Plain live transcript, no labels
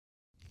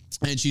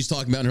And she's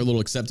talking about her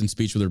little acceptance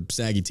speech with her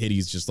saggy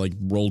titties just like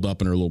rolled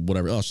up in her little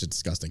whatever. Oh, shit's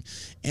disgusting.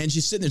 And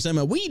she's sitting there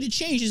saying, we need to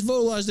change these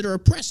voter laws that are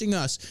oppressing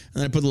us. And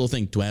then I put the little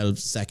thing, 12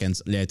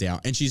 seconds later.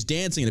 And she's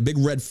dancing in a big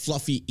red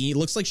fluffy, it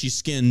looks like she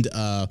skinned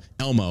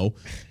Elmo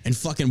and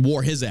fucking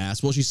wore his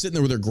ass while she's sitting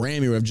there with her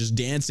Grammy of just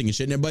dancing and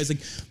shit. And everybody's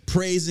like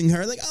praising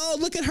her. Like, oh,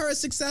 look at her, a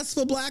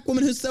successful black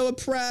woman who's so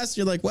oppressed.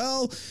 You're like,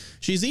 well,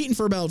 she's eaten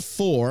for about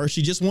 4.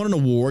 She just won an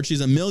award.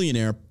 She's a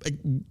millionaire.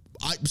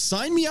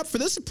 Sign me up for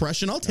this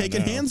oppression. I'll take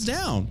it hands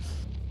down.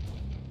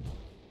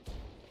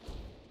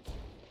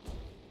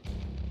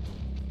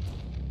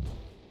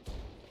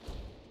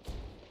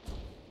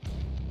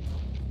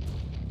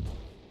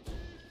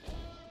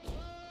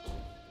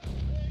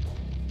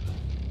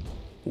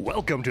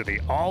 Welcome to the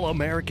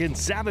All-American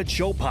Savage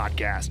Show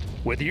podcast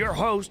with your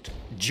host,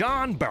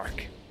 John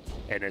Burke,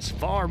 and his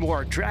far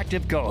more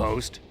attractive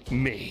co-host,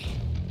 me.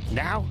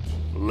 Now,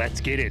 let's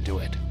get into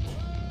it.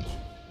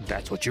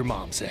 That's what your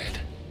mom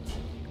said.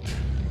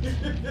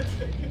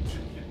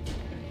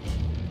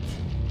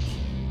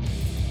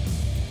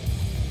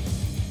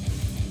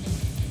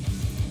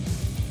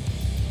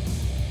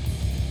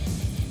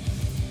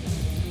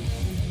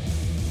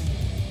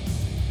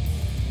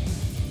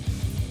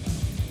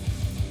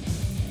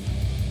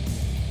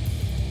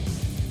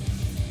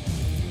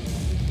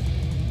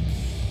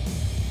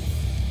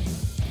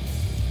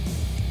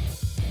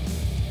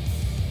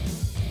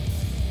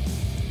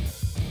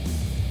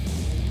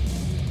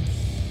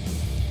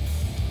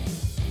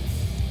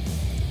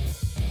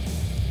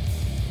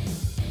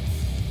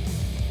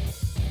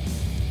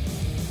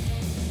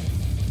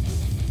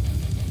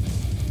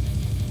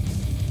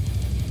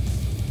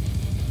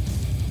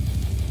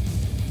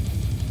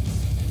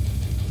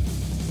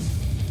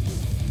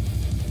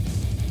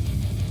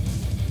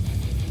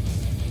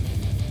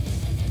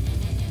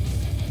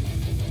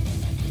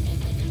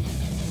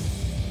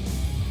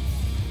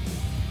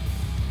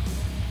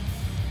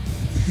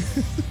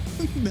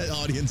 That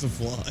audience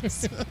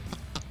applause.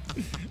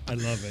 I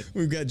love it.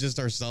 We've got just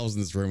ourselves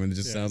in this room, and it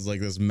just sounds like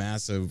this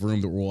massive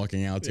room that we're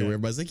walking out to where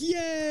everybody's like,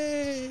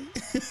 yay!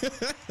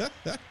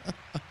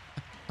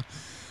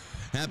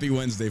 Happy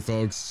Wednesday,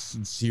 folks.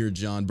 It's here,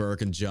 John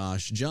Burke and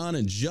Josh. John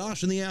and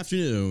Josh in the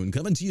afternoon,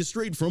 coming to you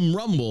straight from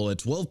Rumble at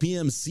 12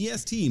 p.m.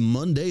 CST,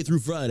 Monday through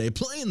Friday,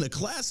 playing the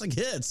classic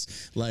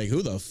hits. Like,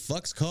 who the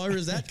fuck's car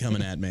is that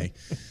coming at me?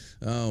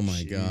 Oh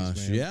my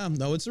gosh. Man. Yeah,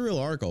 no, it's a real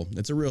article.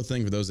 It's a real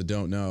thing for those that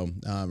don't know.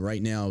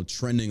 Right now,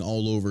 trending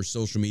all over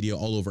social media,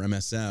 all over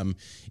MSM,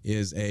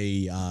 is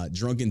a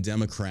drunken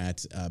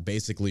Democrat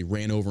basically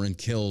ran over and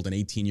killed an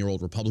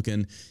 18-year-old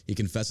Republican. He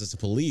confesses to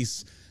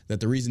police that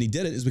the reason he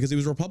did it is because he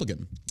was a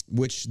Republican,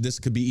 which this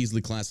could be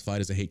easily classified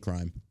as a hate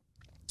crime.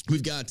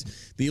 We've got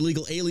the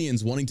illegal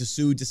aliens wanting to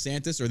sue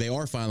DeSantis, or they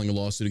are filing a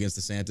lawsuit against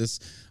DeSantis.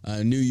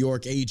 New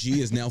York AG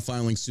is now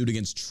filing suit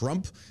against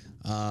Trump.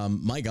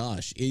 My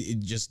gosh,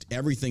 it just,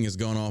 everything has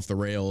gone off the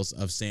rails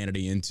of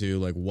sanity into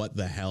like, what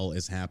the hell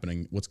is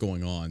happening? What's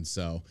going on?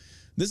 So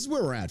this is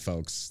where we're at,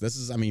 folks. This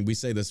is, I mean, we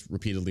say this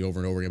repeatedly over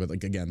and over again, but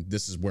like, again,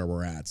 this is where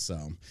we're at.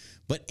 So,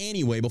 but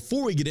anyway,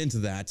 before we get into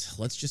that,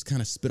 let's just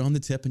kind of spit on the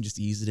tip and just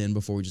ease it in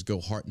before we just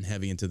go hard and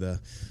heavy into the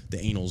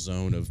anal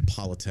zone of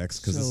politics.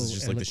 Cause this is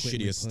just like the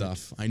shittiest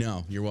stuff. I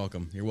know. You're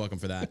welcome. You're welcome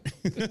for that.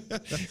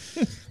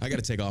 I got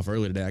to take off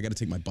early today. I got to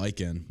take my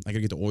bike in. I got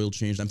to get the oil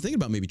changed. I'm thinking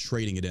about maybe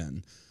trading it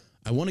in.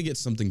 I want to get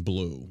something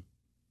blue.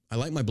 I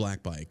like my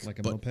black bike. Like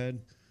a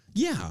moped?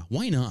 Yeah,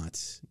 why not?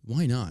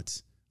 Why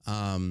not?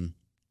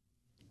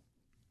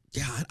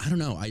 Yeah, I don't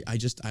know. I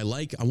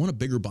want a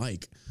bigger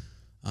bike.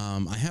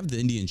 I have the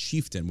Indian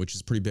Chieftain, which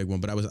is a pretty big one,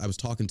 but I was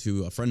talking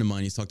to a friend of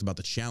mine. He's talked about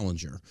the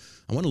Challenger.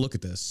 I want to look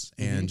at this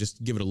and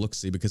just give it a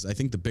look-see, because I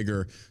think the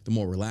bigger, the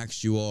more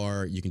relaxed you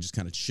are. You can just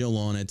kind of chill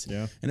on it.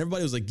 Yeah. And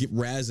everybody was like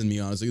razzing me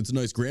on it. It's like, it's a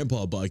nice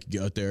grandpa bike you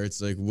got there.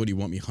 It's like, what do you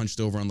want me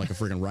hunched over on like a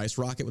freaking rice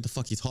rocket? What the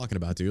fuck are you talking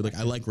about, dude? Like,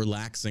 I like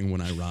relaxing when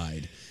I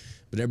ride.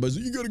 But everybody's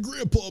like, you got a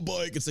grandpa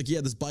bike. It's like,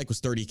 yeah, this bike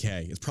was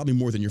 $30K. It's probably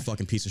more than your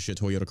fucking piece of shit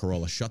Toyota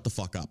Corolla. Shut the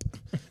fuck up.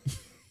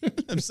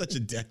 I'm such a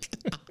dick.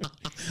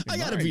 I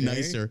gotta be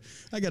nicer.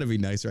 I gotta be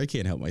nicer. I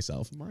can't help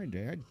myself. My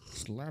dad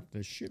slapped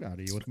the shit out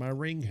of you with my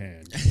ring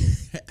hand.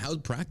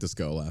 How'd practice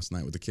go last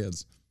night with the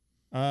kids?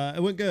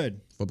 It went good.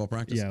 Football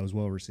practice? Yeah, it was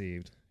well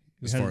received.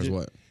 As far as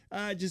what?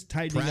 Just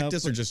tightening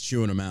practice up. or just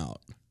chewing them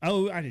out?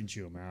 Oh, I didn't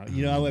chew them out.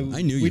 You know,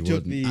 I knew you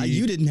wouldn't.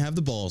 You didn't have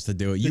the balls to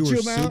do it. You were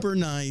super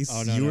nice.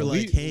 Oh, no, you were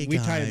like, hey, we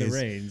guys. tightened the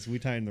reins. We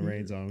tightened the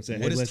reins on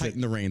them. What does tighten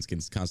the reins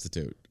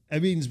constitute?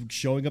 It means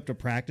showing up to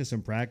practice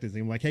and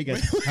practicing. I'm like, hey,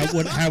 guys,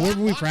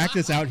 however we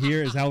practice out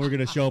here is how we're going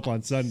to show up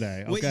on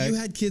Sunday. Okay? Wait, you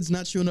had kids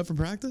not showing up for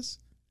practice?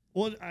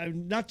 Well,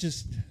 not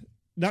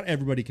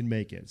everybody can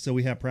make it. So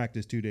we have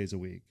practice 2 days a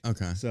week.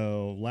 Okay.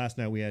 So last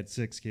night we had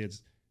 6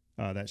 kids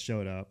that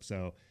showed up.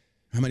 So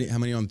how many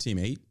on the team?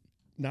 8?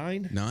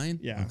 9? 9?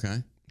 Yeah. Okay.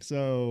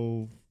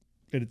 So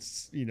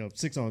it's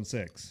 6 on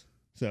 6.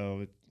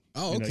 So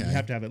okay. You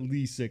have to have at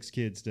least 6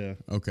 kids to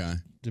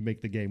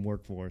make the game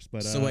work for us.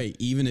 But so wait,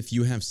 even if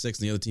you have 6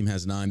 and the other team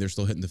has 9, they're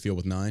still hitting the field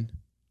with 9?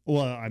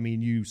 Well, I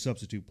mean, you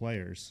substitute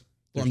players.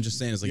 Well, I'm just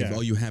saying, it's like if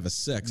all you have is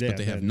 6, but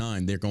they have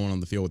 9, they're going on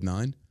the field with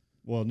 9?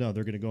 Well, no,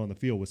 they're going to go on the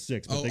field with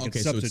 6, but they can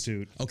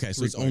substitute.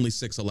 So it's only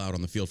 6 allowed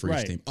on the field for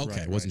each team.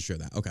 Okay, wasn't sure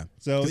that. Okay.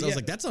 So I was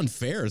like, that's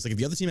unfair. It's like if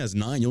the other team has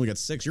 9, you only got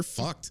 6, you're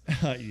fucked.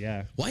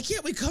 Yeah. Why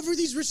can't we cover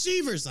these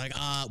receivers? Like,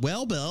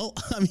 well, Bill,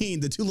 I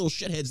mean, the 2 little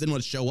shitheads didn't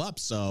want to show up,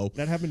 so.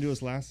 That happened to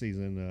us last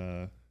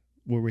season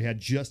where we had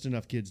just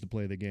enough kids to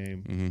play the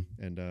game,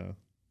 and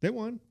they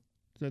won.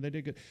 So they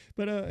did good.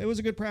 But it was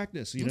a good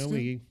practice.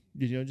 We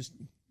just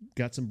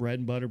got some bread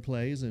and butter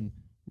plays and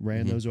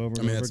ran those over and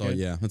over that's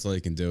again. That's all you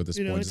can do at this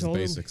point, just the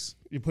basics.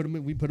 We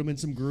put them in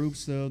some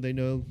groups so they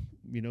know,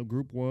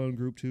 group 1,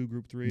 group 2,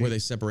 group 3. Were they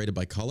separated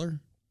by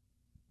color?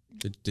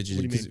 Did you?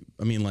 What do you mean?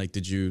 I mean, like,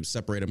 did you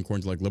separate them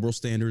according to like liberal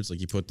standards?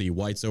 Like, you put the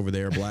whites over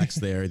there, blacks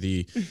there,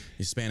 the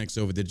Hispanics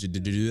over. Did you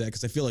do that?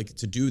 Because I feel like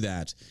to do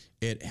that,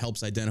 it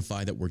helps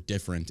identify that we're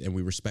different and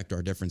we respect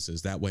our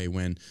differences. That way,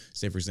 when,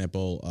 say, for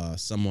example,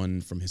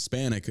 someone from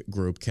Hispanic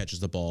group catches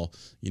the ball,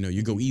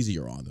 you go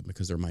easier on them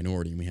because they're a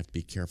minority, and we have to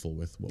be careful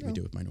with what we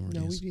do with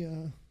minorities.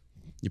 No,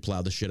 you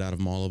plowed the shit out of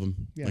them, all of them,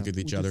 like with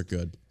each other.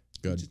 Good.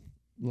 Just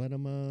let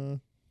them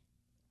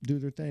do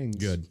their things.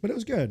 Good, but it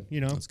was good.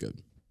 That's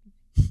good.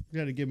 You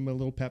got to give them a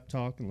little pep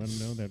talk and let them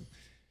know that,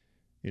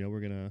 we're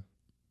going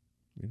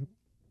to,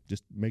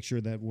 just make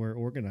sure that we're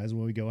organized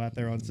when we go out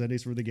there on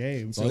Sundays for the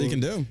game. That's all you can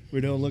do.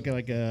 We don't look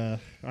like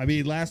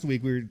last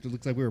week it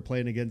looks like we were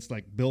playing against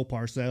like Bill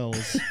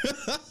Parcells.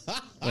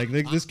 Like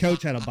this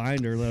coach had a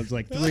binder that was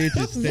like 3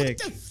 inches thick,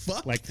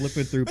 like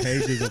flipping through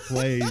pages of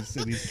plays,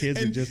 and these kids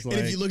are just like.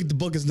 And if you look at the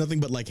book, it's nothing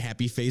but like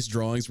happy face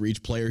drawings where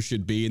each player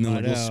should be, and then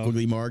like little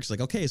squiggly marks.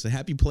 Like, okay, so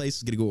happy place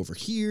is going to go over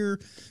here,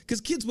 because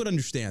kids would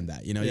understand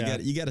that.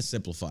 You got to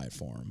simplify it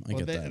for them. I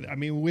get that. I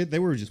mean, they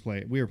were just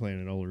playing. We were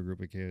playing an older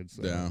group of kids.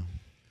 So yeah,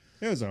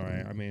 it was all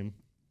right. I mean,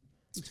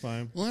 it's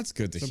fine. Well, that's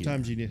good to hear.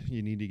 Sometimes you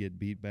need to get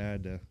beat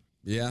bad to.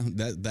 Yeah,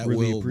 that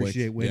really will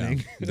appreciate winning.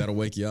 Yeah, that'll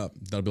wake you up.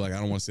 That'll be like, I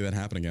don't want to see that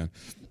happen again.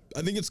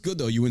 I think it's good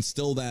though. You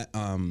instill that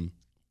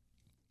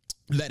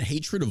that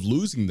hatred of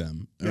losing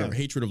them, or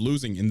hatred of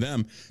losing in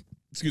them.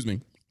 Excuse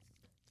me.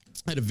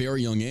 At a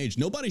very young age,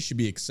 nobody should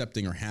be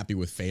accepting or happy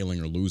with failing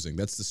or losing.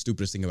 That's the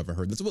stupidest thing I've ever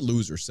heard. That's what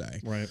losers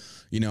say. Right.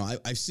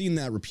 I've seen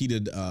that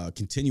repeated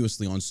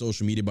continuously on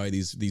social media by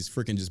these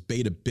freaking just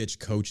beta bitch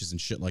coaches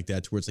and shit like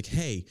that, to where it's like,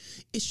 hey,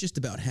 it's just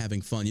about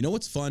having fun. You know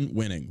what's fun?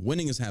 Winning.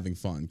 Winning is having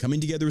fun. Coming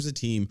together as a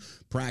team,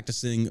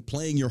 practicing,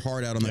 playing your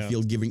heart out on the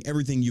field, giving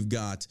everything you've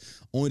got,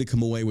 only to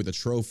come away with a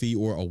trophy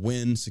or a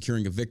win,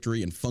 securing a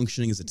victory, and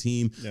functioning as a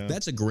team. Yeah.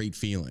 That's a great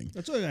feeling.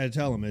 That's what I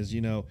tell them is,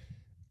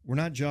 we're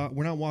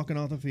not walking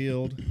off the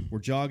field. We're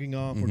jogging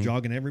off. We're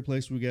jogging every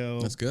place we go.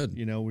 That's good.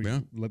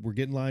 We're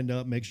getting lined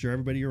up. Make sure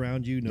everybody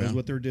around you knows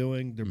what they're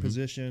doing, their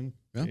position.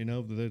 Yeah.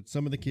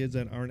 Some of the kids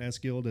that aren't as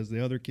skilled as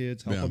the other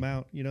kids, help them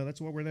out.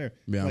 That's what we're there.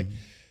 Yeah. Like,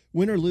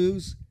 win or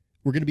lose,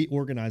 we're going to be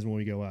organized when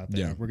we go out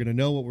there. Yeah. We're going to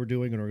know what we're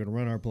doing, and we're going to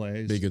run our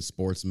plays. Be good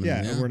sportsmen.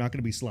 Yeah, and we're not going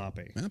to be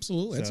sloppy.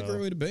 Absolutely. That's a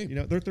great way to be.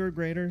 They're third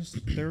graders.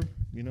 They're,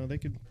 they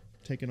could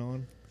take it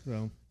on.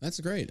 So that's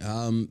great.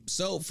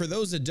 So for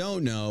those that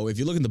don't know, if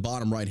you look in the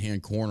bottom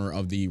right-hand corner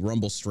of the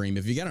Rumble stream,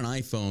 if you got an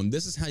iPhone,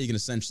 this is how you can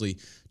essentially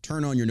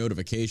turn on your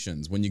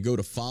notifications. When you go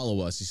to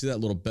follow us, you see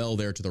that little bell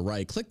there to the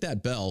right. Click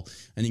that bell,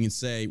 and you can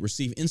say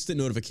receive instant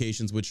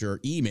notifications, which are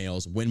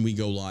emails when we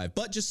go live.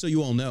 But just so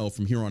you all know,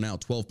 from here on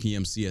out, 12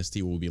 p.m.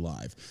 CST will be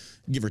live,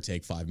 give or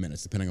take 5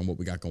 minutes, depending on what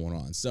we got going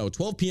on. So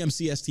 12 p.m.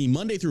 CST,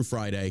 Monday through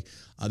Friday.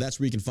 That's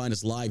where you can find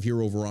us live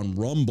here over on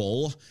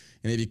Rumble.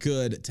 And if you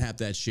could, tap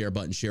that share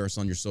button, share us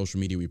on your social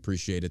media. We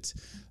appreciate it.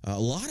 A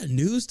lot of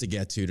news to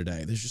get to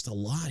today. There's just a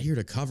lot here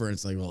to cover. And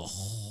it's like,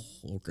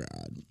 oh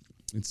God.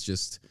 It's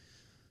just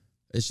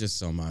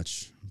so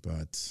much.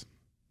 But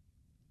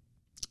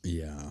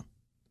yeah.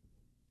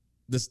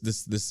 This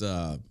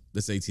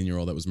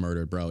 18-year-old that was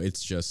murdered, bro,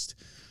 it's just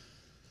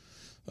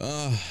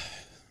the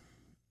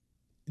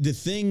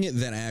thing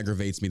that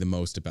aggravates me the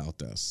most about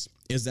this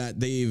is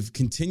that they've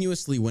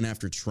continuously went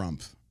after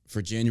Trump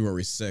for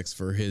January 6th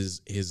for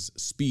his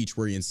speech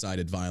where he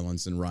incited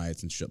violence and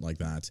riots and shit like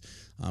that,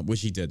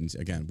 which he didn't.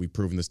 Again, we've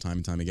proven this time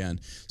and time again.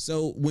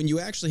 So when you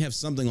actually have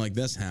something like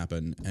this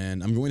happen,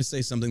 and I'm going to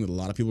say something that a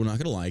lot of people are not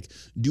going to like,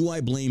 do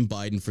I blame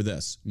Biden for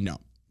this? No.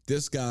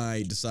 This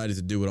guy decided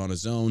to do it on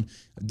his own.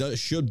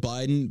 Should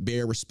Biden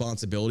bear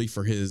responsibility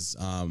for his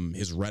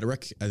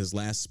rhetoric at his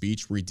last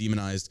speech where he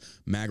demonized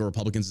MAGA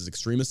Republicans as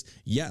extremists?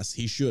 Yes,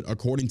 he should,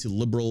 according to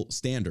liberal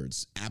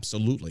standards.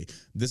 Absolutely.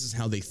 This is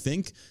how they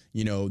think.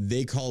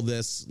 They call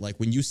this, like,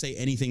 when you say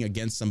anything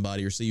against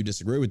somebody or say you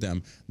disagree with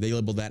them, they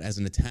label that as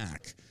an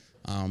attack.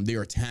 They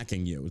are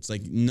attacking you. It's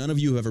like none of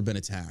you have ever been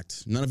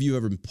attacked. None of you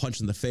have ever been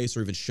punched in the face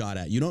or even shot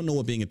at. You don't know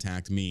what being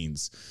attacked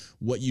means.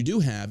 What you do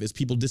have is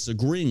people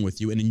disagreeing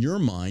with you, and in your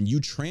mind, you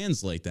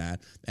translate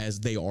that as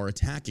they are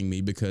attacking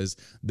me because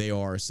they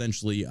are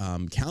essentially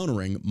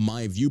countering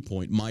my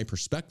viewpoint, my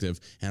perspective,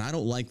 and I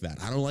don't like that.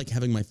 I don't like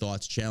having my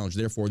thoughts challenged.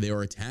 Therefore, they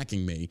are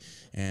attacking me,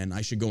 and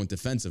I should go in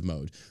defensive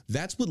mode.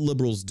 That's what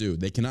liberals do.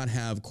 They cannot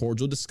have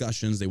cordial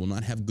discussions. They will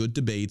not have good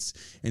debates.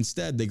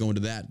 Instead, they go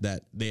into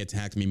that they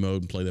attacked me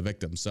mode and play the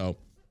victim. So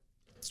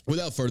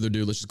Without further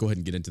ado, let's just go ahead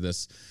and get into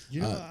this.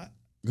 You know,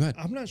 go ahead.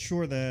 I'm not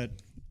sure that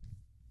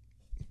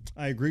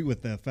I agree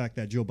with the fact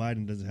that Joe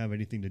Biden doesn't have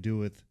anything to do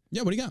with.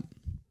 Yeah, what do you got?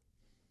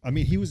 I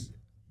mean, he was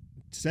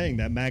saying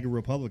that MAGA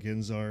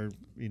Republicans are,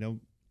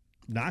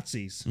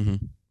 Nazis.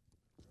 Mm-hmm.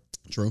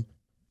 True.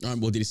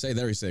 Well, did he say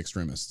there? He say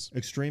extremists.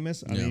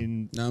 Extremists. I Yeah.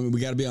 mean, No,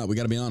 we got to be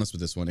honest with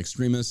this one.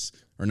 Extremists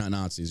are not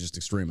Nazis, just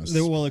extremists.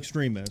 they're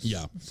extremists.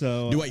 Yeah.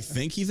 So Do I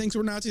think he thinks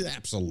we're Nazis?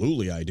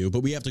 Absolutely, I do.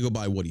 But we have to go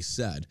by what he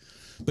said.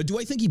 But do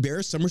I think he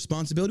bears some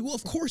responsibility? Well,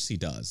 of course he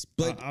does.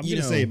 But I'm going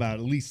to say about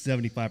at least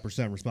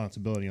 75%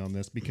 responsibility on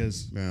this,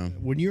 because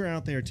when you're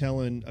out there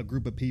telling a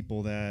group of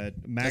people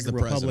that MAGA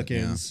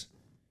Republicans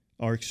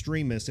are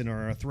extremists and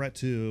are a threat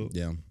to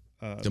the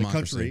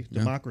country,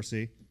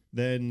 democracy,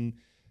 then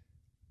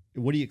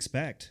what do you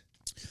expect?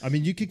 I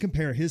mean, you could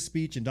compare his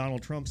speech and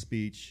Donald Trump's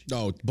speech.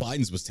 Oh,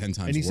 Biden's was 10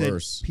 times and he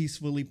worse. Said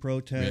peacefully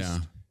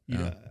protest.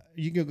 Yeah.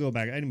 You can go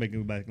back. Anybody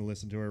can go back and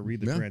listen to her, read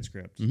the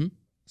transcript. Mm-hmm.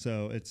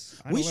 So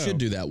we should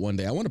do that one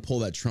day. I want to pull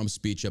that Trump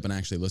speech up and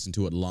actually listen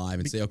to it live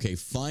and say, okay,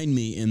 find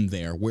me in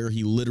there where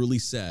he literally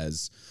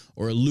says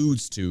or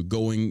alludes to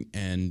going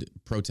and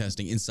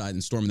protesting inside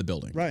and storming the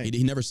building. Right.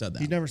 He never said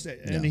that. He never said,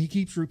 and he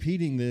keeps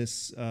repeating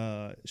this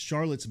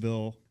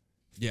Charlottesville,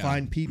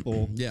 fine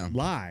people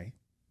lie.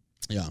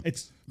 Yeah.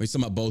 He's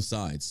talking about both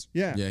sides.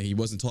 Yeah. Yeah. He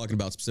wasn't talking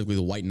about specifically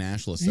the white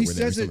nationalists that he were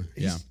there. Says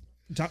it,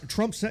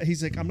 Trump said,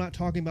 he's like, I'm not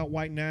talking about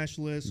white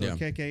nationalists or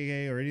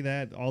KKK or any of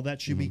that. All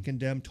that should be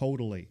condemned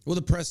totally. Well,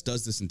 the press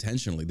does this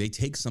intentionally. They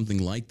take something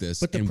like this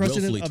but the and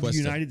president willfully of twist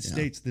the United it.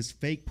 States, this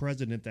fake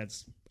president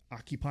that's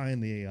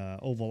occupying the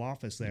Oval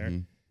Office there,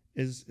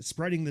 is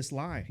spreading this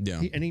lie.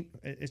 Yeah.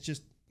 It's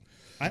just,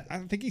 I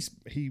think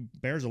he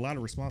bears a lot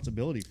of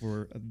responsibility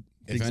for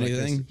if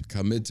anything, like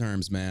come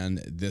midterms, man.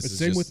 This is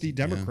same just, with the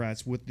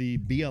Democrats, with the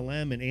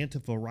BLM and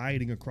Antifa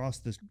rioting across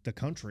the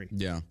country.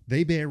 Yeah,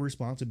 they bear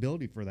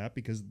responsibility for that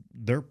because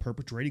they're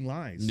perpetrating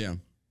lies. Yeah,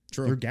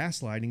 true. They're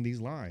gaslighting these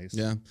lies.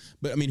 Yeah,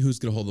 but I mean, who's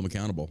going to hold them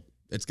accountable?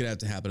 It's going to have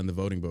to happen in the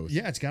voting booth.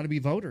 Yeah, it's got to be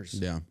voters.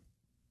 Yeah,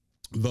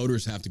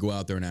 voters have to go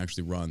out there and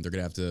actually run. They're going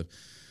to have to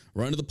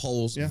run to the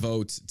polls,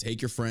 vote,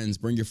 take your friends,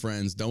 bring your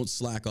friends. Don't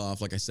slack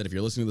off. Like I said, if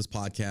you're listening to this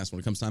podcast,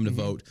 when it comes time to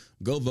vote,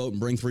 go vote and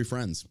bring 3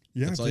 friends.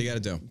 Yeah, that's all you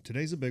got to do.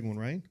 Today's a big one,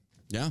 right?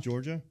 Yeah.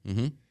 Georgia.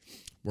 Mm-hmm.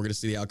 We're going to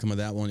see the outcome of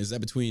that one. Is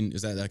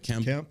that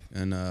Kemp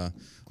and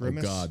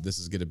Grimace? Oh God, this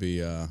is going to be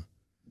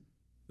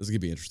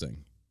interesting.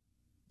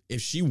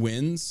 If she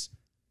wins,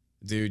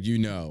 dude, you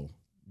know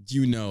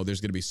there's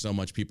going to be so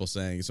many people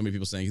saying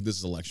this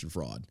is election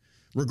fraud.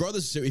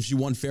 Regardless if she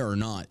won fair or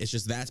not, it's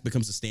just that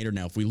becomes the standard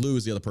now. If we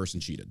lose, the other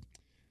person cheated.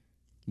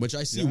 Which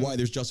I see why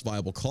there's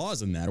justifiable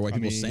cause in that, or why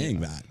people are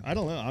saying that. I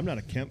don't know. I'm not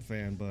a Kemp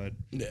fan, but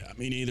yeah,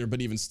 me neither. But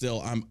even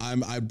still,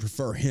 I'd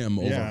prefer him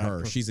over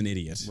her. She's an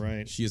idiot.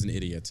 Right. She is an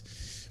idiot.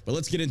 But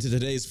let's get into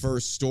today's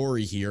first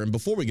story here. And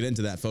before we get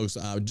into that, folks,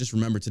 just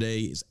remember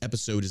today's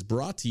episode is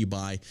brought to you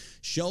by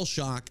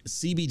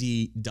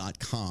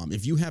ShellShockCBD.com.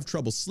 If you have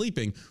trouble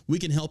sleeping, we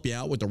can help you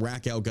out with the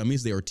Rack Out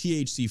Gummies. They are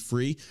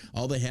THC-free.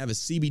 All they have is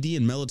CBD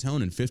and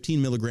melatonin,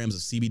 15 milligrams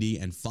of CBD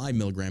and 5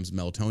 milligrams of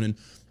melatonin.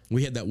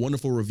 We had that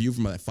wonderful review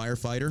from that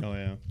firefighter. Oh,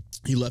 yeah.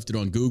 He left it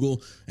on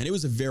Google, and it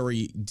was a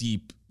very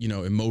deep,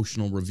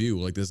 emotional review.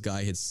 Like this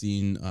guy had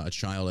seen a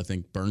child, I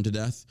think, burned to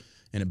death,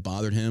 and it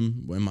bothered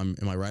him. Am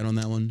I right on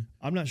that one?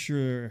 I'm not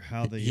sure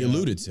how he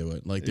alluded to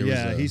it. Like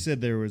he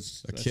said there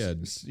was a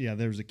kid.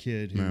 There was a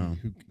kid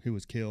who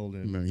was killed.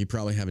 And he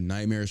probably having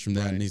nightmares from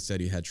that, and he said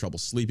he had trouble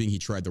sleeping. He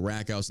tried the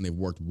Rack House, and they've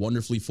worked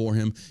wonderfully for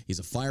him. He's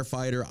a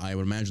firefighter. I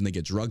would imagine they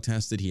get drug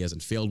tested. He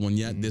hasn't failed one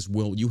yet.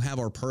 You have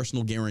our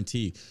personal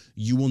guarantee.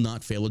 You will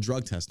not fail a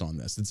drug test on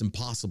this. It's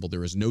impossible.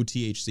 There is no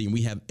THC, and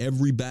we have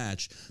every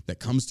batch that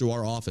comes to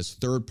our office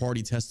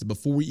third-party tested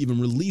before we even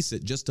release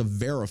it, just to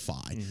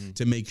verify,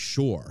 to make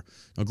sure.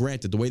 Now,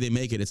 granted, the way they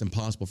make it, it's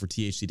impossible for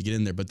THC to get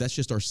in there, but that's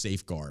just our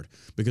safeguard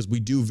because we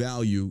do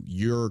value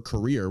your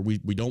career. We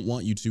don't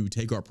want you to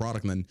take our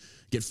product and then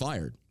get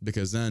fired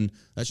because then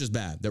that's just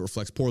bad. That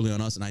reflects poorly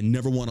on us, and I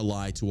never want to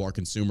lie to our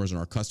consumers and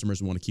our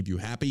customers. We want to keep you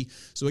happy.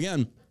 So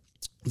again,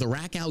 the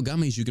Rack Out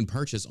Gummies you can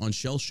purchase on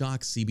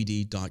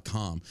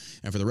ShellShockCBD.com.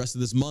 And for the rest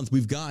of this month,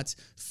 we've got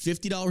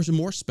 $50 or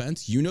more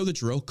spent. You know the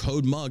drill.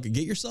 Code MUG.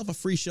 Get yourself a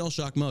free Shell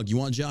Shock mug. You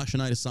want Josh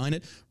and I to sign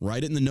it?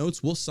 Write it in the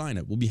notes. We'll sign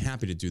it. We'll be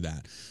happy to do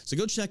that. So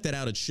go check that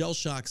out at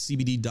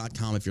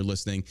ShellShockCBD.com if you're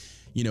listening.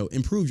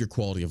 Improve your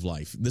quality of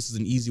life. This is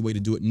an easy way to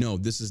do it. No,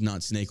 this is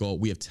not snake oil.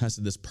 We have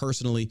tested this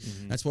personally.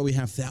 That's why we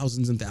have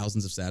thousands and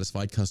thousands of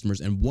satisfied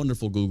customers and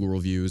wonderful Google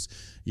reviews.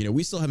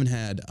 We still haven't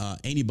had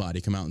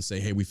anybody come out and say,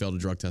 hey, we failed a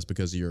drug test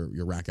because of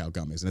your Rack Out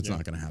Gummies, and it's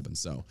not going to happen.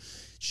 So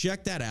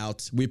check that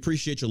out. We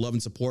appreciate your love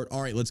and support.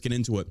 All right, let's get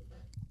into it.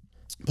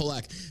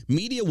 Polak,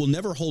 media will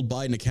never hold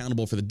Biden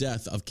accountable for the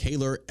death of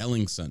Cayler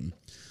Ellingson.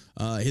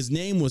 His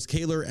name was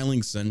Cayler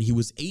Ellingson. He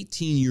was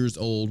 18 years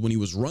old when he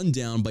was run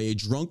down by a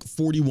drunk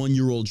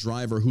 41-year-old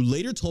driver who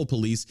later told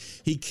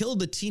police he killed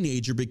the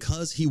teenager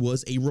because he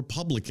was a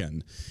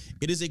Republican.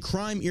 It is a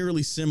crime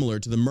eerily similar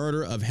to the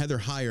murder of Heather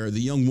Heyer, the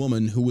young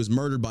woman who was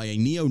murdered by a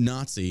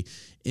neo-Nazi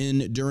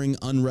during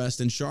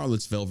unrest in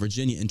Charlottesville,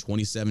 Virginia in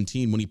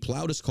 2017 when he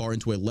plowed his car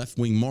into a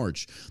left-wing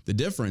march. The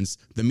difference,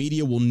 the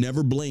media will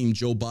never blame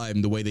Joe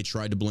Biden the way they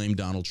tried to blame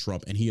Donald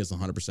Trump, and he is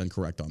 100%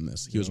 correct on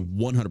this. He was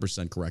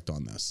 100% correct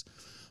on this.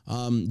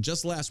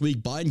 Just last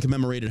week, Biden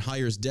commemorated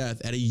Heyer's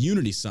death at a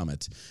unity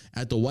summit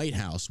at the White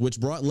House, which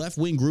brought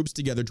left-wing groups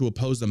together to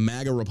oppose the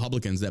MAGA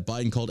Republicans that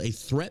Biden called a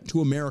threat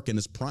to America in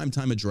his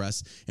primetime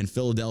address in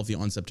Philadelphia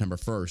on September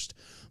 1st.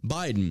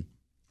 Biden,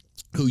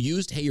 who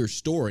used Heyer's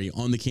story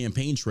on the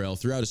campaign trail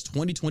throughout his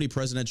 2020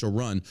 presidential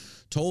run,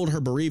 told her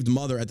bereaved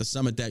mother at the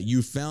summit that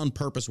you found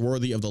purpose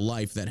worthy of the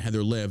life that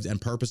Heather lived and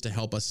purpose to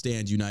help us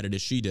stand united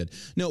as she did.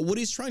 No, what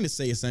he's trying to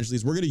say essentially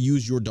is we're going to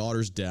use your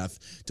daughter's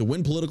death to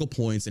win political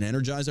points and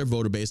energize our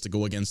voter base to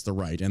go against the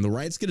right. And the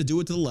right's going to do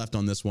it to the left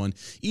on this one.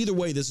 Either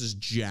way, this is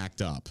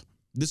jacked up.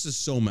 This is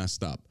so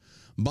messed up.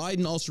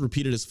 Biden also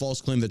repeated his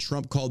false claim that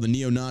Trump called the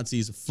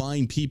neo-Nazis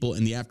fine people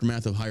in the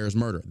aftermath of Heyer's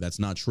murder. That's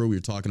not true. We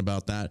were talking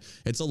about that.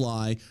 It's a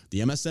lie.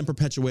 The MSM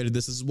perpetuated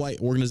this. This is why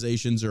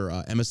organizations or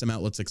MSM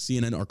outlets like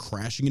CNN are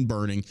crashing and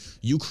burning.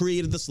 You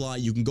created this lie.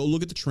 You can go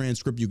look at the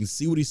transcript. You can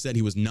see what he said.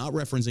 He was not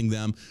referencing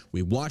them.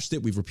 We watched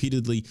it. We've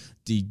repeatedly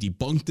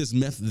debunked this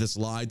myth, this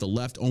lie. The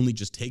left only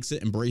just takes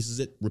it, embraces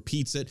it,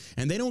 repeats it,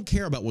 and they don't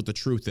care about what the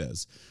truth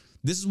is.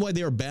 This is why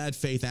they are bad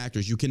faith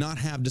actors. You cannot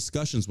have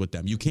discussions with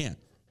them. You can't.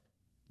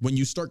 When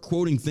you start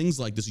quoting things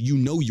like this, you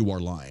know you are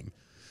lying.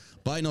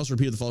 Biden also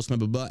repeated the false claim,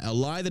 but a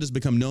lie that has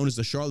become known as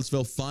the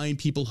Charlottesville fine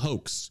people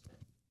hoax.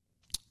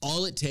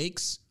 All it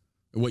takes,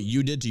 what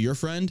you did to your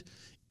friend,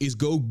 is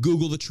go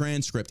Google the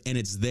transcript, and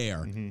it's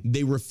there.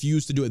 They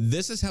refuse to do it.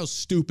 This is how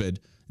stupid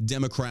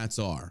Democrats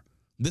are.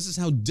 This is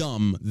how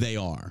dumb they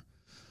are.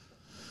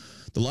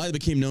 The lie that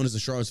became known as the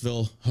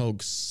Charlottesville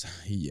hoax.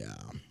 Yeah.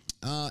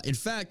 In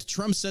fact,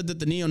 Trump said that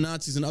the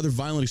neo-Nazis and other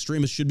violent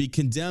extremists should be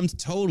condemned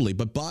totally.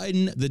 But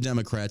Biden, the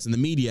Democrats, and the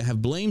media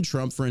have blamed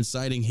Trump for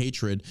inciting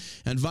hatred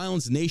and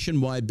violence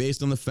nationwide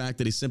based on the fact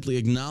that he simply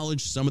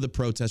acknowledged some of the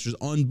protesters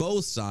on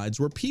both sides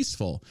were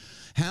peaceful.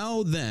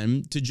 How,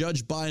 then, to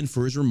judge Biden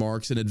for his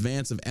remarks in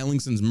advance of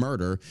Ellingson's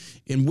murder,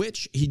 in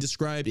which he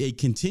described a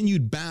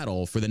continued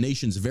battle for the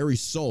nation's very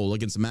soul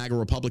against MAGA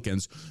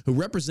Republicans who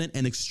represent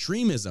an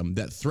extremism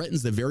that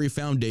threatens the very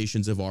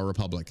foundations of our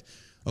republic?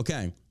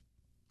 Okay.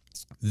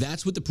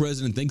 That's what the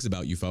president thinks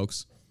about you,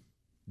 folks.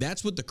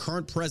 That's what the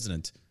current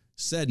president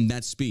said in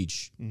that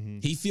speech.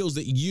 He feels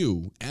that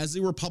you, as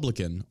a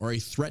Republican, are a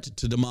threat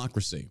to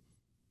democracy.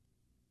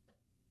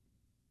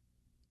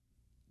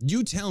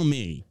 You tell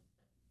me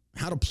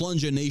how to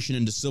plunge a nation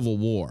into civil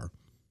war.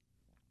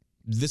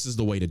 This is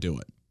the way to do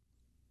it.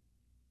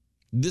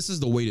 This is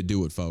the way to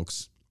do it,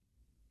 folks.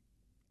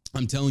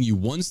 I'm telling you,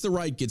 once the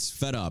right gets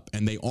fed up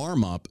and they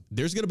arm up,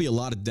 there's going to be a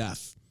lot of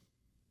death.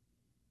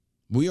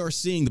 We are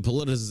seeing the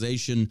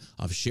politicization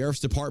of sheriff's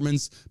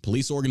departments,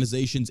 police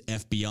organizations,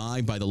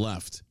 FBI by the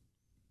left.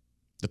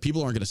 The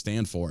people aren't going to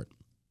stand for it.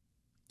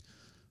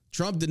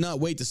 Trump did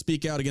not wait to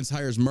speak out against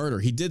Heyer's murder.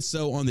 He did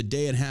so on the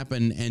day it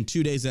happened and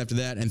 2 days after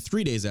that and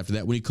 3 days after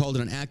that when he called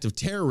it an act of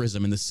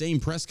terrorism in the same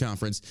press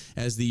conference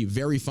as the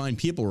very fine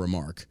people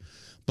remark.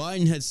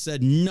 Biden had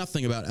said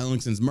nothing about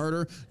Ellingson's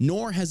murder,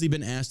 nor has he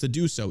been asked to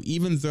do so,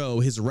 even though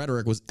his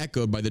rhetoric was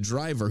echoed by the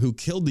driver who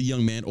killed the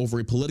young man over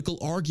a political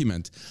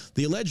argument.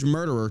 The alleged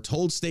murderer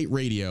told state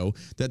radio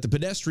that the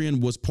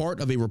pedestrian was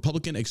part of a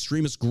Republican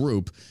extremist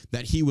group,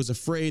 that he was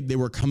afraid they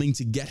were coming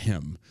to get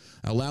him.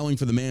 Allowing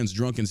for the man's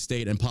drunken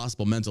state and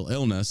possible mental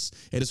illness,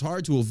 it is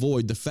hard to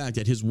avoid the fact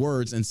that his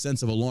words and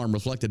sense of alarm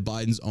reflected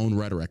Biden's own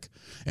rhetoric.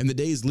 In the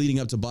days leading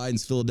up to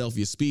Biden's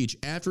Philadelphia speech,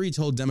 after he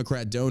told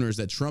Democrat donors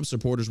that Trump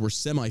supporters were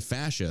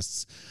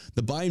semi-fascists,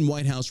 the Biden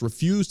White House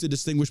refused to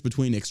distinguish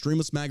between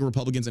extremist MAGA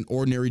Republicans and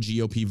ordinary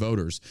GOP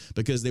voters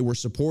because they were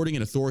supporting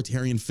an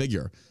authoritarian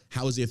figure.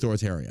 How is he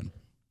authoritarian?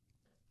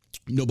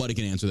 Nobody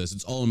can answer this.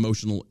 It's all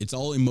emotional. It's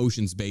all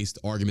emotions-based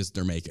arguments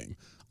they're making.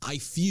 I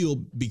feel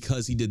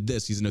because he did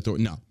this, he's an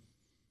authoritarian.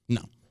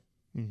 No.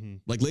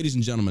 Like, ladies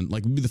and gentlemen,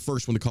 like, we'd be the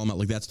first one to call him out.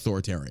 Like, that's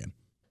authoritarian.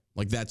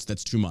 Like, that's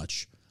too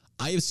much.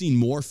 I have seen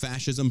more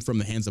fascism from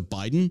the hands of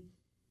Biden.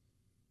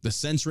 The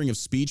censoring of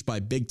speech by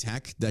big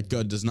tech that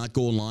does not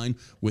go in line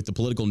with the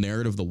political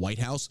narrative of the White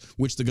House,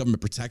 which the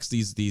government protects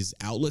these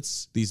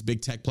outlets, these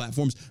big tech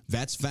platforms.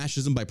 That's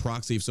fascism by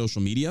proxy of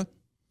social media.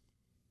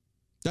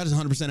 That is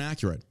 100%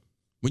 accurate.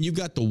 When you've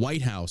got the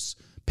White House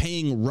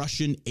paying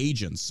Russian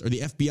agents or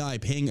the FBI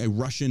paying a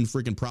Russian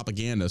freaking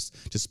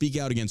propagandist to speak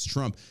out against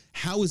Trump,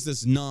 how is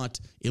this not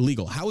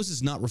illegal? How is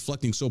this not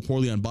reflecting so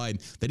poorly on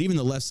Biden that even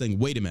the left saying,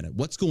 wait a minute,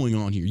 what's going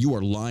on here? You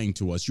are lying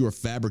to us. You are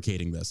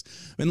fabricating this.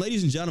 And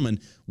ladies and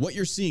gentlemen, what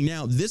you're seeing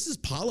now, this is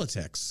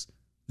politics.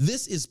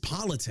 This is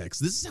politics.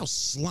 This is how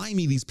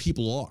slimy these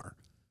people are.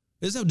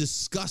 This is how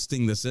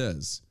disgusting this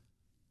is.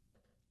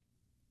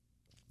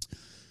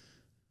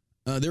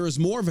 There is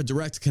more of a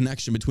direct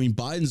connection between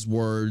Biden's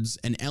words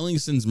and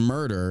Ellingson's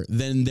murder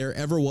than there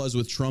ever was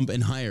with Trump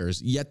and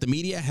Heyer's. Yet the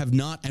media have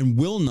not and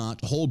will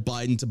not hold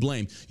Biden to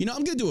blame. You know,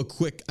 I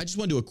just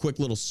want to do a quick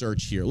little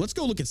search here. Let's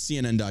go look at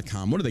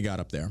CNN.com. What do they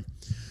got up there?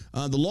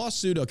 The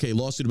lawsuit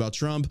about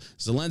Trump,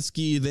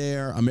 Zelensky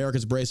there,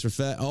 America's brace for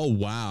Fed. Oh,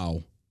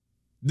 wow.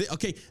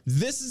 Okay,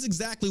 this is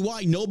exactly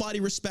why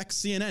nobody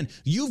respects CNN.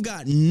 You've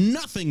got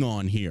nothing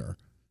on here.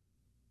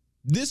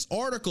 This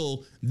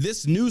article,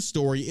 this news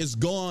story is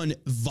gone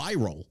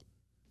viral.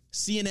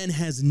 CNN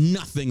has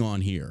nothing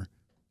on here.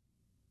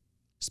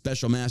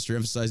 Special master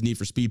emphasized need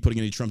for speed, putting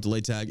any Trump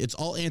delay tag. It's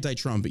all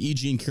anti-Trump. E.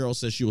 Jean Carroll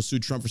says she will sue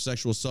Trump for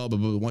sexual assault.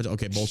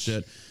 Okay,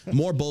 bullshit.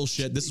 More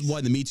bullshit. This is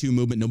why the Me Too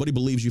movement, nobody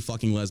believes you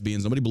fucking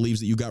lesbians. Nobody believes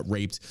that you got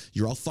raped.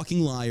 You're all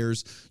fucking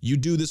liars. You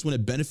do this when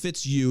it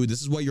benefits you.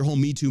 This is why your whole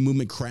Me Too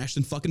movement crashed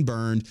and fucking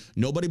burned.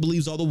 Nobody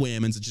believes all the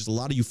women's. It's just a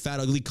lot of you fat,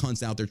 ugly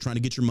cunts out there trying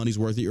to get your money's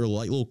worth of your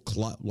little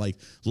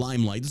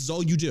limelight. This is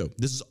all you do.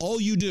 This is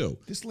all you do.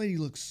 This lady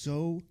looks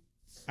so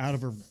out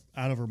of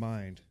her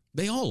mind.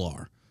 They all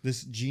are.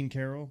 This Jean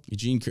Carroll?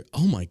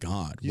 Oh, my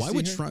God. Why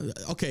would Trump?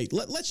 Okay,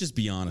 let's just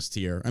be honest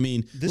here. I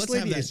mean, this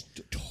lady is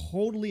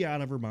totally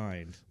out of her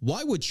mind.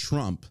 Why would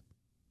Trump,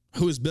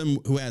 who has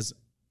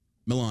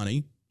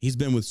Melania, he's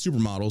been with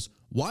supermodels,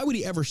 why would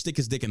he ever stick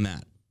his dick in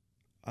that?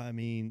 I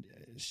mean,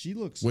 she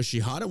looks... Was she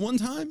hot at one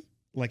time?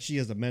 Like she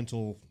has a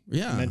mental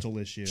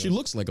issue. She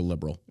looks like a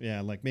liberal.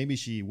 Yeah, like maybe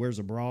she wears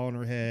a bra on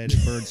her head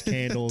and burns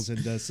candles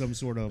and does some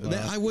sort of...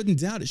 I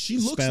wouldn't doubt it. She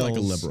looks like a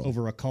liberal.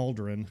 Over a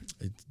cauldron.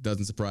 It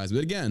doesn't surprise me.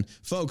 But again,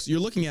 folks, you're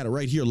looking at it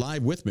right here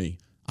live with me.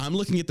 I'm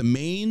looking at the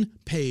main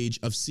page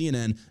of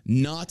CNN,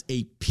 not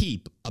a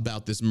peep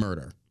about this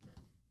murder.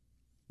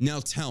 Now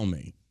tell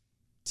me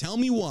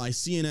why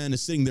CNN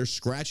is sitting there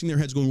scratching their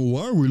heads going,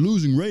 well, why are we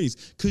losing ratings?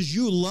 Because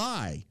you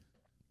lie.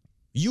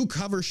 You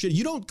cover shit.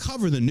 You don't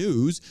cover the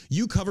news.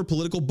 You cover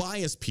political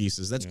bias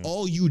pieces. That's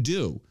all you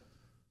do.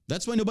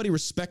 That's why nobody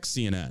respects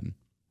CNN.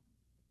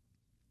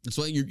 That's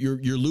why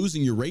you're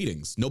losing your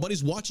ratings.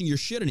 Nobody's watching your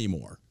shit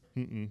anymore.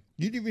 You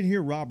didn't even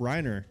hear Rob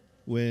Reiner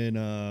when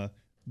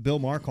Bill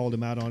Maher called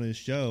him out on his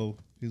show.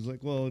 He's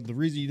like, well, the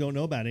reason you don't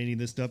know about any of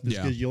this stuff is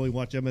because you only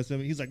watch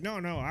MSNBC. He's like, no,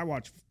 I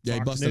watch Fox he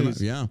busted News.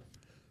 Him out. Yeah.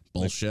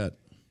 Bullshit. Like,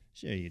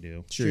 sure you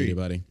do. Sure you do,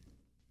 buddy.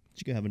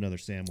 You can have another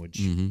sandwich.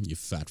 You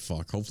fat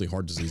fuck. Hopefully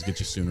heart disease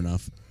gets you soon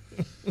enough.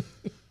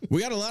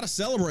 We got a lot of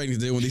celebrating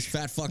to do when these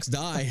fat fucks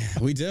die.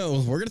 We do.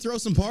 We're going to throw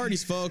some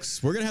parties,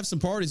 folks. We're going to have some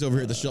parties over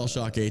here at the Shell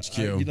Shock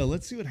HQ.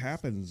 Let's see what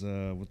happens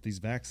with these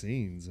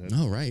vaccines.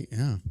 Oh, right.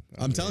 Yeah.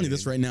 I'm telling you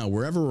this right now.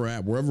 Wherever we're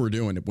at, wherever we're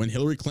doing it, when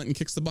Hillary Clinton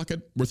kicks the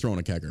bucket, we're throwing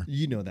a kegger.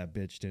 You know that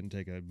bitch didn't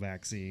take a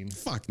vaccine.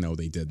 Fuck no,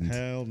 they didn't.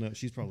 Hell no.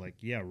 She's probably like,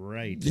 yeah,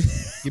 right.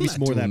 Give me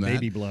some more of that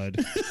baby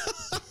blood.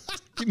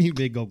 Give me a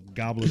big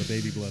goblet of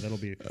baby blood. That'll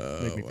make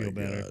me feel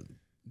better. God.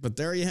 But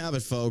there you have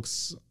it,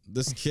 folks.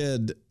 This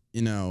kid,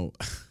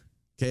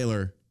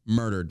 Kaler,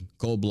 murdered,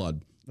 cold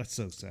blood. That's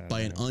so sad.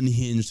 By an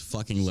unhinged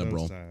fucking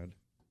liberal. So sad.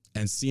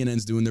 And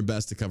CNN's doing their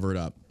best to cover it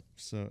up.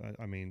 So,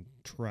 I mean,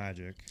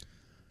 tragic.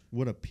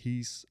 What a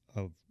piece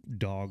of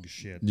dog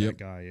shit that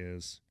guy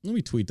is. Let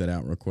me tweet that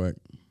out real quick.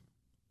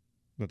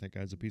 But that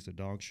guy's a piece of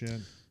dog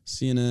shit?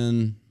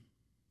 CNN.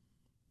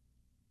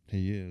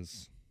 He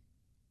is.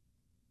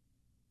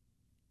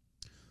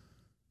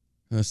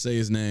 Say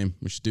his name.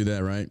 We should do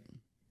that, right?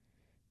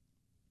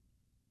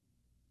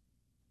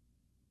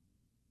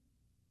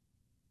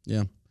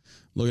 Yeah.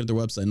 Look at their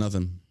website.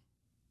 Nothing.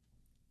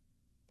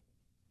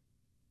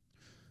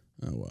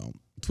 Oh, well.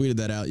 Tweeted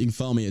that out. You can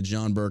follow me at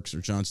John Burks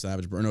or John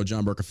Savage Burke. No,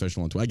 John Burke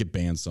Official on Twitter. I get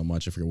banned so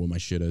much. I forget what my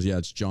shit is. Yeah,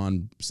 it's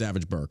John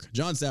Savage Burke.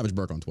 John Savage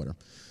Burke on Twitter.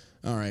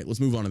 All right, let's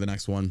move on to the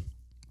next one.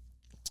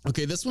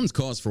 Okay, this one's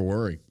cause for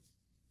worry.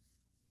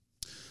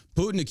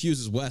 Putin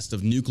accuses West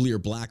of nuclear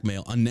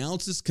blackmail,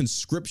 announces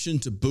conscription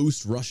to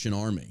boost Russian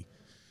army.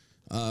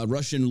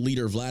 Russian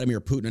leader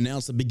Vladimir Putin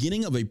announced the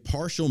beginning of a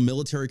partial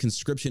military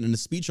conscription in a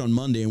speech on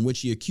Monday in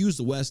which he accused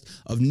the West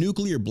of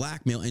nuclear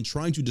blackmail and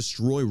trying to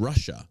destroy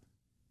Russia.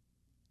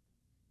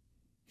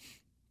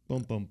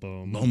 Bum, bum,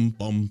 bum. Bum,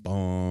 bum,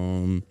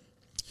 bum.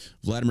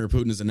 Vladimir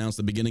Putin has announced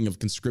the beginning of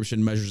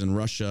conscription measures in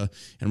Russia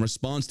in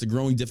response to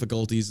growing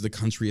difficulties the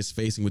country is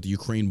facing with the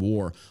Ukraine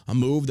war, a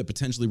move that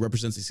potentially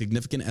represents a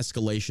significant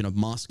escalation of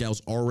Moscow's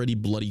already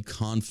bloody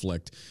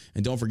conflict.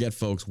 And don't forget,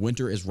 folks,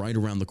 winter is right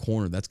around the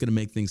corner. That's going to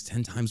make things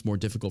 10 times more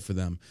difficult for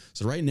them.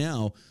 So right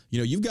now,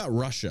 you've got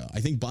Russia.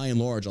 I think by and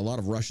large, a lot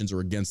of Russians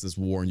are against this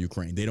war in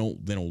Ukraine. They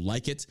don't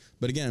like it.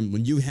 But again,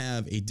 when you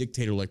have a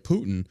dictator like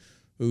Putin,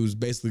 who's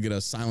basically going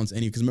to silence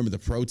any, because remember the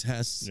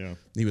protests,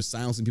 he was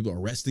silencing people,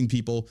 arresting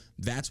people.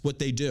 That's what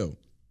they do.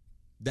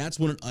 That's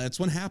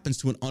what happens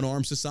to an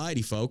unarmed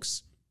society,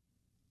 folks.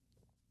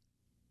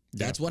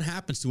 That's what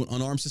happens to an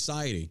unarmed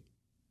society.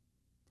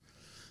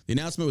 The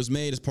announcement was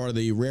made as part of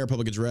the rare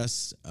public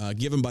address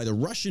given by the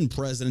Russian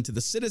president to the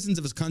citizens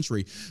of his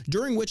country,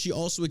 during which he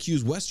also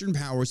accused Western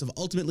powers of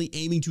ultimately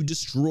aiming to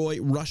destroy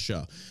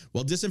Russia.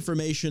 While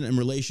disinformation in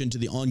relation to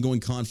the ongoing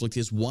conflict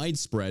is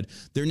widespread,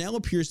 there now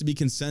appears to be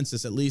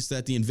consensus, at least,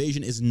 that the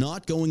invasion is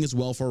not going as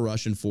well for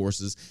Russian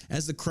forces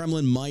as the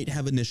Kremlin might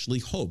have initially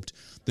hoped.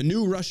 The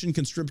new Russian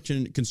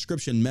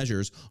conscription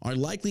measures are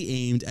likely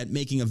aimed at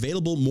making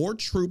available more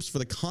troops for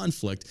the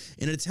conflict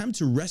in an attempt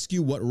to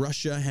rescue what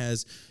Russia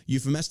has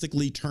euphemistically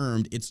sarcastically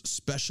termed its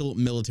special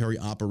military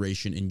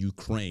operation in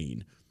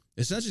Ukraine.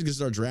 Essentially, going to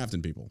start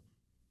drafting people.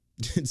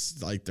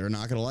 It's like, they're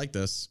not going to like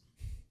this.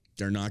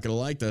 They're not going to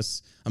like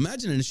this.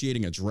 Imagine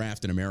initiating a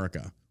draft in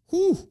America.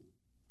 Whew.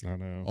 I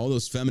know. All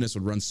those feminists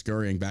would run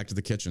scurrying back to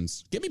the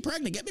kitchens. Get me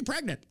pregnant. Get me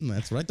pregnant. And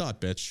that's what I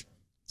thought, bitch.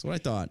 That's what I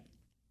thought.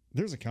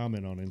 There's a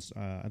comment on,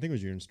 I think it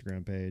was your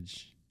Instagram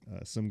page.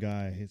 Some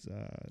guy,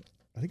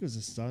 I think it was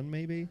his son,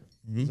 maybe.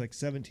 He was like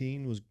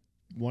 17,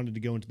 wanted to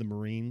go into the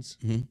Marines,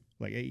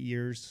 like 8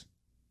 years.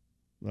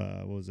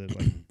 What was it,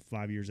 like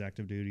 5 years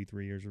active duty,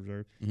 3 years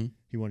reserve?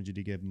 He wanted you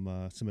to give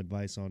him some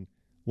advice on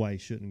why he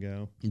shouldn't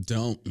go.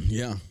 Don't.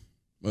 Yeah.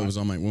 It was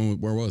on my,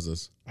 where was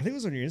this? I think it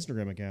was on your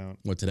Instagram account.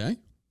 What, today?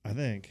 I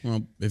think.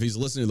 Well, if he's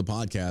listening to the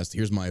podcast,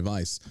 here's my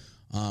advice.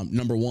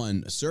 Number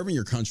one, serving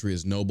your country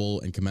is noble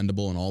and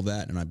commendable and all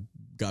that. And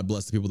God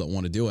bless the people that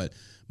want to do it.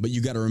 But you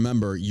got to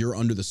remember, you're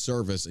under the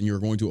service and you're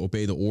going to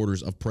obey the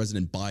orders of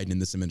President Biden in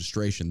this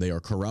administration. They are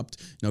corrupt.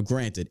 Now,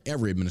 granted,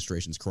 every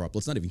administration is corrupt.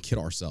 Let's not even kid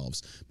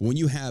ourselves. But when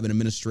you have an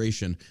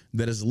administration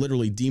that is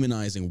literally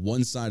demonizing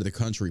one side of the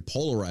country,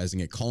 polarizing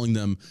it, calling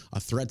them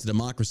a threat to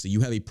democracy, you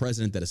have a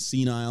president that is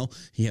senile.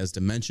 He has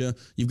dementia.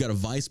 You've got a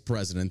vice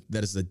president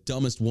that is the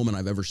dumbest woman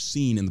I've ever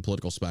seen in the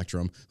political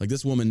spectrum. Like,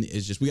 this woman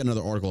is just, we got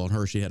another article on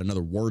her. She had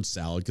another word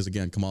salad because,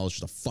 again, Kamala's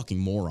just a fucking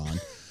moron.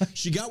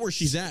 She got where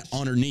she's at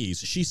on her knees.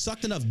 She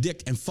sucked enough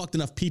dick and fucked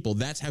enough people.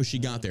 That's how she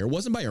got there. It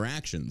wasn't by her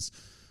actions.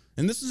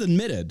 And this is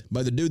admitted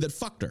by the dude that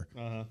fucked her.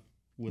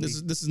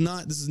 This is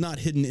not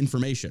hidden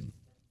information.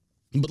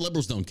 But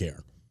liberals don't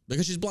care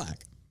because she's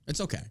black. It's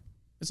okay.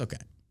 It's okay.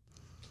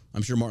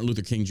 I'm sure Martin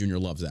Luther King Jr.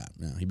 loves that.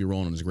 Yeah, he'd be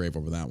rolling in his grave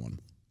over that one.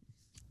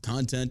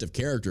 Content of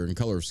character and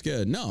color of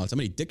skin. No, it's how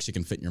many dicks you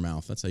can fit in your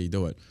mouth. That's how you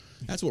do it.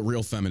 That's what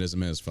real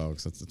feminism is,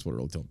 folks. That's what it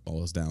really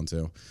boils down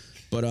to.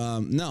 But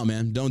no,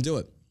 man, don't do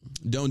it.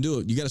 Don't do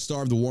it. You got to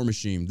starve the war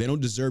machine. They don't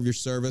deserve your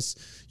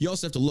service. You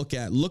also have to look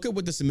at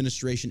what this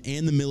administration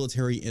and the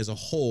military as a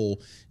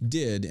whole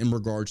did in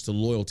regards to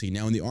loyalty.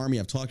 Now, in the Army,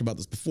 I've talked about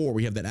this before.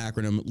 We have that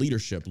acronym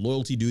leadership: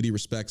 loyalty, duty,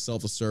 respect,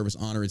 selfless service,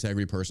 honor,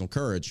 integrity, personal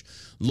courage.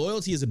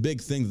 Loyalty is a big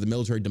thing that the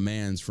military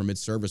demands from its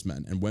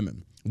servicemen and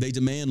women. They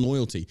demand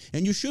loyalty,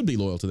 and you should be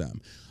loyal to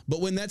them. But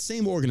when that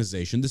same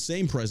organization, the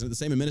same president, the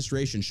same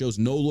administration shows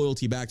no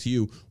loyalty back to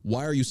you,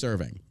 why are you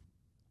serving?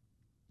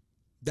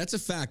 That's a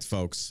fact,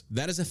 folks.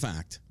 That is a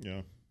fact.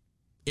 Yeah.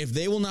 If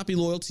they will not be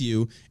loyal to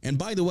you, and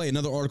by the way,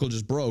 another article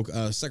just broke,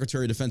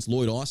 Secretary of Defense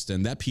Lloyd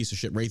Austin, that piece of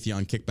shit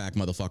Raytheon kickback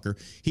motherfucker,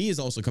 he has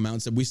also come out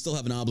and said we still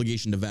have an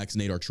obligation to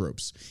vaccinate our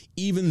troops.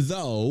 Even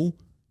though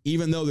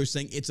they're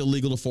saying it's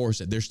illegal to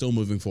force it, they're still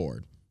moving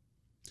forward.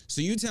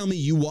 So you tell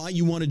me why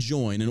you want to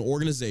join an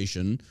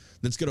organization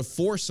that's going to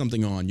force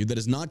something on you that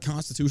is not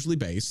constitutionally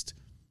based.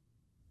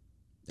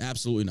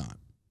 Absolutely not.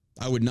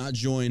 I would not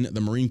join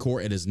the Marine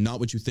Corps. It is not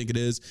what you think it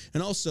is.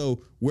 And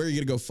also, where are you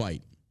going to go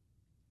fight?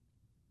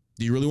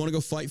 Do you really want to go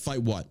fight?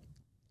 Fight what?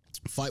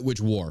 Fight which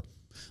war?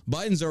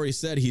 Biden's already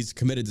said he's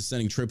committed to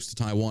sending troops to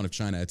Taiwan if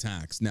China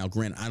attacks. Now,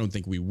 granted, I don't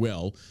think we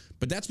will,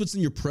 but that's what's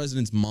in your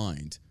president's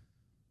mind.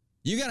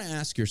 You got to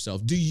ask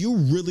yourself, do you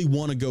really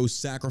want to go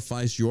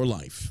sacrifice your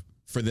life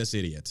for this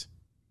idiot?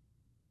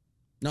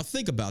 Now,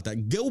 think about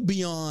that. Go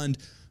beyond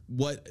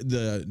what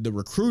the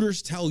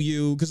recruiters tell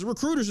you, because the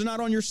recruiters are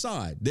not on your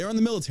side. They're on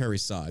the military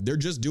side. They're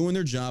just doing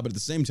their job, but at the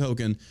same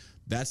token,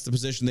 that's the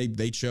position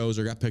they chose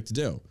or got picked to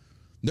do.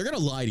 They're going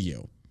to lie to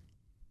you.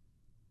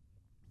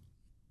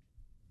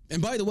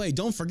 And by the way,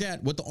 don't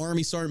forget what the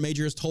Army Sergeant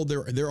Major has told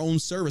their own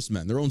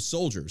servicemen, their own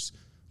soldiers.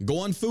 Go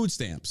on food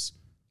stamps.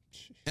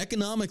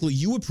 Economically,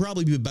 you would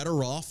probably be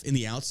better off in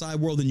the outside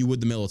world than you would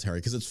the military,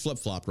 because it's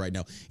flip-flopped right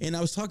now. And I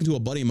was talking to a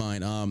buddy of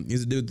mine.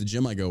 He's a dude at the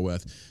gym I go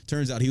with.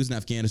 Turns out he was in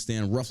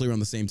Afghanistan roughly around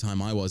the same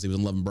time I was. He was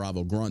in 11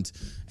 Bravo Grunt.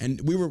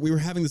 And we were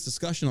having this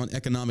discussion on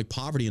economic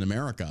poverty in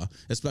America,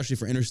 especially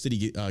for inner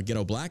city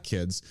ghetto black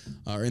kids,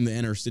 or in the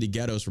inner city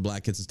ghettos for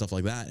black kids and stuff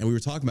like that. And we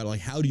were talking about,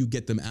 like, how do you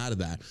get them out of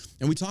that?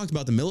 And we talked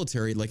about the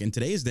military. Like, in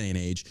today's day and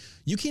age,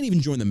 you can't even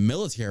join the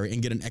military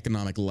and get an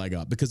economic leg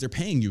up because they're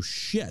paying you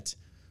shit.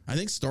 I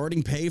think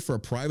starting pay for a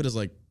private is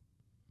like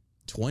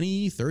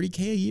 20, 30K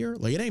a year.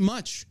 Like, it ain't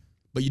much,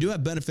 but you do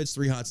have benefits,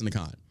 3 hots in the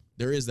cot.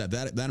 There is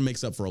that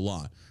makes up for a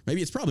lot.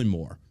 Maybe it's probably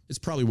more. It's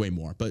probably way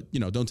more, but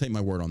don't take my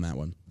word on that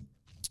one.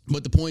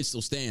 But the point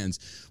still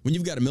stands. When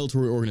you've got a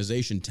military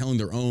organization telling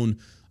their own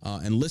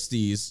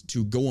enlistees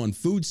to go on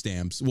food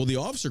stamps, well, the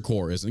officer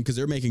corps isn't, because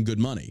they're making good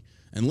money.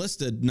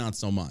 Enlisted, not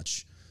so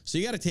much. So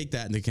you got to take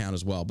that into account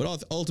as well.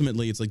 But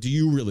ultimately, it's like, do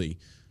you really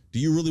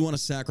want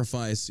to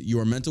sacrifice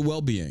your mental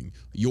well-being,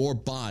 your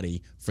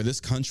body, for this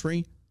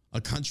country?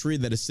 A country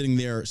that is sitting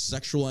there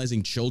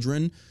sexualizing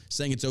children,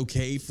 saying it's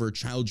okay for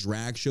child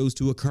drag shows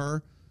to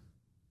occur,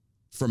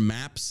 for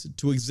maps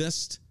to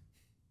exist?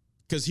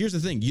 Because here's the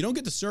thing. You don't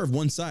get to serve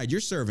one side.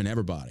 You're serving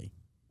everybody.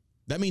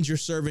 That means you're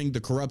serving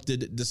the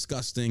corrupted,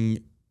 disgusting,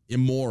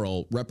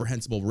 immoral,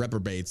 reprehensible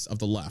reprobates of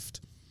the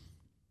left.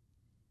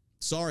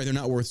 Sorry, they're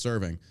not worth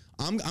serving.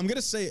 I'm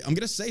gonna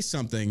say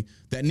something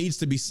that needs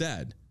to be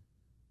said.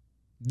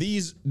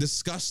 These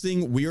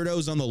disgusting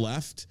weirdos on the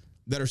left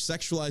that are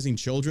sexualizing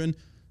children,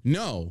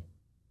 no,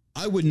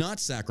 I would not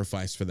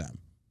sacrifice for them.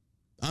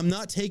 I'm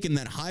not taking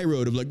that high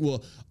road of like,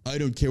 well, I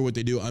don't care what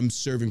they do. I'm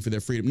serving for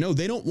their freedom. No,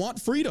 they don't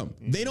want freedom.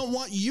 They don't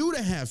want you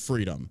to have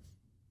freedom.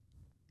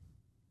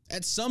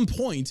 At some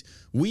point,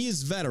 we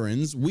as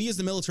veterans, we as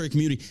the military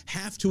community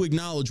have to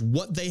acknowledge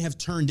what they have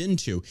turned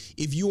into.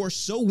 If you are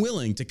so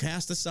willing to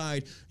cast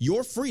aside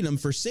your freedom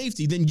for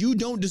safety, then you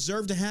don't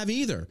deserve to have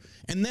either.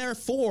 And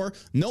therefore,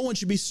 no one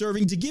should be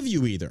serving to give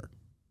you either.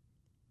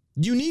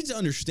 You need to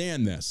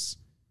understand this.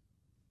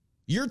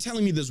 You're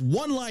telling me there's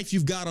one life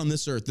you've got on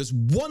this earth, this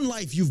one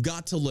life you've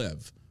got to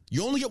live.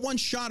 You only get one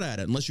shot at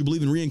it unless you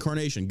believe in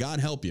reincarnation. God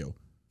help you.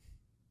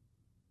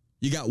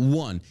 You got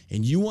one,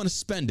 and you want to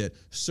spend it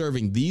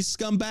serving these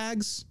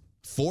scumbags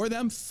for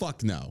them?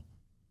 Fuck no.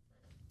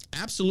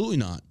 Absolutely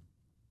not.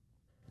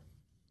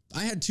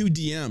 I had 2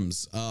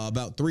 DMs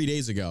about 3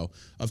 days ago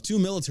of 2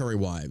 military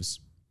wives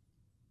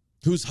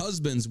whose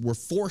husbands were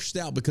forced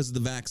out because of the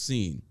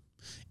vaccine.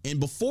 And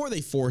before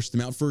they forced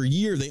them out, for a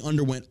year, they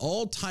underwent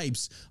all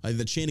types of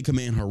the chain of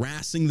command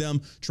harassing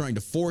them, trying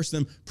to force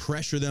them,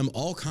 pressure them,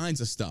 all kinds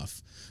of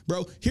stuff.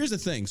 Bro, here's the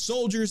thing.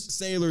 Soldiers,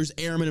 sailors,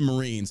 airmen, and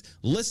Marines,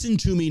 listen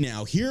to me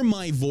now. Hear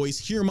my voice.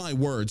 Hear my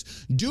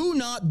words. Do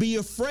not be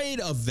afraid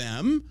of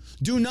them.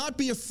 Do not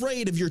be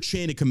afraid of your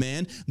chain of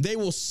command. They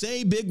will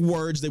say big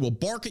words. They will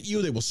bark at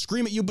you. They will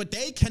scream at you, but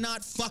they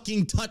cannot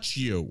fucking touch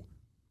you.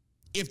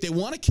 If they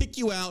want to kick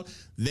you out,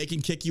 they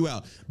can kick you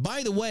out.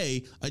 By the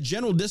way, a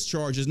general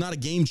discharge is not a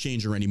game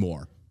changer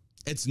anymore.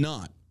 It's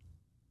not.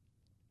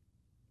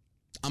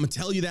 I'm going to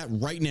tell you that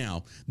right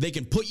now. They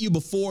can put you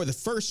before the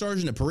first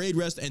sergeant at parade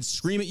rest and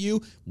scream at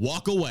you,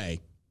 walk away.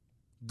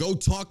 Go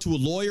talk to a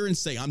lawyer and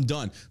say, I'm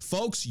done.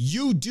 Folks,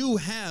 you do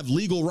have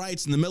legal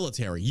rights in the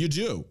military. You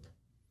do.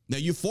 Now,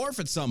 you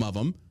forfeit some of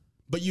them,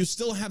 but you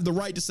still have the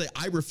right to say,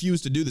 I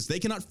refuse to do this. They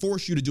cannot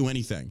force you to do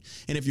anything.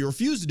 And if you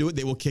refuse to do it,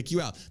 they will kick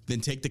you out.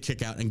 Then take the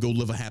kick out and go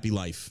live a happy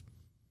life.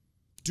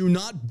 Do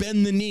not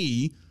bend the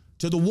knee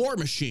to the war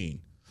machine.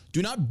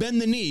 Do not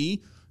bend the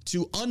knee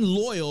to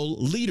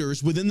unloyal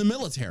leaders within the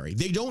military.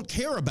 They don't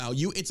care about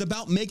you. It's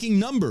about making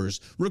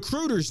numbers.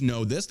 Recruiters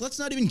know this. Let's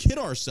not even kid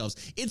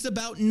ourselves. It's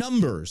about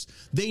numbers.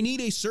 They need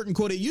a certain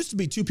quota. It used to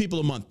be 2 people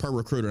a month per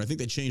recruiter. I think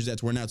they changed that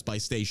to where now it's by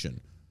station.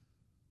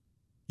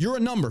 You're a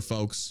number,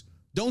 folks.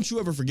 Don't you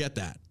ever forget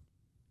that.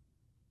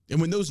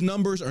 And when those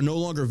numbers are no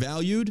longer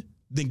valued,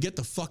 then get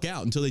the fuck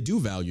out until they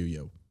do value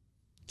you.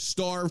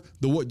 Starve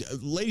the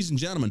ladies and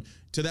gentlemen,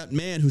 to that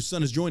man whose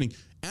son is joining,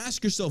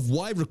 ask yourself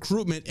why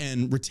recruitment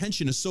and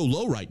retention is so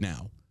low right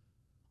now.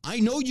 I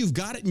know you've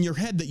got it in your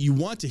head that you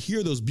want to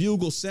hear those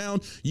bugles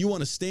sound. You want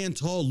to stand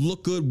tall,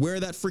 look good, wear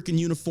that freaking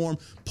uniform,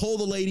 pull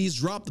the ladies,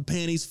 drop the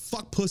panties,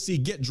 fuck pussy,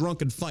 get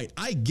drunk and fight.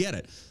 I get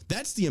it.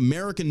 That's the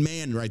American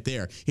man right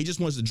there. He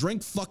just wants to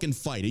drink, fucking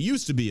fight. It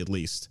used to be, at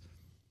least.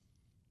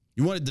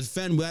 You want to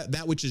defend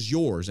that which is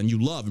yours and you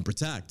love and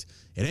protect.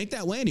 It ain't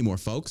that way anymore,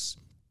 folks.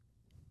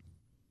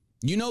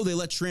 You know they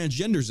let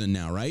transgenders in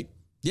now, right?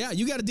 Yeah,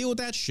 you got to deal with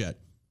that shit.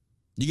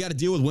 You got to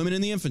deal with women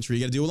in the infantry.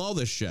 You got to deal with all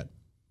this shit.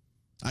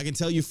 I can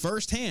tell you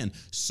firsthand,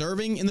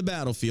 serving in the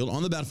battlefield,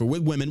 on the battlefield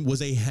with women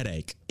was a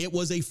headache. It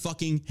was a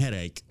fucking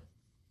headache.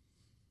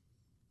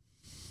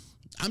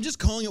 I'm just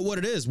calling it what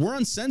it is. We're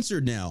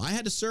uncensored now. I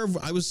had to serve.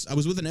 I was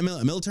with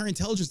a military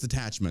intelligence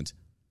detachment.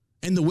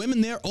 And the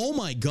women there, oh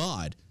my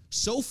God,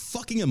 so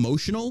fucking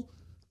emotional.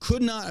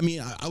 Could not,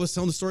 I was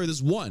telling the story of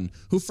this one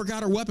who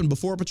forgot her weapon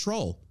before a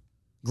patrol.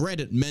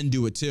 Granted, men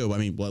do it too.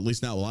 Well, at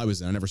least not while I was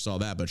there. I never saw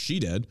that, but she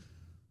did.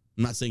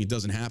 I'm not saying it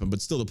doesn't happen,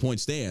 but still the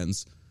point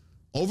stands.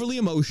 Overly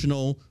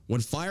emotional.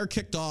 When fire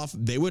kicked off,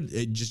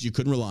 you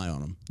couldn't rely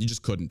on them. You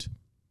just couldn't.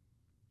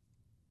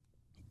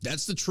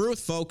 That's the truth,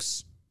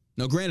 folks.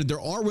 Now, granted, there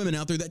are women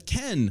out there that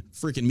can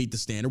freaking meet the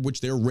standard,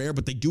 which they're rare,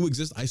 but they do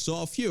exist. I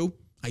saw a few.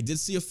 I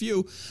did see a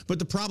few. But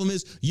the problem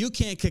is you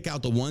can't kick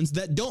out the ones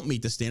that don't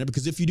meet the standard,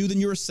 because if you do, then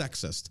you're a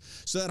sexist.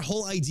 So that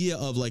whole idea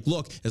of like,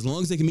 look, as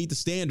long as they can meet the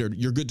standard,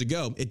 you're good to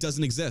go. It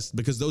doesn't exist,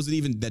 because those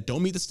that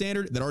don't meet the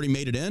standard, that already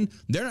made it in,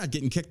 they're not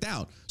getting kicked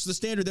out. So the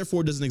standard,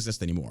 therefore, doesn't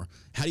exist anymore.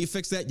 How do you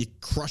fix that? You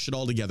crush it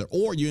all together,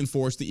 or you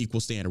enforce the equal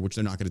standard, which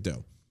they're not going to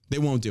do. They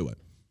won't do it.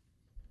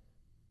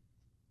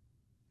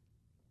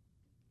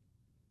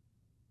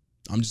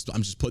 I'm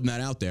just putting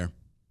that out there.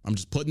 I'm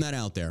just putting that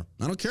out there.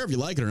 I don't care if you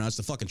like it or not. It's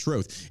the fucking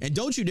truth. And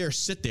don't you dare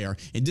sit there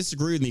and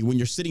disagree with me when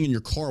you're sitting in your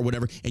car or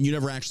whatever and you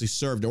never actually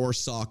served or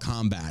saw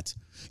combat.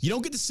 You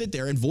don't get to sit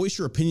there and voice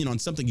your opinion on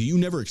something you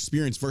never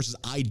experienced versus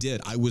I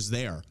did. I was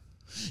there.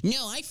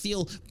 No, I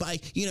feel by,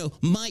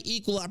 my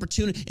equal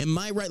opportunity and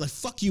my right. Like,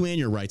 fuck you and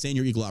your rights and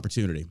your equal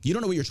opportunity. You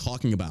don't know what you're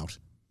talking about.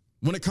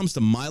 When it comes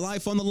to my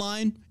life on the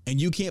line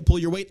and you can't pull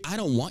your weight, I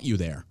don't want you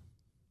there.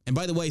 And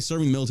by the way,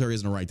 serving the military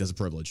isn't a right. That's a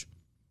privilege.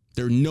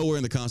 There nowhere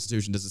in the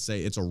Constitution does it say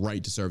it's a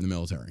right to serve in the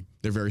military.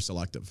 They're very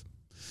selective.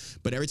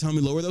 But every time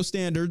we lower those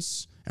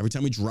standards, every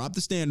time we drop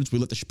the standards, we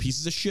let the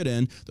pieces of shit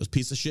in. Those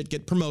pieces of shit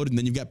get promoted, and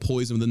then you've got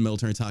poison within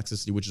military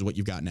toxicity, which is what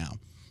you've got now.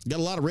 You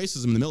got a lot of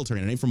racism in the military,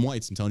 and it ain't from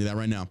whites. I'm telling you that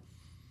right now.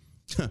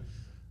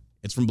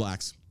 It's from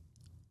blacks.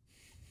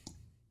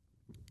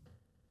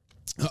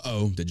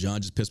 Uh-oh, did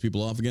John just piss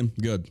people off again?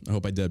 Good. I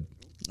hope I did.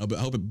 I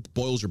hope it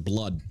boils your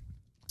blood.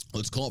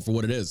 Let's call it for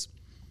what it is.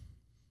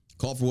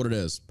 Call it for what it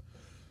is.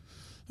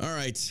 All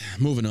right,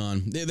 moving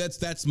on.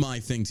 That's my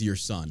thing to your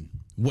son.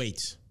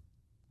 Wait.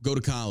 Go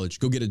to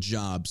college. Go get a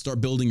job. Start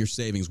building your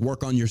savings.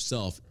 Work on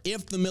yourself.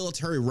 If the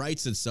military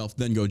writes itself,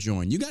 then go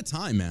join. You got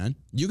time, man.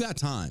 You got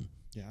time.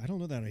 Yeah, I don't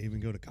know that I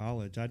even go to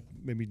college. I'd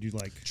maybe do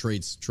like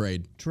trade.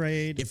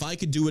 If I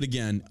could do it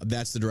again,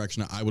 that's the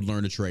direction I would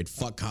learn to trade.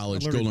 Fuck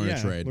college. Go learn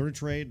a trade. Learn a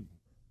trade.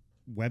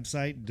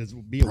 Website,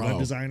 be a web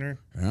designer.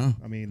 Yeah,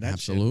 I mean, that's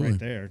absolutely shit right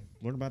there.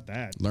 Learn about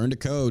that. Learn to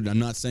code. I'm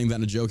not saying that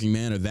in a joking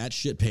manner. That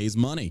shit pays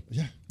money.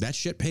 Yeah, that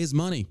shit pays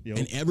money. Yep.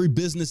 And every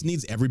business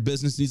needs a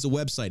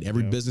website.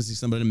 Every business needs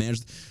somebody to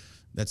manage.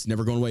 That's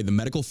never going away. The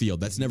medical field,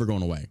 that's never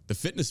going away. The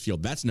fitness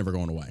field, that's never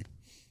going away.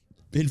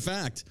 In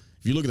fact,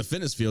 if you look at the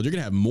fitness field, you're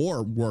gonna have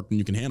more work than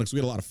you can handle because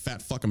we got a lot of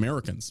fat fuck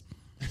Americans.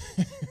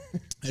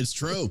 It's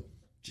true.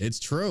 It's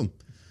true.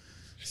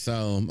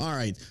 So, all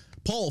right.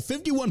 Poll,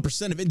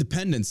 51% of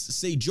independents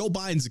say Joe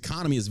Biden's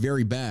economy is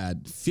very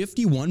bad.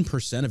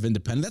 51% of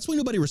independents. That's why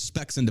nobody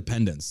respects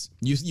independence.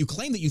 You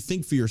claim that you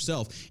think for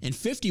yourself, and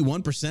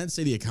 51%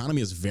 say the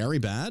economy is very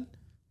bad?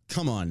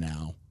 Come on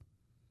now.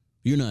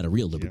 You're not a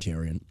real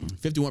libertarian.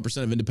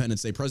 51% of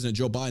independents say President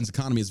Joe Biden's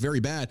economy is very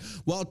bad,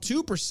 while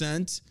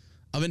 2%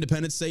 of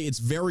independents say it's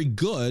very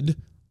good.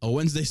 A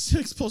Wednesday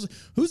 6 poll.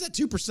 Who's that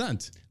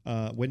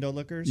 2%? Window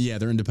lookers? Yeah,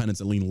 they're independents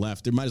that lean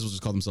left. They might as well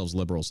just call themselves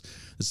liberals.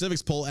 The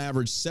Civics poll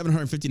averaged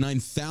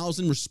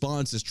 759,000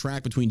 responses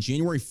tracked between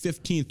January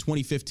 15th,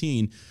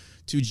 2015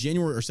 to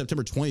January or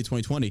September 20th,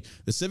 2020.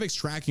 The Civics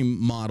tracking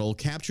model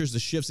captures the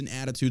shifts in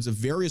attitudes of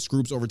various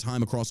groups over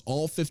time across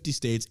all 50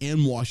 states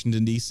and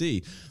Washington,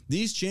 D.C.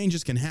 These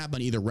changes can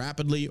happen either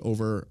rapidly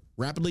or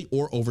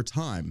over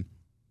time.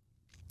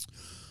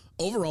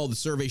 Overall, the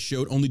survey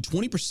showed only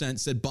 20%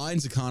 said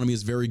Biden's economy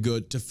is very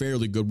good to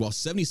fairly good, while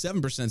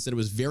 77% said it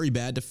was very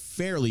bad to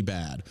fairly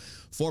bad.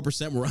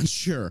 4% were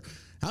unsure.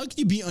 How can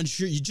you be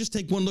unsure? You just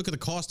take one look at the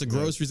cost of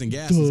groceries and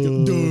gas. I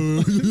don't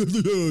know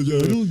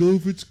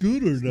if it's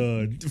good or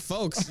not.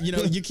 Folks,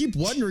 you keep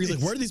wondering, like,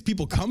 where do these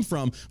people come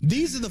from?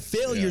 These are the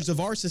failures of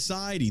our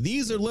society.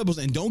 These are liberals.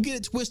 And don't get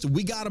it twisted.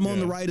 We got them on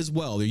the right as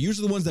well. They're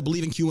usually the ones that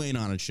believe in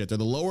QAnon and shit. They're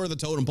the lower of the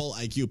totem pole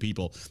IQ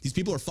people. These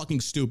people are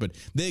fucking stupid.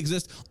 They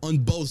exist on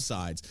both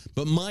sides.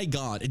 But my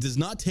God, it does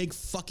not take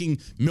fucking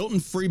Milton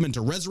Friedman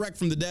to resurrect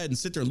from the dead and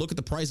sit there and look at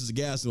the prices of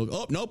gas and look,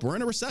 oh, nope, we're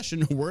in a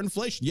recession. We're in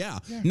inflation. Yeah.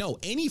 No,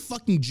 any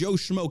fucking Joe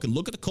Schmo can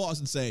look at the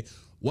cost and say,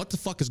 what the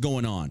fuck is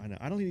going on? I know.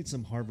 I don't need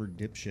some Harvard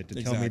dipshit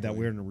to tell me that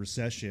we're in a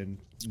recession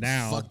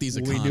now. Fuck these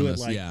economists. We knew it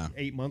like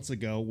 8 months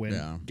ago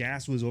when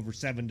gas was over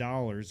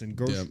 $7 and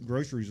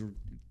groceries were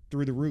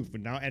through the roof,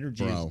 and now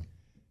energy is all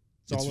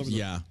over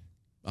the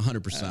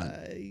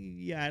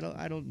 100%.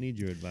 I don't need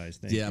your advice.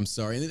 Thank you. I'm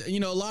sorry.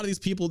 And, a lot of these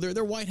people,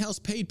 they're White House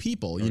paid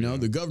people.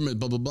 The government,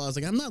 blah, blah, blah. It's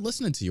like, I'm not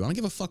listening to you. I don't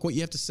give a fuck what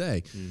you have to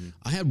say. Mm-hmm.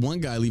 I had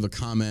one guy leave a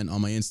comment on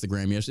my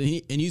Instagram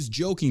yesterday, and he's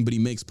joking, but he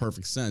makes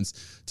perfect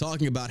sense,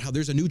 talking about how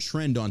there's a new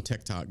trend on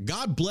TikTok.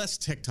 God bless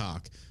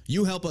TikTok.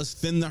 You help us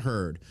thin the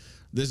herd.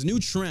 There's a new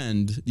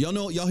trend.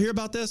 Y'all hear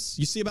about this?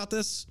 You see about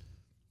this?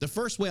 The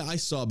first way I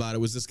saw about it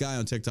was this guy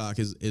on TikTok.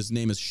 His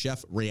name is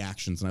Chef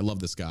Reactions, and I love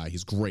this guy.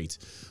 He's great.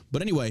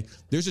 But anyway,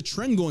 there's a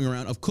trend going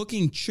around of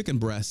cooking chicken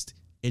breast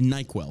in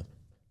NyQuil.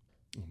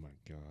 Oh, my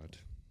God.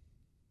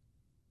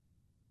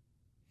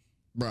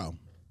 Bro.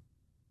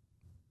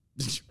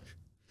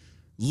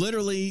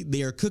 Literally,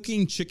 they are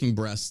cooking chicken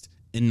breast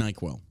in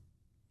NyQuil.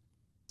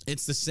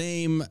 It's the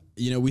same,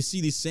 we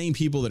see these same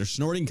people that are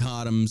snorting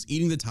condoms,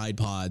 eating the Tide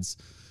Pods.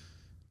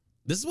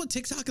 This is what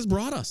TikTok has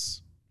brought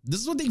us.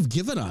 This is what they've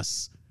given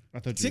us. I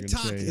thought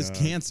TikTok you were is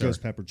cancer.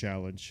 Ghost pepper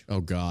challenge. Oh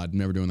God,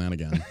 never doing that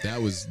again.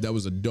 That was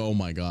oh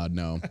my God,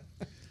 no.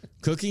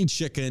 Cooking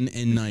chicken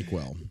in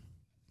NyQuil.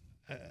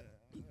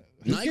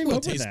 NyQuil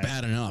tastes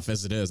bad enough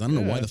as it is. I don't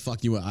know why the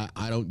fuck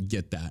I don't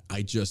get that.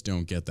 I just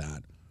don't get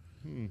that.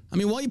 I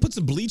mean, why don't you put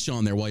some bleach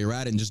on there while you're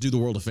at it and just do the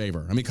world a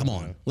favor? I mean, come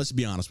on. Let's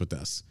be honest with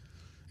this.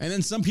 And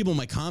then some people in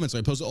my comments,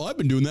 I post, I've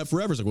been doing that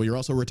forever. It's like, well, you're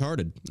also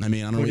retarded. I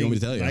mean, I don't know what you want me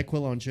to tell you.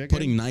 NyQuil on chicken?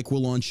 Putting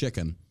NyQuil on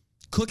chicken.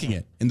 Cooking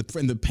it in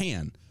the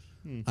pan.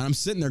 And I'm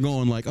sitting there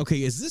going like,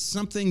 okay, is this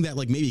something that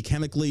like maybe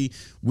chemically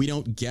we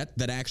don't get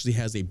that actually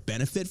has a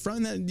benefit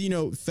from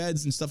that,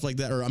 feds and stuff like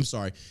that? Or I'm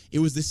sorry, it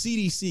was the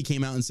CDC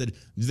came out and said,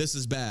 this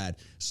is bad.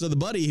 So the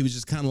buddy, he was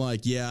just kind of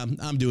like, yeah,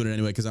 I'm doing it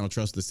anyway because I don't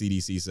trust the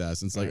CDC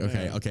says. And it's like,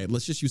 okay,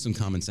 let's just use some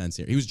common sense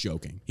here. He was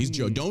joking. He's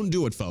joking. Don't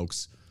do it,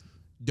 folks.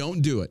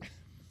 Don't do it.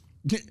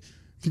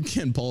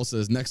 Ken Paul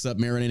says, next up,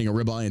 marinating a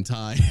ribeye in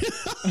Thai.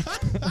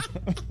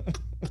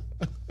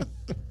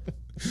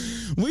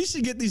 We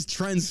should get these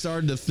trends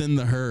started to thin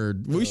the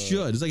herd. We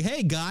should. It's like,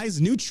 hey,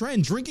 guys, new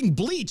trend, drinking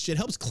bleach. It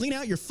helps clean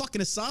out your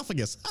fucking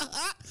esophagus.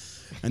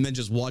 And then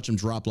just watch them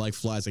drop like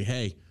flies. Like,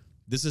 hey,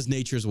 this is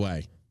nature's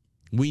way.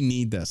 We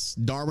need this.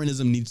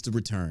 Darwinism needs to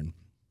return.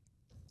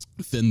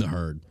 Thin the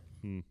herd.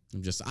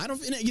 I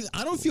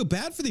don't feel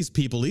bad for these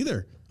people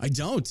either. I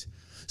don't.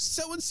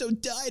 So-and-so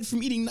died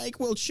from eating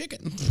NyQuil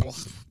chicken.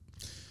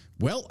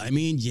 Well, I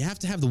mean, you have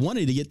to have the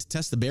 180 to get to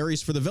test the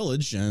berries for the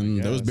village,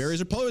 and those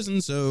berries are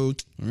poison, so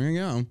there you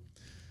go.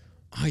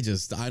 I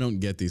don't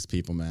get these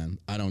people, man.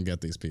 I don't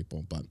get these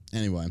people. But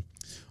anyway,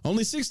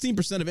 only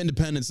 16% of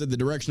independents said the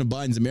direction of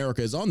Biden's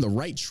America is on the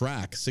right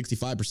track.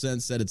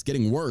 65% said it's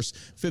getting worse.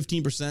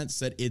 15%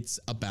 said it's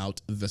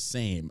about the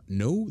same.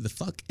 No, the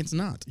fuck, it's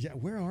not. Yeah,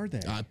 where are they?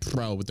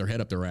 Pro, with their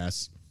head up their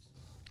ass.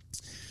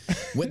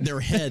 With their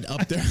head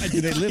up their ass.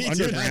 Do they live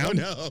underground? I don't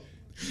know.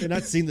 They've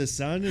not seen the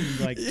sun in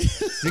like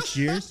 6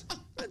 years?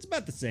 It's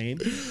about the same.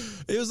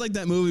 It was like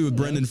that movie with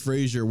Brendan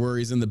Fraser where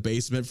he's in the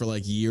basement for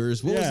like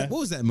years. What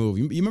was that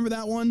movie? You remember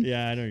that one?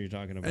 Yeah, I know what you're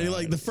talking about. And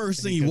like the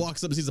first thing he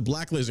walks up and sees a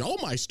black lady, oh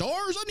my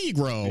stars, a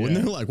Negro. Yeah. And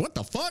they're like, what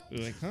the fuck?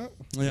 You're like, huh?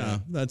 Yeah,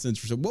 that's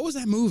interesting. What was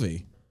that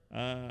movie?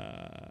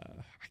 I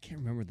can't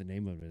remember the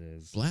name of it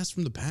is. Blast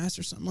from the Past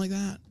or something like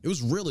that? It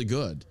was really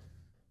good.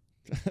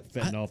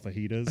 Fentanyl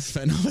fajitas.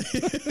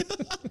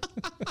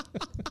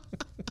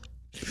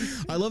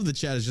 I love the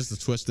chat. It's just as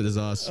twisted as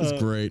us. It's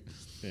great.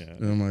 Yeah.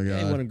 Oh my God.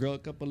 Hey, want to grow a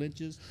couple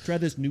inches? Try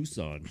this new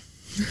song.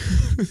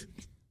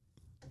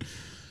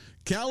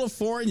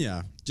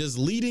 California just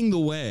leading the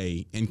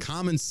way in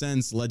common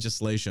sense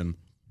legislation.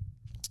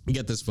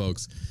 Get this,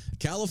 folks.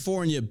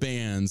 California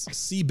bans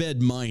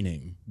seabed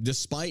mining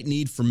despite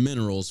need for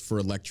minerals for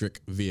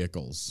electric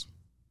vehicles.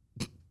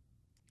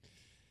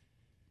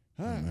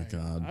 Oh my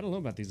God. I don't know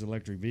about these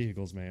electric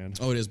vehicles, man.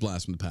 Oh, it is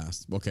Blast from the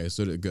Past. Okay,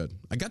 so good.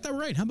 I got that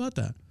right. How about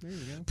that? There you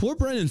go. Poor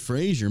Brendan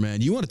Fraser,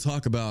 man. You want to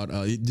talk about,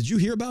 did you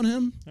hear about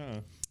him?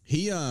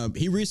 He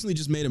recently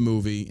just made a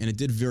movie, and it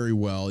did very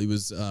well. He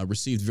was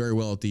received very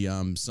well at the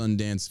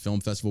Sundance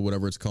Film Festival,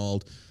 whatever it's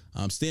called.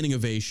 Standing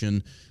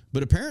ovation.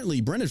 But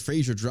apparently, Brendan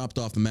Fraser dropped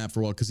off the map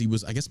for a while because he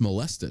was, I guess,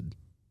 molested.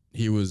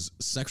 He was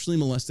sexually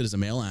molested as a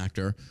male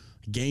actor,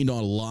 gained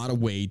on a lot of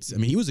weight. I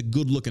mean, he was a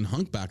good-looking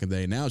hunk back in the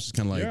day. Now it's just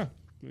kind of like... Yeah.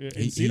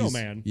 Encino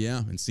Man.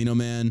 Yeah, Encino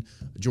Man,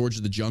 George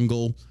of the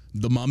Jungle,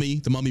 The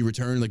Mummy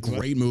Return, like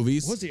great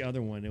movies. What was the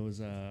other one? It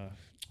was,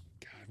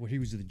 where he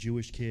was the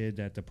Jewish kid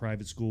at the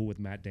private school with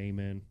Matt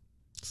Damon.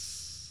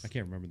 I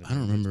can't remember the name. I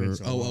don't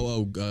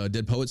remember.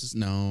 Dead Poets?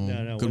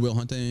 No. Good Will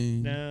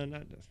Hunting? No,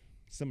 not.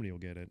 Somebody will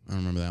get it. I don't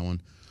remember that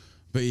one.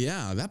 But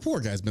yeah, that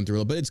poor guy's been through a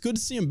little bit. It's good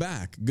to see him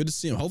back. Good to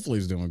see him. Hopefully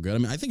he's doing good. I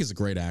mean, I think he's a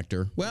great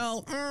actor.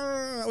 Well,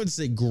 I would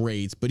say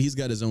great, but he's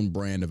got his own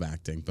brand of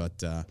acting.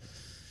 But,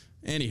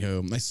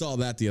 anywho, I saw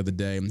that the other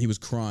day, and he was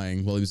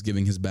crying while he was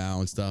giving his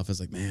bow and stuff. I was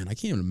like, man, I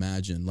can't even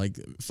imagine. Like,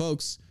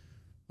 folks,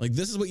 like,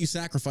 this is what you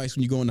sacrifice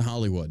when you go into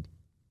Hollywood.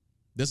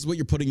 This is what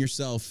you're putting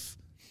yourself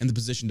in the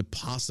position to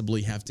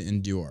possibly have to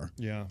endure.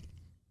 Yeah.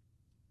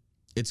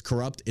 It's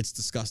corrupt. It's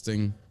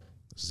disgusting.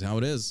 This is how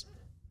it is.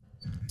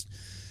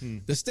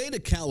 The state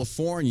of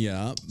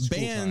California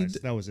banned...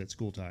 That was it,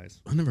 School Ties.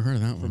 I never heard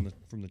of that one.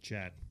 From the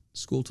chat.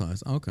 School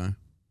Ties. Okay.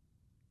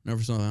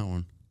 Never saw that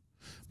one.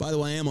 By the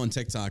way, I am on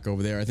TikTok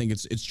over there. I think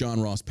it's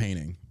John Ross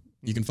Painting.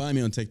 You can find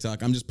me on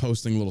TikTok. I'm just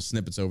posting little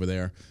snippets over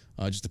there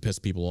just to piss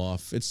people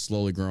off. It's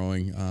slowly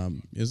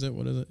growing. Is it?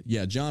 What is it?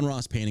 Yeah, John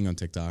Ross Painting on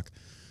TikTok.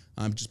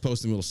 I'm just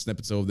posting little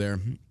snippets over there.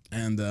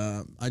 And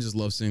I just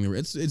love seeing the...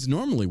 It's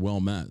normally well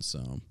met,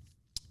 so...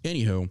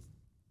 Anywho...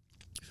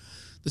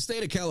 The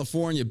state of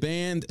California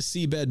banned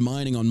seabed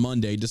mining on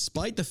Monday,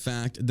 despite the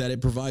fact that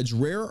it provides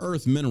rare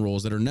earth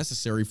minerals that are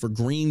necessary for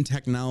green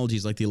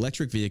technologies like the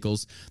electric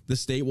vehicles the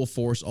state will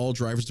force all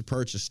drivers to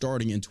purchase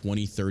starting in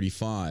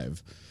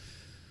 2035.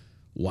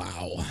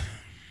 Wow.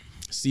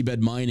 Seabed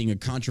mining, a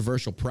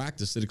controversial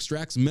practice that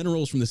extracts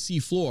minerals from the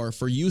seafloor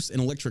for use in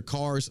electric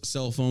cars,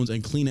 cell phones,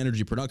 and clean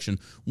energy production,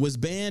 was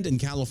banned in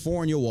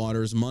California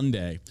waters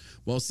Monday.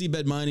 While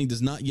seabed mining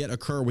does not yet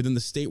occur within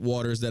the state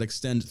waters that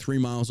extend 3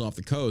 miles off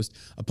the coast,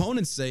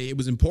 opponents say it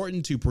was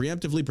important to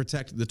preemptively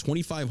protect the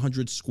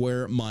 2,500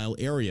 square mile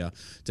area.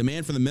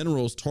 Demand for the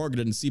minerals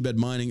targeted in seabed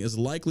mining is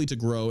likely to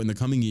grow in the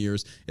coming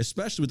years,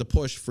 especially with the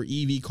push for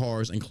EV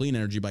cars and clean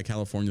energy by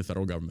California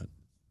federal government.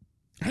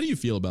 How do you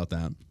feel about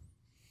that?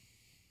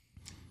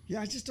 Yeah,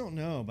 I just don't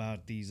know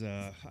about these.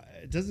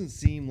 It doesn't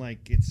seem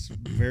like it's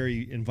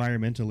very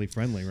environmentally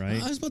friendly,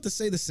 right? I was about to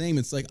say the same.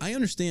 It's like, I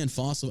understand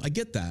fossil. I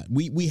get that.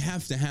 We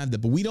have to have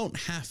that, but we don't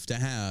have to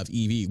have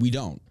EV. We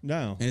don't.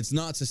 No. And it's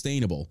not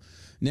sustainable.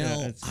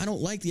 Now, I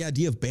don't like the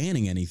idea of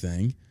banning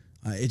anything.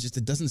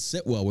 It doesn't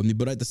sit well with me.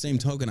 But at the same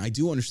token, I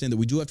do understand that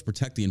we do have to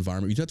protect the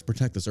environment. We do have to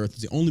protect this earth.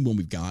 It's the only one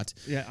we've got.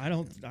 Yeah,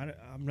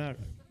 I'm not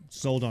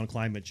sold on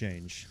climate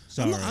change.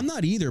 Sorry. I'm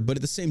not either, but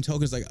at the same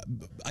token, it's like,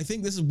 I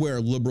think this is where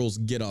liberals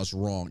get us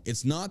wrong.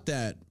 It's not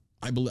that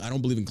I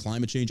don't believe in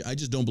climate change. I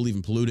just don't believe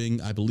in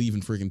polluting. I believe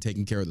in freaking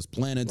taking care of this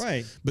planet.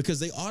 Right. Because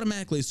they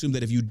automatically assume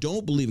that if you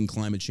don't believe in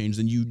climate change,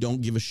 then you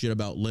don't give a shit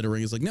about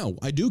littering. It's like, no,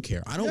 I do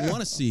care. I don't want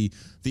to see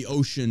the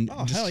ocean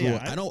destroyed.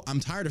 Yeah. I'm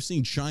tired of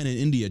seeing China and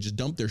India just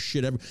dump their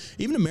shit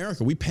even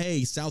America, we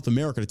pay South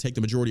America to take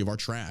the majority of our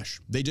trash.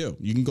 They do.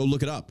 You can go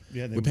look it up.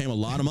 Yeah, we pay them a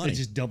lot of money. They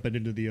just dump it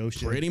into the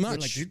ocean. Pretty much.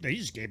 Like, they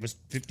just gave us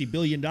 $50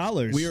 billion.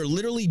 We are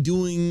literally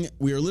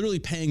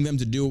paying them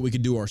to do what we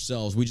could do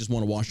ourselves. We just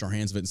want to wash our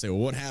hands of it and say, well,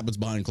 what happens happens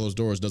behind closed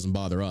doors doesn't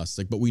bother us.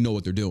 Like, but we know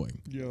what they're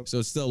doing. Yep. So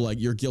it's still like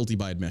you're guilty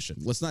by admission.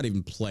 Let's not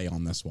even play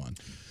on this one.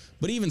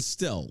 But even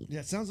still.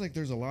 Yeah, it sounds like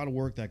there's a lot of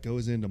work that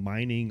goes into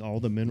mining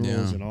all the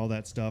minerals and all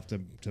that stuff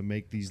to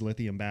make these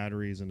lithium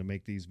batteries and to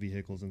make these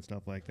vehicles and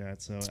stuff like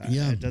that. So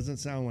it doesn't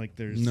sound like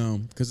there's... No,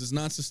 because it's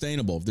not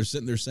sustainable. If they're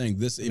sitting there saying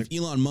this, if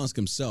Elon Musk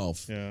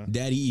himself,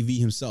 Daddy EV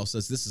himself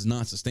says this is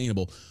not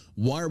sustainable,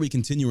 why are we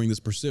continuing this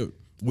pursuit?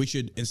 We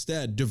should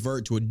instead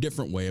divert to a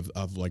different way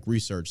of like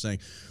research, saying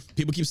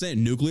people keep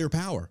saying nuclear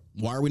power.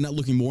 Why are we not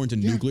looking more into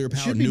nuclear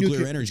power,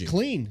 nuclear energy? It's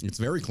clean. It's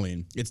very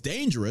clean. It's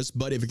dangerous,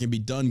 but if it can be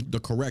done the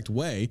correct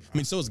way, I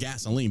mean, so is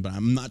gasoline, but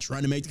I'm not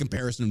trying to make the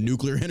comparison of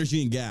nuclear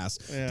energy and gas.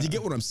 You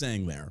get what I'm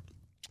saying there?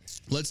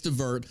 Let's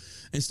divert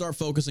and start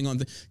focusing on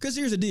because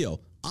here's the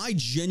deal. I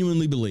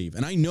genuinely believe,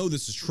 and I know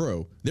this is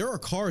true, there are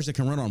cars that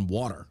can run on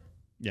water.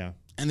 Yeah.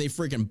 And they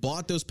freaking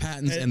bought those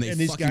patents and they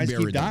these fucking guys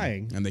buried keep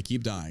dying. them. And they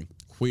keep dying.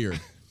 Weird.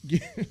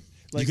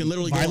 Like you can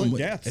literally violent go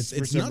deaths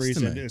for some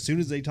reason. As soon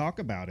as they talk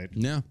about it,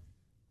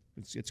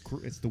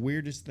 it's the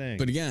weirdest thing.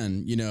 But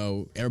again, you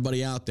know,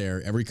 everybody out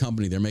there, every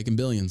company, they're making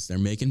billions. They're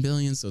making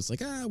billions. So it's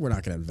like, we're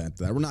not going to invent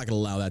that. We're not going to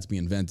allow that to be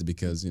invented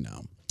because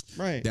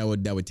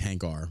that would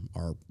tank our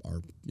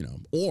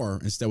or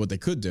instead what they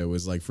could do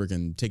is like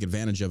freaking take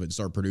advantage of it and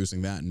start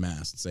producing that in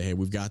mass and say, hey,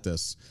 we've got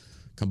this.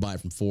 Come buy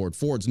it from Ford.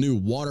 Ford's new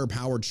water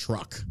powered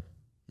truck.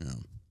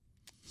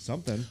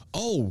 Something.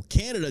 Oh,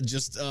 Canada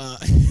just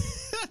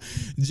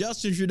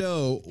Justin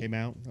Trudeau came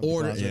out.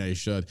 Ordered. Yeah, he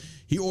should.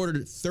 He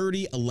ordered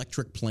 30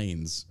 electric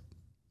planes.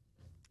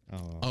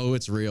 Oh,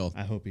 it's real.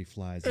 I hope he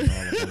flies in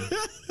all of them.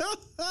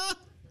 I hope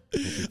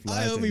he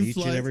flies in each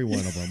and every one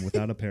of them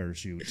without a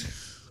parachute.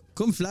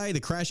 Come fly the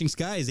crashing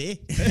skies, eh?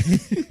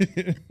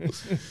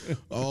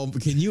 Oh,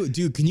 can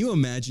you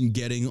imagine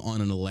getting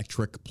on an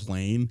electric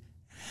plane?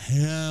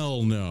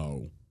 Hell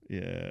no.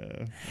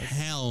 Yeah.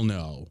 Hell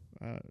no.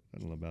 I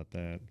don't know about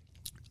that.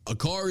 A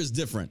car is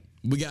different.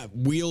 We got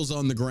wheels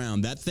on the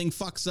ground. That thing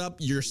fucks up,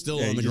 you're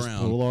still on the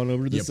ground. Pull on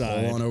over to the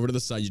side. Pull on over to the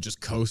side. You just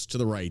coast to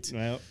the right.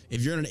 Well,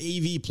 if you're in an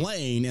AV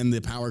plane and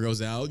the power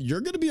goes out, you're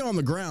going to be on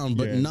the ground,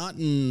 but not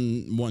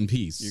in one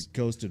piece. You're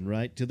coasting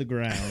right to the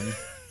ground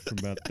from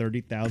about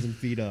 30,000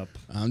 feet up.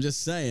 I'm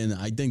just saying,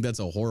 I think that's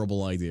a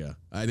horrible idea.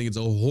 I think it's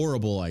a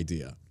horrible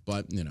idea.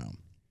 But,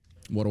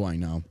 what do I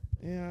know?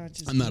 Yeah,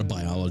 I'm not a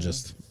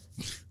biologist.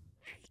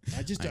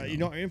 I just,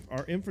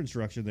 our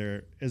infrastructure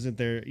there isn't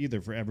there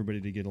either for everybody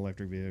to get an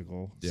electric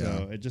vehicle. Yeah.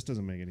 So it just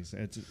doesn't make any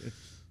sense. It's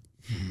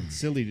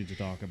silly to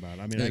talk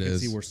about. I mean, I can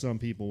see where some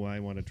people might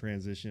want to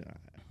transition.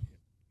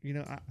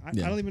 I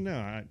don't even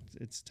know.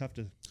 It's tough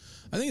to.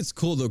 I think it's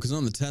cool though, because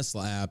on the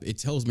Tesla app, it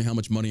tells me how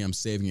much money I'm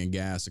saving in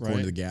gas according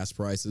to the gas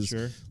prices.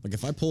 Sure. Like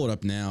if I pull it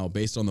up now,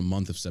 based on the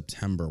month of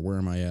September, where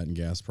am I at in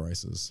gas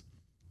prices?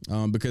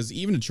 Because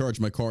even to charge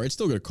my car, it's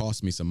still going to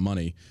cost me some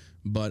money.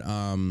 But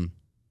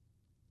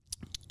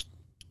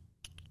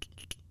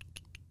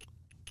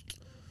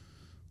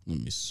let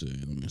me see.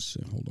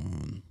 Hold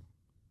on.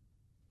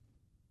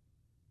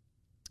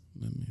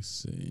 Let me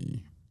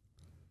see.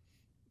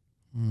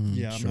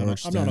 Yeah,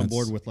 I'm not on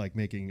board with like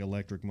making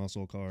electric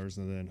muscle cars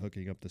and then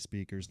hooking up the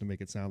speakers to make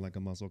it sound like a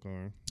muscle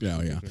car.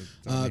 Yeah.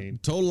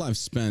 Total I've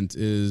spent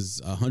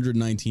is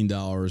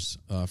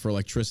 $119 for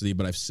electricity,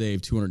 but I've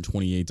saved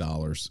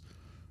 $228.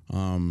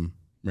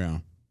 Yeah,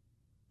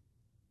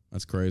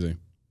 that's crazy.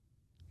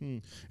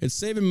 It's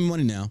saving me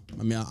money now.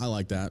 I mean, I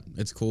like that.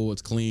 It's cool.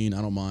 It's clean.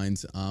 I don't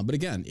mind. But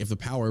again, if the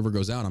power ever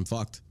goes out, I'm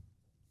fucked.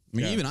 I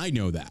mean, even I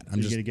know that. I'm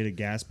just going to get a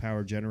gas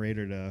powered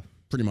generator to.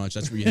 Pretty much.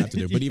 That's what you have to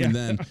do. But even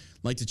then,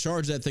 like to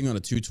charge that thing on a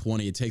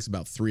 220, it takes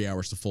about 3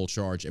 hours to full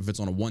charge. If it's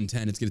on a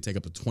 110, it's going to take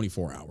up to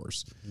 24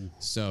 hours.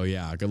 So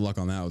yeah, good luck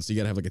on that one. So you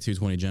got to have like a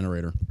 220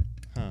 generator.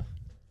 Huh.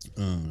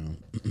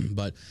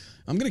 But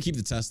I'm going to keep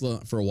the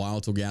Tesla for a while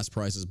till gas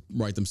prices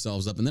right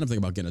themselves up. And then I'm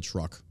thinking about getting a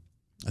truck.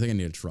 I think I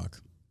need a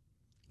truck.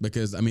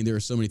 Because, I mean, there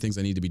are so many things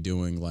I need to be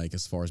doing, like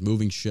as far as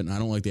moving shit. And I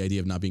don't like the idea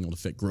of not being able to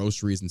fit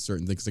groceries and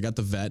certain things. I got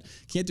the vet.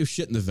 Can't do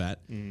shit in the vet.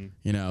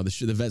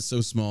 The vet's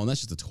so small, and that's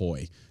just a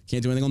toy.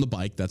 Can't do anything on the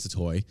bike. That's a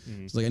toy.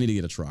 It's like I need to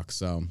get a truck.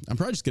 So I'm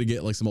probably just going to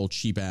get like some old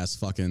cheap-ass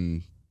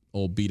fucking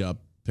old beat-up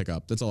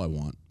pickup. That's all I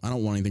want. I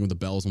don't want anything with the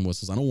bells and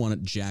whistles. I don't want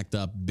it jacked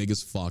up, big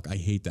as fuck. I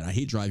hate that. I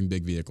hate driving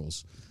big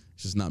vehicles.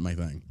 It's just not my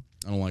thing.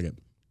 I don't like it.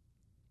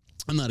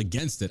 I'm not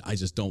against it. I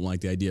just don't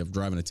like the idea of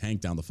driving a tank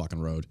down the fucking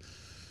road.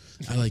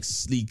 I like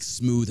sleek,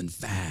 smooth, and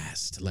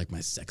fast, like my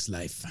sex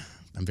life.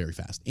 I'm very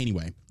fast.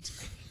 Anyway.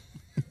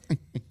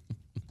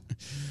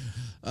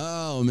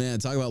 Oh, man.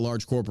 Talk about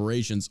large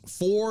corporations.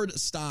 Ford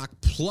stock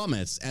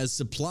plummets as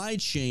supply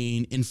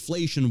chain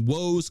inflation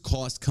woes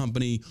cost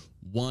company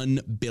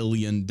 $1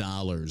 billion.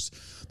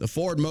 The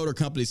Ford Motor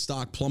Company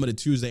stock plummeted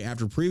Tuesday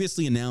after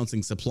previously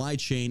announcing supply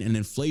chain and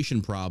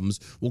inflation problems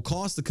will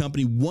cost the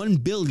company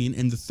 $1 billion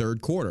in the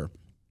third quarter.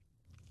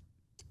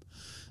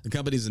 The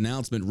company's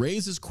announcement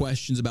raises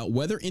questions about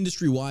whether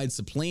industry-wide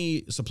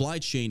supply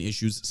chain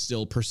issues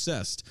still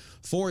persist.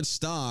 Ford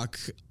stock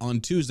on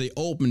Tuesday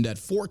opened at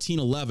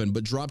 $14.11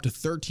 but dropped to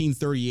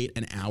 $13.38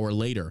 an hour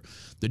later.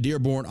 The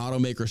Dearborn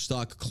automaker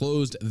stock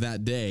closed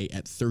that day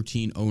at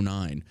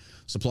 $13.09.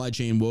 Supply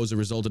chain woes have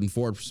resulted in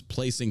Ford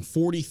placing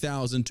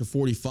 40,000 to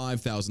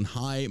 45,000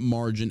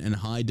 high-margin and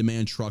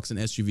high-demand trucks and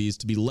SUVs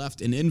to be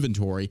left in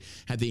inventory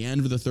at the end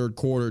of the third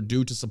quarter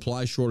due to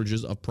supply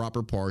shortages of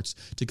proper parts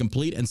to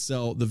complete and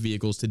sell the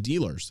vehicles to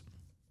dealers.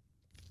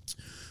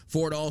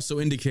 Ford also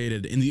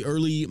indicated in the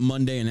early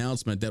Monday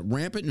announcement that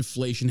rampant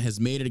inflation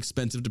has made it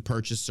expensive to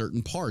purchase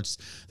certain parts.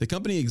 The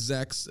company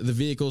expects the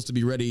vehicles to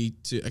be ready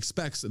to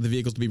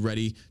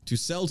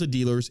sell to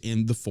dealers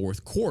in the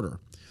fourth quarter.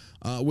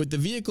 With the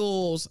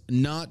vehicles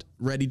not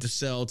ready to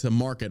sell to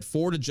market,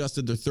 Ford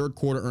adjusted their third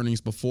quarter earnings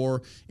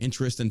before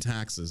interest and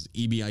taxes,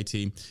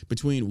 EBIT,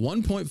 between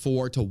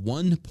 $1.4 to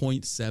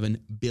 $1.7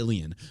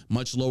 billion,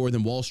 much lower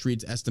than Wall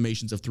Street's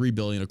estimations of $3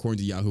 billion, according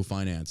to Yahoo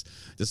Finance.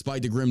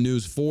 Despite the grim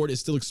news, Ford is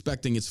still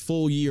expecting its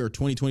full year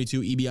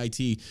 2022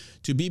 EBIT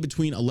to be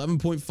between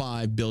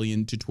 $11.5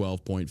 billion to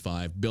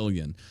 $12.5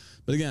 billion.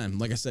 But again,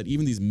 like I said,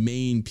 even these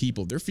main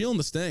people, they're feeling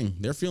the sting.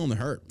 They're feeling the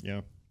hurt.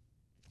 Yeah.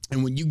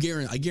 And when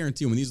I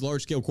guarantee when these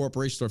large-scale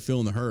corporations start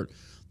feeling the hurt,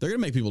 they're going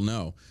to make people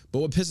know. But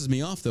what pisses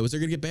me off, though, is they're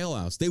going to get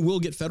bailouts. They will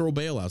get federal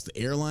bailouts. The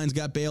airlines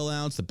got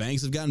bailouts. The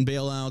banks have gotten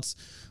bailouts.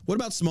 What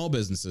about small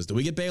businesses? Do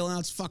we get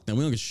bailouts? Fuck them.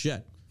 We don't get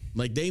shit.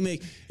 Like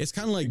it's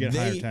kind of like we get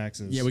higher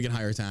taxes. Yeah, we get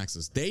higher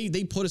taxes.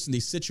 They put us in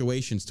these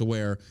situations to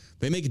where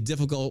they make it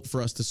difficult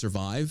for us to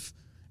survive.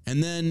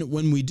 And then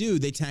when we do,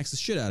 they tax the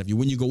shit out of you.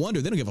 When you go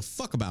under, they don't give a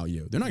fuck about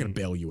you. They're not going to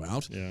bail you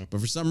out. Yeah.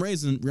 But for some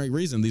reason,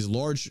 these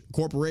large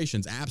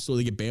corporations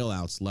absolutely get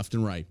bailouts left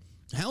and right.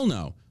 Hell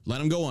no. Let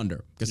them go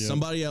under because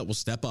somebody else will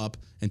step up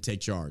and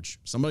take charge.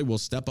 Somebody will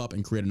step up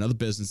and create another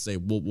business and say,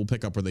 we'll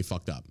pick up where they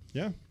fucked up.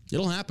 Yeah.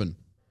 It'll happen.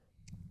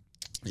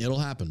 It'll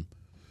happen.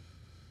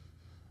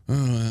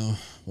 Oh,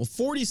 well,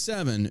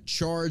 47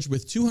 charged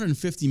with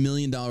 $250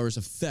 million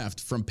of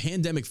theft from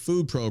pandemic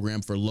food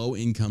program for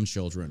low-income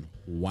children.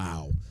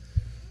 Wow.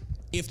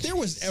 If there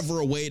was ever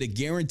a way to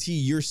guarantee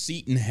your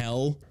seat in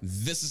hell,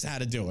 this is how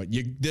to do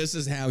it. This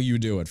is how you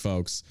do it,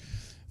 folks.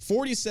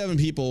 47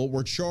 people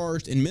were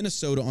charged in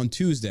Minnesota on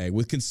Tuesday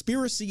with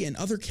conspiracy and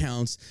other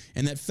counts,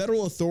 and that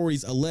federal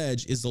authorities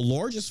allege is the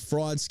largest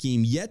fraud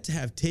scheme yet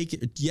to take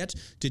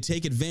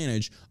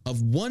advantage of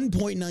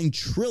 $1.9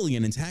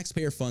 trillion in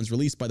taxpayer funds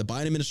released by the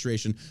Biden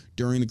administration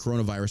during the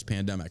coronavirus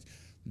pandemic.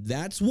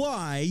 That's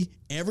why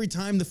every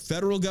time the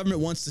federal government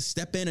wants to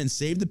step in and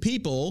save the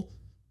people,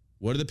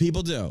 what do the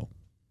people do?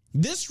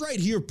 This right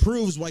here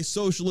proves why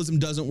socialism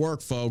doesn't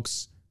work,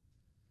 folks.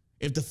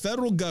 If the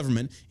federal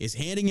government is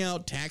handing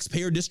out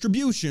taxpayer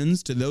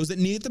distributions to those that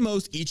need it the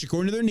most, each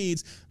according to their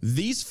needs,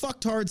 these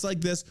fucktards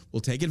like this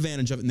will take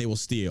advantage of it and they will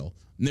steal.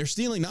 And they're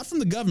stealing not from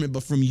the government,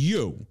 but from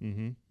you.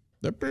 Mm-hmm.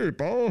 The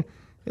people,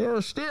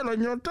 they're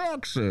stealing your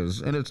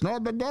taxes, and it's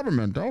not the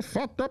government. How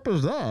fucked up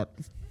is that?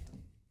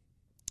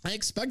 I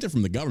expect it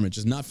from the government,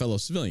 just not fellow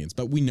civilians,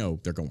 but we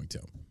know they're going to.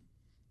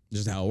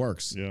 This is how it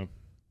works. Yeah.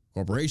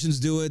 Corporations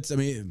do it. I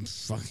mean,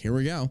 fuck, here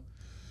we go.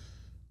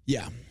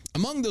 Yeah.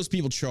 Among those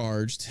people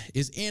charged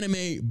is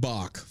Anime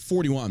Bach,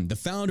 41, the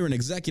founder and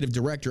executive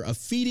director of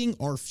Feeding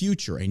Our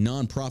Future, a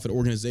nonprofit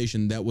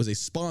organization that was a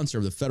sponsor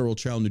of the federal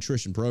child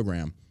nutrition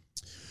program.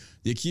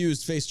 The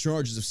accused faced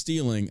charges of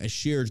stealing a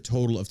shared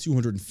total of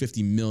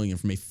 $250 million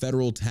from a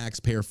federal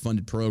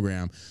taxpayer-funded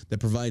program that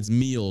provides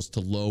meals to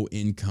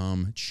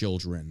low-income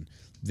children.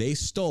 They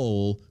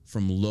stole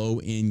from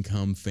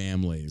low-income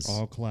families.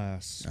 All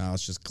class. Oh,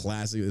 it's just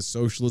classic. This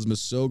socialism is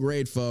so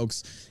great,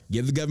 folks.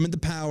 Give the government the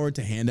power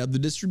to hand out the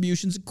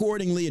distributions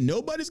accordingly, and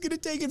nobody's going to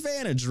take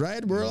advantage,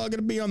 right? We're all going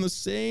to be on the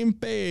same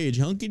page.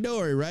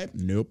 Hunky-dory, right?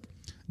 Nope.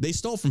 They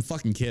stole from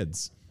fucking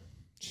kids.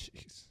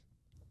 Jeez.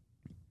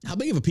 How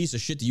big of a piece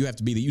of shit do you have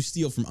to be that you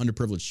steal from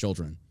underprivileged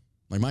children?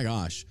 Like, my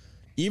gosh.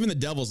 Even the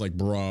devil's like,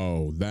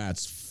 bro,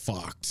 that's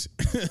fucked.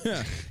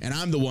 And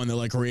I'm the one that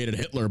like created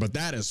Hitler, but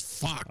that is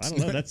fucked. I don't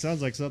know. That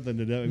sounds like something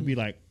that would be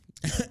like.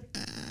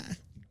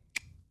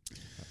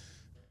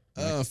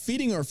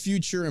 Feeding Our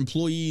Future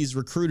employees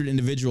recruited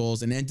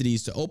individuals and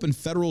entities to open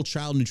federal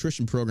child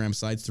nutrition program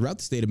sites throughout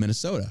the state of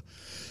Minnesota.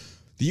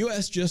 The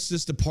U.S.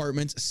 Justice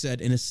Department said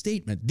in a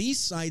statement, these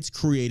sites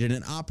created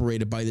and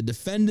operated by the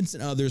defendants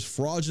and others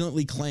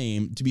fraudulently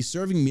claim to be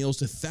serving meals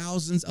to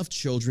thousands of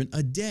children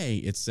a day,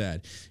 it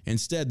said.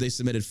 Instead, they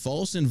submitted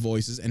false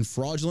invoices and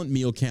fraudulent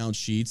meal count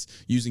sheets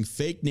using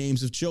fake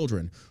names of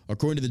children.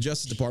 According to the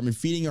Justice Department,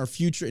 Feeding Our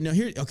Future... Now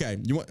here, okay,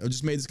 I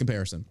just made this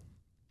comparison.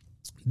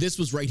 This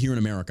was right here in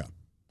America,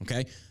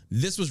 okay?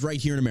 This was right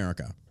here in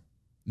America.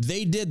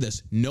 They did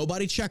this.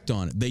 Nobody checked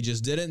on it. They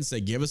just did it and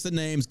said, give us the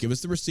names, give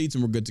us the receipts,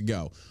 and we're good to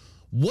go.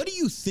 What do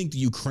you think the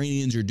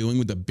Ukrainians are doing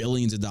with the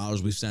billions of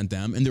dollars we've sent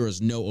them, and there is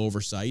no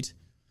oversight?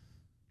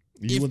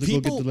 You want to go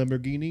get the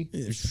Lamborghini?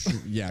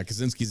 Yeah,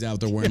 Kaczynski's out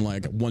there wearing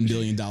like $1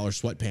 billion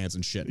sweatpants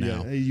and shit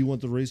now. Yeah, hey, you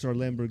want to race our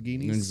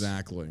Lamborghinis?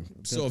 Exactly.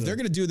 So if they're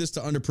going to do this to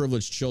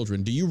underprivileged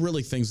children, do you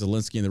really think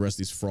Zelensky and the rest of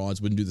these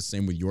frauds wouldn't do the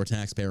same with your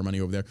taxpayer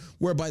money over there,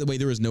 where, by the way,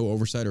 there is no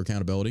oversight or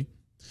accountability?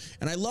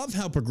 And I love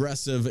how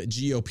progressive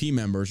GOP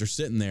members are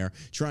sitting there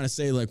trying to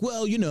say, like,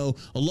 well, you know,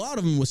 a lot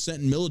of them was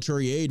sent in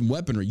military aid and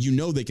weaponry. You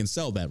know they can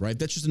sell that, right?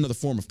 That's just another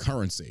form of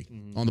currency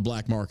on the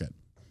black market.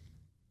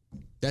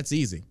 That's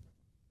easy.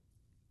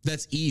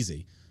 That's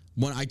easy.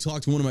 When I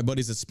talked to one of my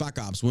buddies at Spec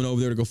Ops, went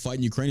over there to go fight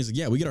in Ukraine, he's like,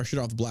 yeah, we get our shit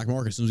off the black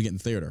market as soon as we get in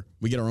theater.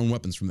 We get our own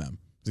weapons from them.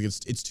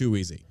 It's too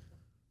easy.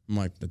 I'm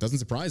like, that doesn't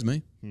surprise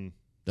me.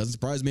 Doesn't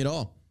surprise me at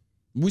all.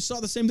 We saw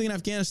the same thing in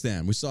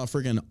Afghanistan. We saw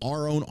freaking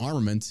our own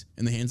armament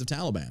in the hands of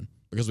Taliban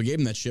because we gave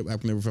them that shit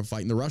after they were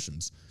fighting the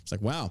Russians. It's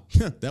like, wow,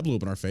 that blew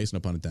up in our face, no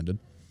pun intended.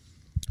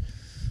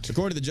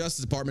 According to the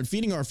Justice Department,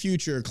 Feeding Our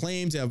Future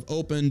claims to have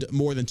opened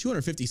more than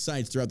 250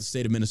 sites throughout the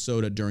state of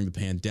Minnesota during the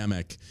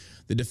pandemic.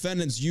 The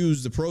defendants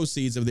used the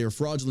proceeds of their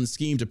fraudulent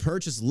scheme to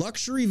purchase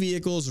luxury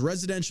vehicles,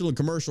 residential and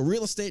commercial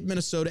real estate in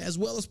Minnesota, as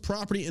well as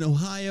property in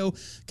Ohio,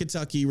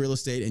 Kentucky, real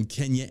estate in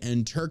Kenya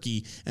and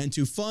Turkey, and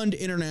to fund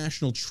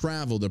international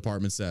travel, the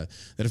department said.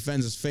 The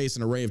defendants face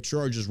an array of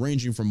charges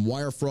ranging from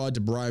wire fraud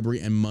to bribery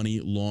and money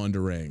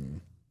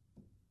laundering.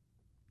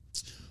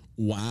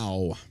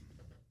 Wow.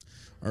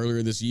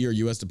 Earlier this year,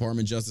 U.S.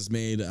 Department of Justice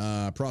made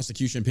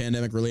prosecution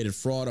pandemic-related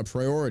fraud a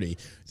priority.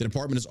 The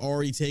department has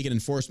already taken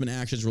enforcement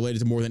actions related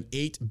to more than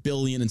 $8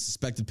 billion in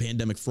suspected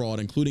pandemic fraud,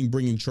 including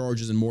bringing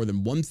charges in more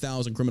than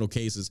 1,000 criminal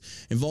cases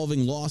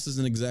involving losses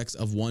in excess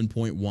of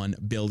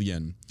 $1.1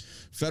 billion.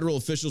 Federal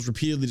officials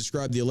repeatedly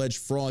described the alleged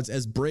frauds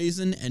as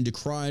brazen and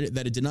decried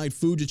that it denied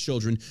food to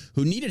children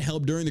who needed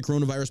help during the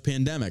coronavirus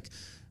pandemic.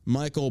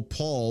 Michael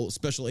Paul,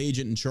 special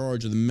agent in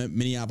charge of the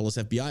Minneapolis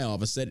FBI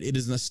office, said it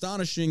is an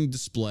astonishing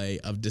display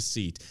of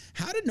deceit.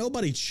 How did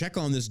nobody check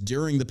on this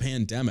during the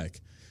pandemic?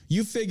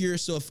 You figure,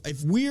 so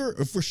if we're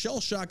shell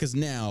shock is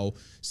now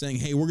saying,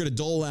 hey, we're going to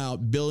dole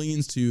out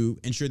billions to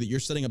ensure that you're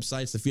setting up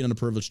sites to feed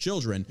underprivileged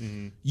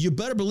children, you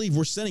better believe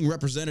we're sending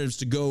representatives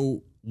to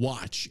go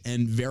watch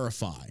and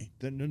verify.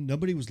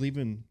 Nobody was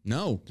leaving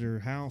their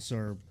house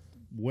or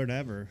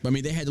whatever. I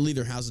mean, they had to leave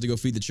their houses to go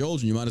feed the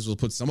children. You might as well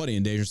put somebody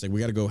in danger and say,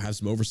 we got to go have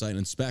some oversight and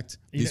inspect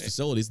these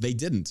facilities. They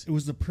didn't. It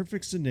was the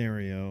perfect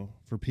scenario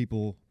for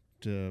people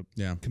to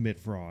commit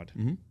fraud.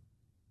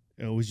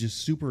 It was just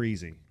super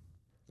easy.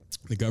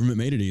 The government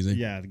made it easy.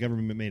 Yeah, the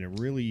government made it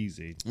really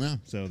easy. Yeah.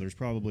 So there's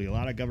probably a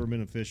lot of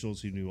government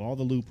officials who knew all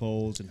the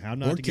loopholes and how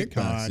not to get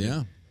caught.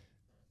 Yeah.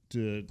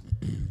 To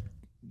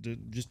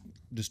just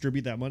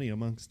distribute that money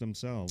amongst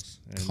themselves.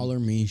 Color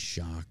me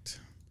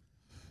shocked.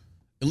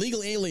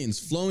 Illegal aliens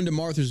flown to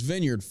Martha's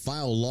Vineyard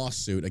file a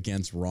lawsuit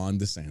against Ron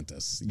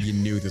DeSantis. You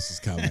knew this was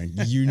coming.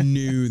 You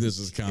knew this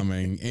was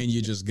coming, and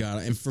you just got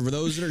it. And for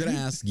those that are going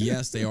to ask,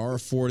 yes, they are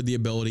afforded the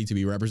ability to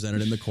be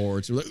represented in the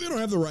courts. Like, they don't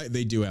have the right.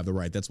 They do have the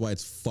right. That's why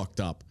it's fucked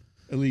up.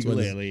 Illegal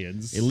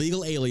aliens.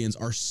 Illegal aliens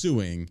are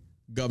suing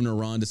Governor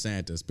Ron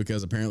DeSantis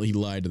because apparently he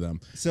lied to them.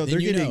 So they're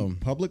getting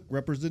public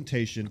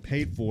representation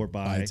paid for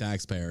by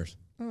taxpayers.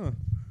 Huh.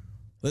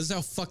 This is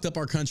how fucked up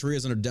our country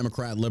is under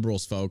Democrat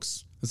liberals,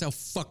 folks. That's how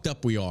fucked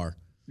up we are.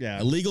 Yeah.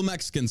 Illegal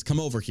Mexicans come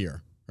over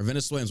here, or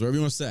Venezuelans, whatever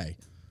you want to say.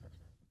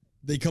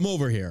 They come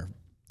over here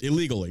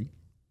illegally,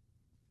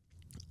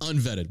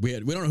 unvetted. We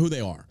don't know who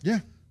they are. Yeah.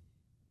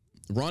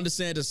 Ron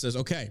DeSantis says,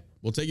 okay,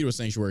 we'll take you to a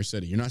sanctuary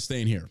city. You're not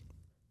staying here.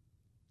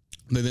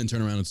 They then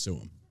turn around and sue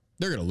them.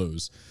 They're going to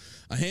lose.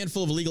 A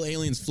handful of illegal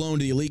aliens flown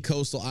to the elite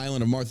coastal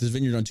island of Martha's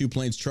Vineyard on 2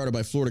 planes chartered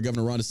by Florida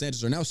Governor Ron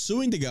DeSantis are now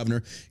suing the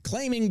governor,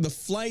 claiming the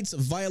flights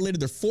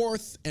violated their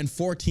 4th and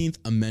 14th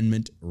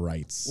Amendment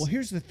rights. Well,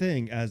 here's the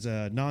thing. As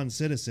a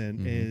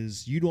non-citizen,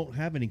 is you don't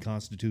have any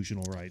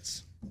constitutional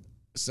rights.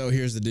 So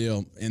here's the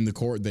deal. In the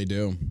court, they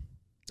do.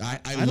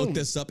 I looked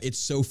this up. It's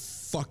so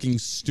fucking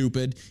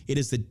stupid. It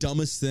is the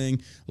dumbest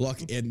thing. Look,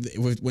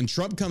 when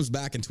Trump comes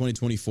back in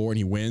 2024 and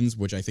he wins,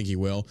 which I think he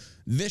will,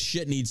 this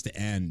shit needs to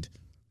end.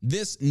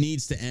 This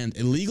needs to end.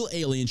 Illegal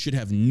aliens should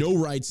have no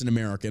rights in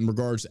America in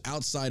regards to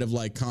outside of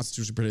like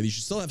constitutional protection. You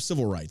should still have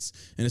civil rights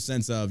in a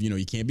sense of,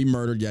 you can't be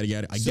murdered, yada,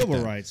 yada. I get that.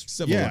 Civil rights.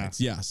 Civil rights,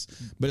 yes.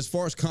 But as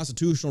far as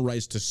constitutional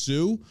rights to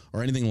sue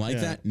or anything like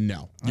that,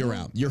 no. You're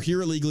out. You're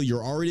here illegally.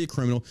 You're already a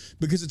criminal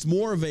because it's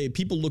more of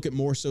people look at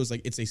more so as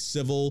like it's a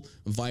civil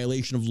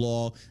violation of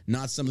law,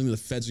 not something that the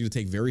feds are going to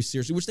take very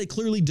seriously, which they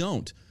clearly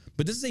don't.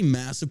 But this is a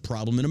massive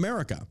problem in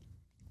America.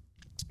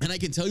 And I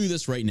can tell you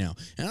this right now,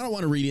 and I don't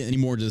want to read any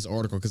more to this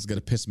article because it's going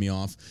to piss me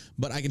off,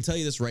 but I can tell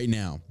you this right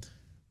now.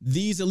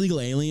 These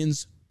illegal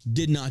aliens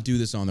did not do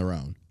this on their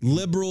own.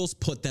 Liberals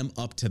put them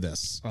up to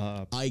this.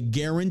 I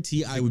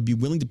guarantee I would be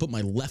willing to put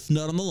my left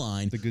nut on the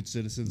line. The good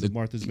citizens of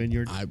Martha's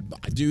Vineyard?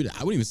 Dude,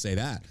 I wouldn't even say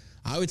that.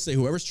 I would say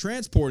whoever's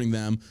transporting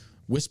them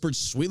whispered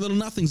sweet little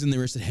nothings in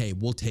there and said, hey,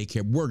 we'll take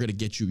care. We're going to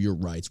get you your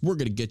rights. We're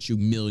going to get you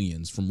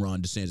millions from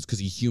Ron DeSantis because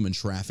he human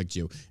trafficked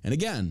you. And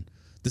again,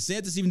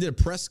 DeSantis even did a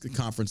press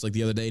conference like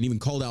the other day and even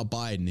called out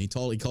Biden. He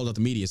called out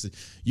the media. He said,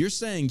 "You're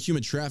saying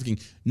human trafficking,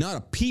 not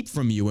a peep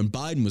from you when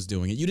Biden was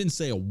doing it. You didn't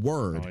say a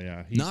word. Oh,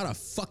 yeah. Not a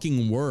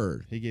fucking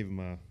word." He gave him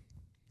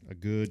a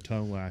good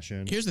tongue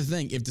lashing. Here's the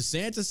thing. If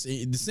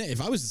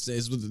if I was to say,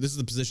 this is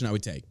the position I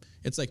would take.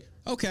 It's like,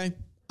 okay,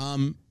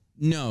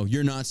 no,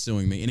 you're not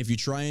suing me. And if you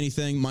try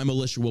anything, my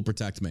militia will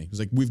protect me. It's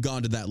like, we've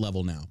gone to that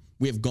level now.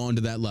 We have gone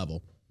to that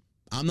level.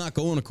 I'm not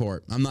going to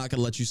court. I'm not going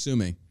to let you sue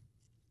me.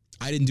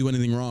 I didn't do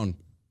anything wrong.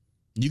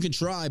 You can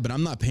try, but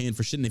I'm not paying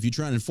for shit. And if you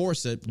try and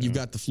enforce it, you've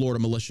got the Florida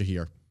militia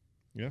here.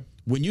 Yeah.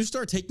 When you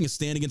start taking a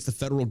stand against the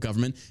federal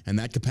government and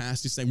that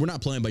capacity, saying we're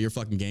not playing by your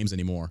fucking games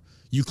anymore,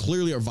 you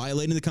clearly are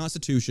violating the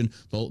Constitution.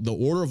 The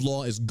order of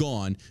law is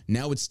gone.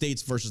 Now it's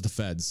states versus the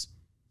feds.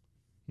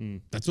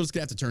 That's what it's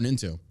going to have to turn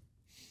into.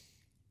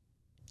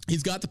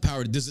 He's got the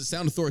power. Does it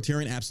sound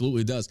authoritarian?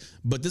 Absolutely it does.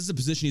 But this is a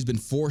position he's been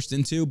forced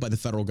into by the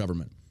federal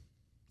government.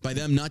 By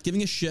them not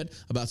giving a shit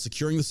about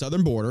securing the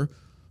southern border,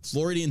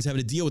 Floridians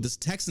having to deal with this,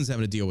 Texans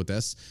having to deal with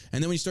this.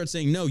 And then when you start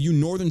saying, no, you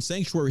northern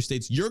sanctuary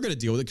states, you're going to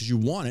deal with it because you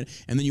want it.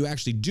 And then you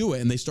actually do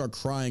it and they start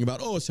crying about,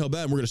 oh, it's hell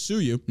bad and we're going to sue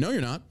you. No,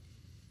 you're not.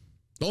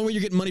 The only way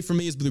you're getting money from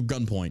me is with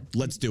gunpoint.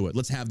 Let's do it.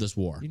 Let's have this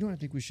war. You know what I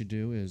think we should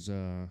do is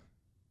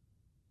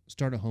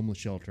start a homeless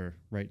shelter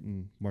right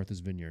in Martha's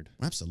Vineyard.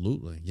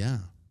 Absolutely. Yeah.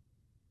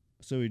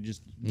 So we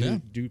just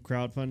do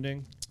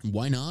crowdfunding.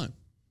 Why not?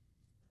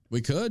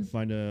 We could.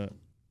 Find a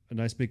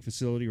nice big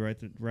facility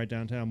right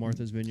downtown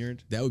Martha's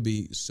Vineyard. That would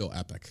be so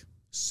epic.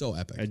 So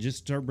epic. And just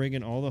start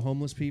bringing all the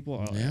homeless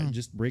people.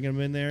 Just bringing them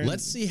in there.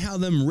 Let's see how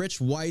them rich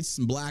whites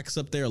and blacks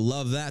up there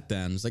love that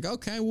then. It's like,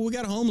 okay, well, we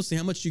got homeless. See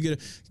how much you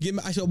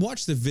get. I should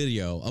watch the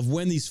video of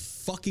when these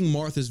fucking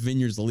Martha's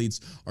Vineyards elites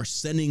are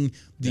sending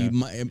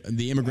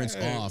the immigrants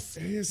off.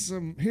 Here's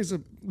a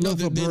they load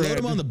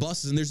them on the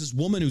buses, and there's this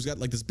woman who's got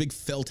like this big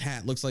felt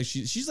hat. Looks like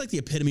she's like the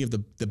epitome of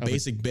the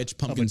basic bitch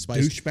pumpkin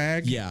spice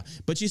douchebag. Yeah,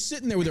 but she's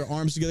sitting there with her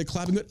arms together,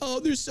 clapping. Going, oh,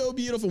 they're so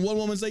beautiful. One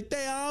woman's like,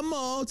 "Te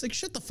amo." It's like,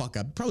 shut the fuck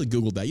up. Probably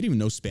Googled that. You didn't even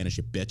know Spanish,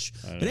 you bitch.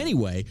 But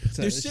anyway,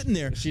 they're sitting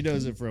there. She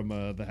knows it from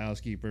the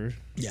housekeeper.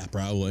 Yeah,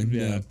 probably.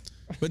 Yeah.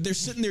 But they're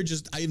sitting there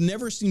I've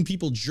never seen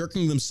people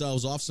jerking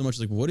themselves off so much.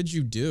 Like, what did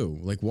you do?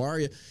 Like, why are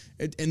you?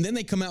 And then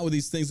they come out with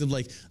these things of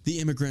like, the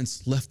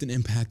immigrants left an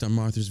impact on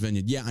Martha's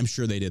Vineyard. Yeah, I'm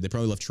sure they did. They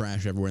probably left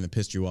trash everywhere and they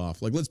pissed you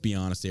off. Like, let's be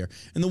honest here.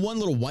 And the one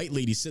little white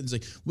lady sitting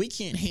like, we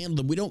can't handle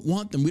them. We don't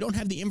want them. We don't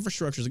have the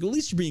infrastructure. It's like, at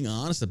least you're being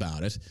honest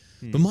about it.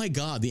 But my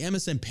God, the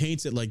MSN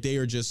paints it like they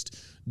are just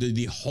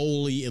the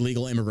wholly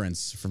illegal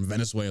immigrants from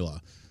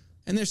Venezuela.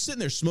 And they're sitting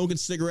there smoking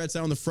cigarettes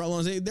out on the front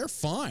lawns. They're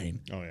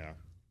fine. Oh, yeah.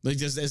 Like,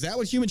 is that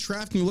what human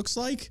trafficking looks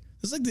like?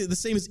 It's like the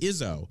same as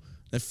Izzo,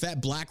 that fat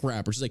black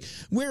rapper. She's like,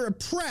 we're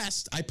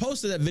oppressed. I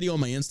posted that video on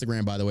my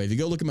Instagram, by the way. If you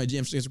go look at my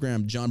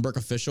Instagram, John Burke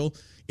Official,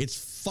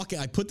 it's fucking,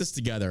 I put this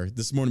together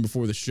this morning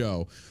before the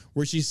show,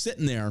 where she's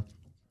sitting there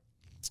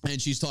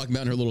and she's talking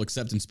about her little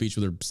acceptance speech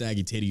with her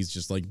saggy titties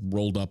just like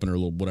rolled up in her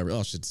little whatever.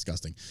 Oh, shit's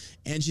disgusting.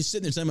 And she's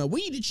sitting there talking about,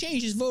 we need to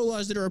change these vote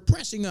laws that are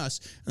oppressing us.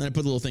 And then I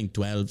put a little thing,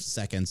 12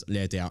 seconds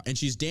later. And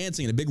she's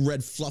dancing in a big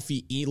red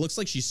fluffy, looks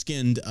like she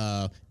skinned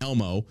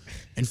Elmo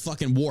and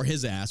fucking wore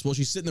his ass. Well,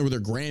 she's sitting there with her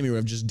Grammy or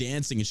whatever, just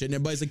dancing and shit. And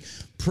everybody's like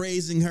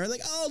praising her.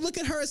 Like, oh, look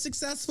at her, a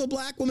successful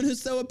black woman who's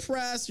so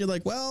oppressed. You're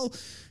like, well,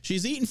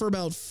 she's eaten for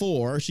about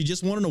 4. She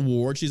just won an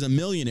award. She's a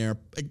millionaire.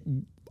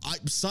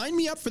 Sign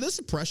me up for this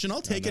oppression.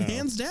 I'll take it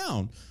hands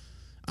down.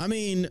 I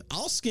mean,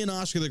 I'll skin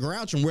Oscar the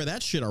Grouch and wear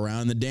that shit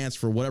around and then dance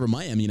for whatever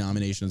my Emmy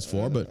nomination is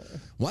for. But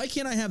why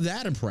can't I have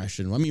that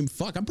impression? I mean,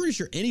 fuck, I'm pretty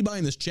sure anybody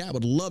in this chat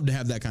would love to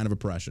have that kind of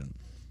oppression.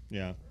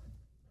 Yeah.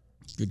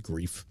 Good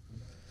grief.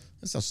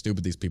 That's how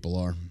stupid these people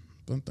are.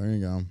 But there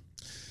you go.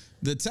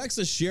 The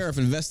Texas sheriff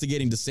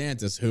investigating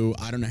DeSantis, who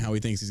I don't know how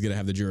he thinks he's going to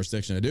have the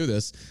jurisdiction to do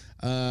this,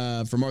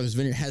 for Martha's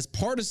Vineyard, has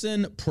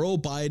partisan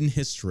pro-Biden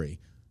history.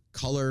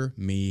 Color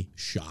me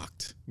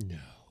shocked.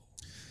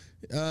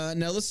 No.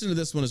 Now listen to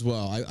this one as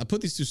well. I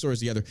put these two stories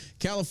together.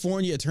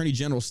 California Attorney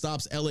General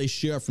stops LA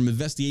sheriff from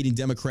investigating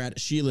Democrat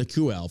Sheila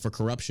Kuehl for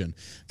corruption.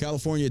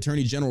 California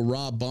Attorney General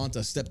Rob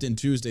Bonta stepped in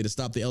Tuesday to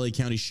stop the LA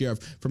County Sheriff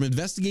from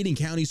investigating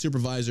County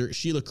Supervisor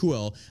Sheila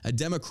Kuehl, a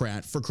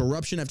Democrat, for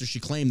corruption after she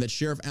claimed that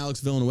Sheriff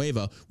Alex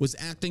Villanueva was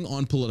acting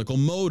on political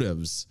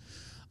motives.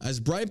 As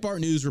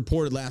Breitbart News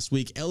reported last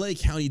week, LA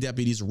County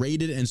deputies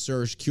raided and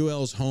searched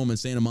Kuehl's home in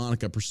Santa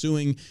Monica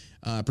pursuant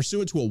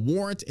to a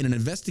warrant in an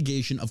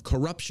investigation of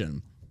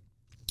corruption.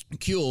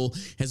 Kuehl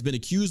has been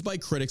accused by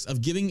critics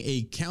of giving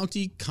a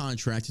county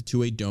contract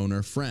to a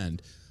donor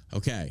friend.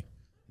 Okay,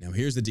 now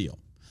here's the deal.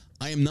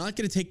 I am not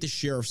going to take the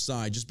sheriff's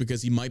side just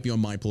because he might be on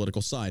my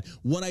political side.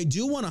 What I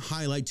do want to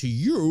highlight to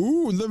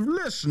you, the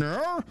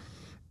listener,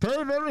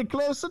 pay very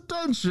close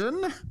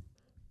attention.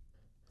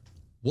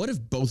 What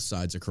if both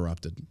sides are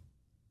corrupted?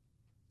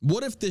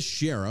 What if this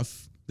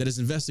sheriff that is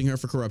investigating her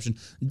for corruption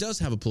does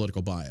have a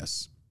political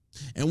bias?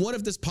 And what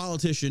if this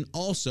politician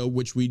also,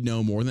 which we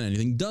know more than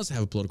anything, does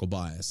have a political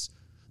bias?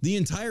 The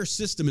entire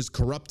system is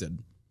corrupted.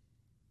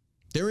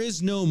 There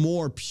is no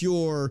more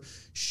pure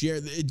share.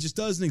 It just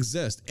doesn't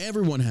exist.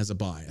 Everyone has a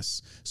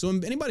bias. So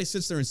when anybody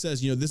sits there and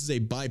says, this is a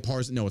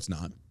bipartisan, no, it's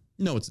not.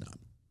 No, it's not.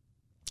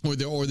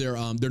 Or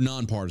they're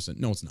nonpartisan.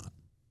 No, it's not.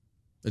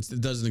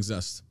 It doesn't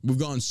exist. We've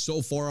gone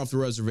so far off the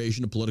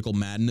reservation of political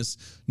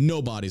madness.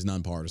 Nobody's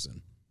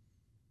nonpartisan.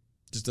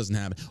 Just doesn't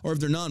happen. Or if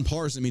they're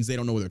nonpartisan, it means they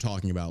don't know what they're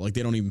talking about. Like,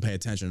 they don't even pay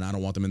attention. And I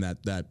don't want them in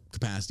that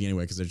capacity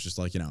anyway, because it's just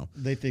like,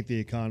 They think the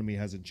economy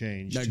hasn't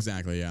changed.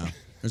 Exactly, yeah.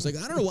 It's like,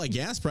 I don't know why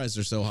gas prices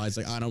are so high. It's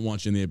like, I don't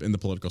want you in the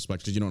political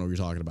spectrum because you don't know what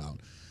you're talking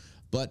about.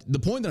 But the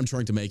point that I'm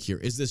trying to make here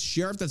is this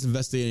sheriff that's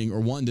investigating or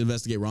wanting to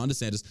investigate Ron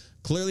DeSantis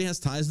clearly has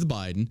ties to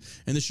Biden,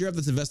 and the sheriff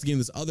that's investigating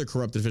this other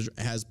corrupt official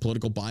has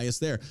political bias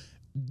there.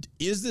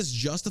 Is this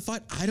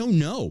justified? I don't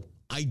know.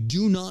 I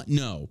do not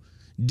know.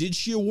 Did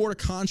she award a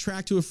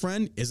contract to a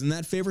friend? Isn't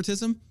that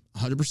favoritism?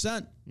 100%.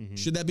 Mm-hmm.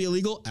 Should that be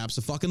illegal?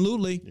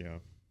 Absolutely. Yeah.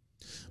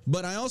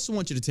 But I also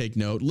want you to take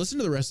note. Listen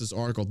to the rest of this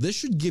article. This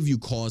should give you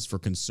cause for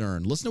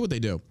concern. Listen to what they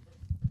do.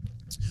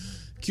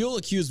 Kuehl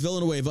accused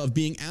Villanueva of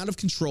being out of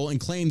control and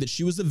claimed that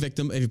she was the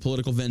victim of a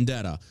political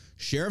vendetta.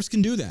 Sheriffs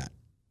can do that.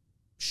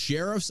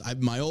 Sheriffs,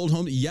 my old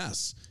home,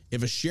 yes.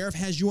 If a sheriff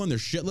has you on their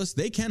shit list,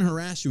 they can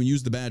harass you and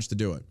use the badge to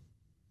do it.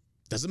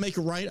 Doesn't make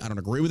it right. I don't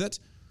agree with it.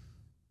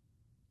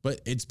 But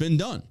it's been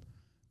done.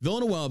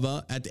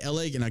 Villanueva at the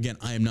LA, and again,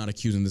 I am not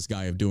accusing this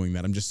guy of doing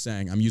that. I'm just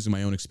saying I'm using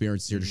my own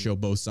experience here to show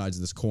both sides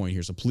of this coin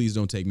here. So please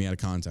don't take me out of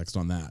context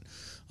on that.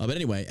 But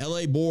anyway,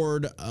 LA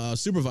board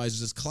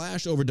supervisors has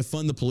clashed over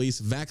defund the police,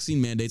 vaccine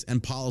mandates,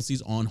 and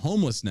policies on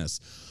homelessness.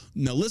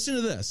 Now listen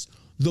to this.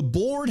 The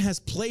board has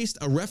placed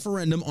a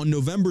referendum on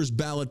November's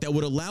ballot that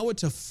would allow it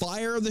to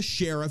fire the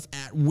sheriff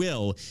at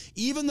will,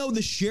 even though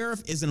the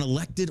sheriff is an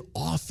elected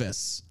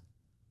office.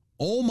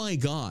 Oh my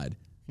God.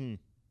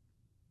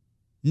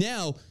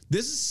 Now,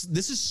 this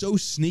is so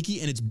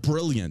sneaky and it's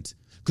brilliant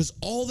because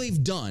all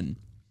they've done,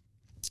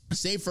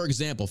 say, for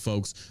example,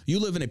 folks, you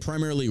live in a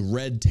primarily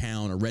red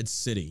town or red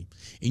city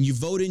and you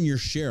vote in your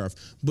sheriff,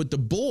 but the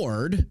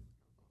board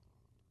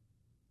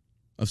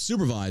of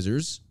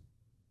supervisors,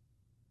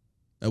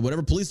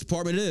 whatever police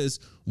department it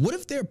is, what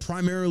if they're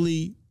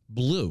primarily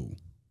blue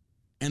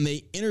and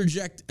they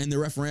interject in the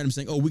referendum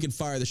saying, oh, we can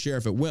fire the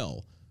sheriff at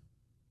will?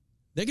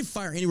 They can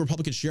fire any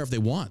Republican sheriff they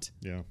want.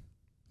 Yeah.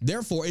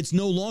 Therefore, it's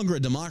no longer a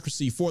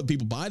democracy for the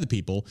people, by the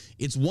people.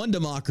 It's one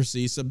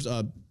democracy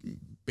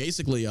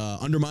basically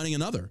undermining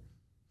another.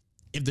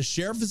 If the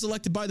sheriff is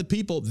elected by the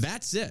people,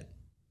 that's it.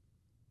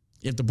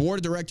 If the board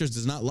of directors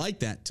does not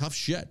like that, tough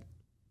shit.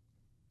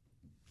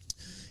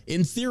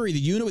 In theory, the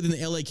unit within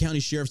the LA County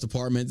Sheriff's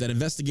Department that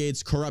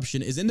investigates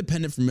corruption is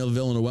independent from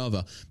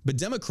Villanueva, but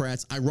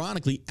Democrats,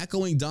 ironically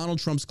echoing Donald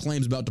Trump's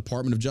claims about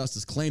Department of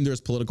Justice, claim there's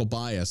political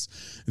bias.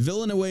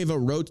 Villanueva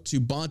wrote to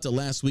Bonta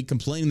last week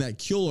complaining that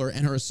Kuehl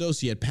and her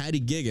associate,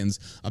 Patty Giggins,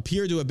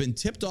 appear to have been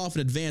tipped off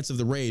in advance of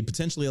the raid,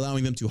 potentially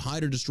allowing them to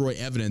hide or destroy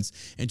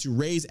evidence and to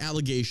raise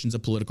allegations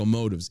of political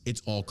motives.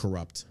 It's all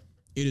corrupt.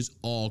 It is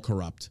all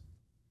corrupt.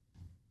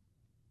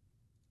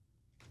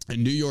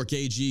 And New York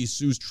AG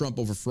sues Trump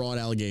over fraud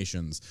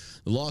allegations.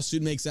 The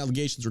lawsuit makes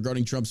allegations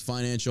regarding Trump's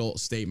financial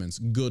statements.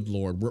 Good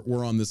Lord,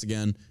 we're on this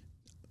again.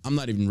 I'm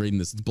not even reading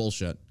this. It's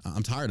bullshit.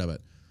 I'm tired of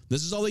it.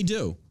 This is all they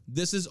do.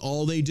 This is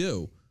all they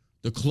do.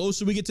 The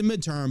closer we get to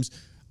midterms,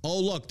 oh,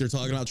 look, they're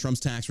talking about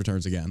Trump's tax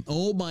returns again.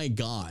 Oh, my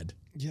God.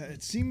 Yeah,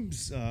 it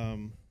seems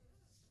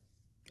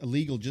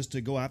illegal just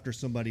to go after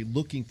somebody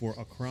looking for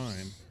a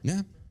crime.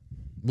 Yeah.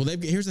 Well,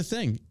 here's the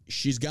thing.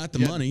 She's got the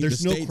money.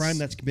 There's no crime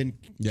that's been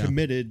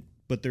committed,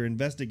 but they're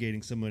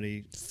investigating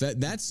somebody.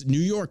 That's New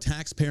York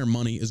taxpayer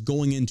money is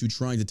going into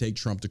trying to take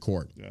Trump to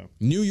court. Yeah.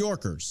 New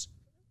Yorkers.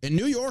 And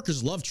New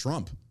Yorkers love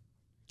Trump.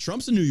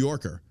 Trump's a New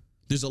Yorker.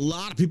 There's a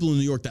lot of people in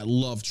New York that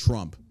love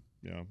Trump.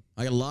 Yeah.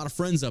 I got a lot of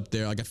friends up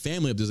there. I got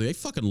family up there. They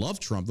fucking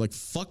love Trump. Like,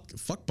 fuck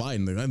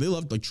Biden. They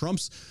love, like,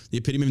 Trump's the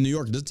epitome of New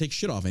York. It doesn't take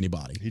shit off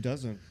anybody. He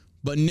doesn't.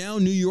 But now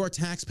New York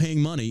tax-paying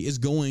money is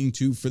going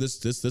to, for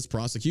this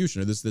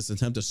prosecution or this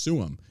attempt to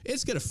sue him.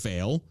 It's going to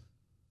fail.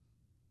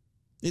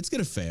 It's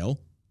going to fail.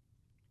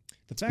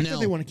 The fact that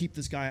they want to keep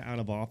this guy out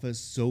of office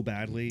so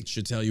badly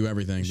should tell you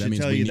everything. That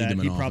means we need him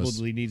in office. He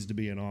probably needs to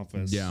be in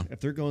office. Yeah.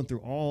 If they're going through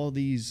all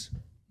these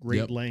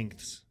great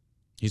lengths.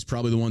 He's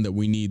probably the one that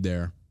we need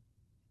there.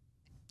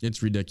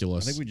 It's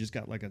ridiculous. I think we just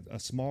got like a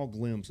small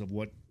glimpse of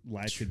what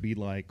life could be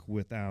like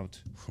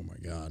without oh my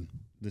God,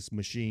 this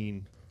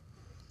machine.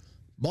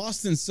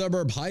 Boston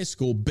Suburb High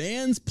School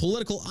bans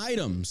political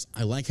items.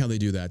 I like how they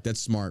do that.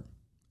 That's smart.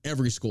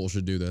 Every school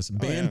should do this.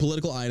 Ban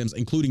political items,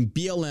 including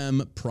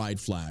BLM pride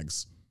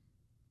flags.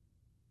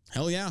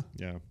 Hell yeah.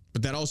 Yeah.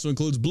 But that also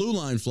includes blue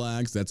line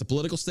flags. That's a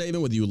political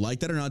statement. Whether you like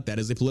that or not, that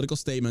is a political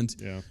statement.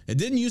 Yeah. It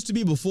didn't used to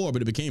be before,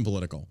 but it became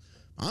political.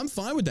 I'm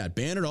fine with that.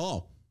 Ban it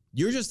all.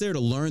 You're just there to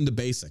learn the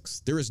basics.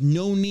 There is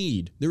no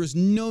need. There is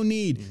no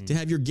need to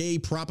have your gay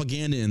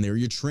propaganda in there,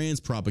 your trans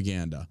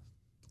propaganda,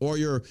 or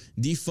your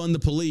defund the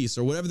police,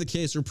 or whatever the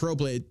case, or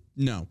pro-play.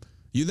 No.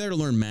 You're there to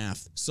learn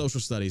math, social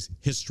studies,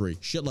 history,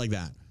 shit like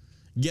that.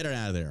 Get it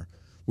out of there.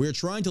 We're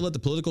trying to let the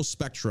political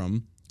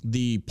spectrum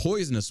the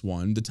poisonous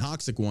one, the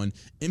toxic one,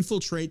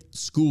 infiltrate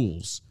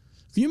schools.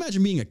 Can you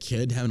imagine being a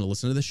kid having to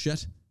listen to this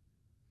shit?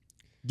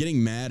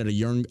 Getting mad at a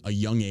young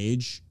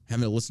age,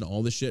 having to listen to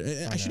all this shit.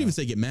 I shouldn't even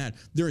say get mad.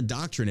 They're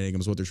indoctrinating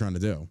them is what they're trying to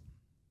do.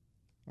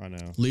 I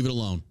know. Leave it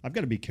alone. I've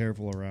got to be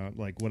careful around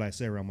like what I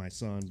say around my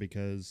son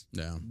because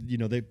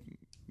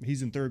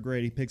he's in 3rd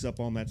grade. He picks up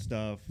on that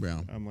stuff. Yeah.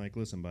 I'm like,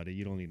 listen, buddy,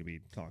 you don't need to be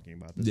talking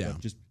about this stuff.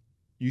 Just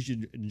you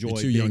should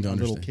enjoy being a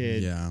little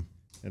kid. Yeah.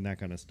 And that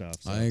kind of stuff.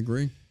 So. I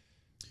agree.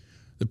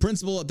 The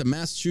principal at the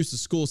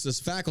Massachusetts school says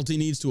faculty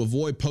needs to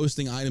avoid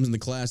posting items in the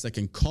class that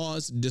can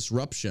cause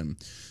disruption.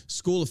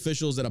 School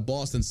officials at a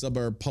Boston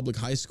suburb public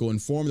high school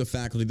informed the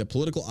faculty that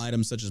political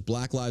items such as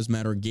Black Lives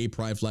Matter and gay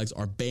pride flags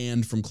are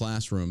banned from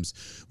classrooms.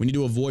 We need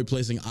to avoid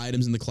placing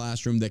items in the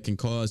classroom that can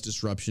cause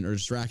disruption or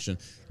distraction.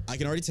 I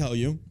can already tell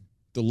you,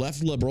 the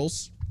left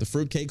liberals, the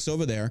fruitcakes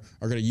over there,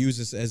 are going to use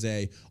this as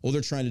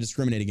they're trying to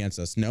discriminate against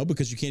us. No,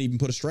 because you can't even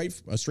put a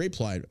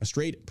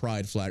straight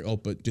pride flag. Oh,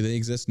 but do they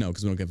exist? No,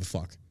 because we don't give a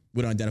fuck.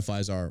 We don't identify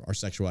as our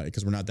sexuality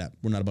because we're not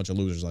a bunch of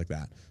losers like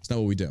that. It's not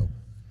what we do.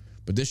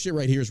 But this shit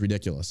right here is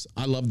ridiculous.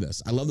 I love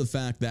this. I love the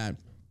fact that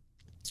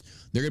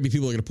there are going to be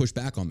people that are going to push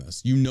back on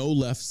this.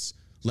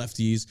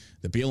 Lefties,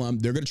 the BLM,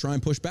 they're going to try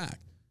and push back.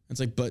 It's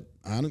like, but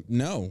I don't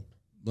know.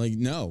 Like,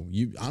 no,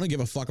 I don't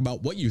give a fuck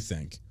about what you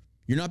think.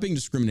 You're not being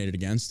discriminated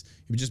against.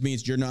 It just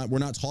means we're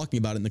not talking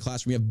about it in the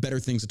classroom. We have better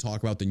things to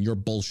talk about than your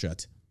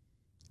bullshit.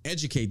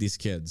 Educate these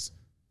kids.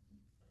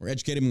 We're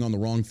educating them on the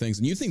wrong things.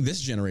 And you think this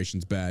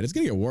generation's bad. It's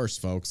going to get worse,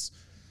 folks,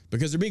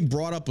 because they're being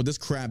brought up with this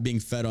crap being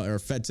fed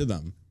to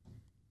them.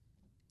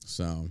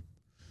 So,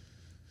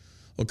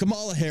 well,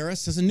 Kamala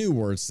Harris has a new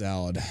word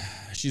salad.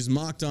 She's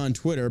mocked on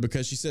Twitter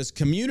because she says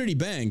community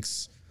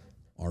banks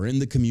are in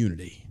the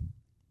community.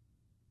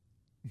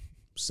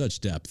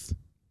 Such depth.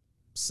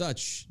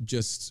 Such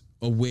just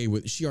a way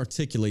she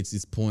articulates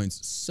these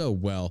points so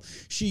well.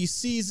 She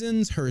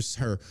seasons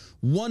her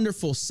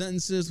wonderful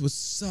sentences with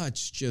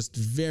such just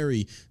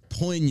very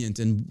poignant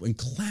and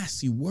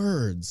classy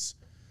words.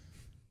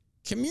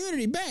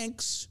 Community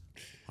banks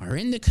are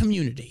in the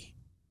community.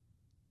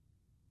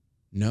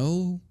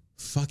 No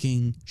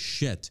fucking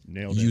shit.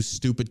 Nailed it. You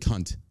stupid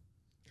cunt.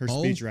 Her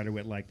speechwriter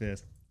went like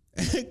this.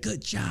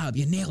 Good job.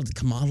 You nailed it,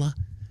 Kamala.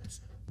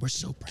 We're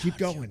so proud. Keep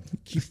going.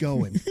 Keep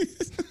going.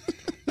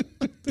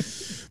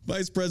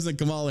 Vice President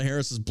Kamala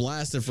Harris is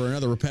blasted for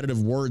another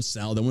repetitive word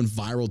salad that went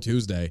viral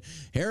Tuesday.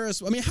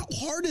 Harris, I mean, how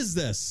hard is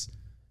this?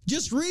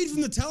 Just read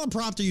from the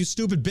teleprompter, you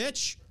stupid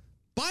bitch.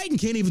 Biden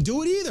can't even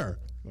do it either.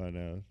 I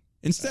know.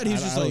 Instead,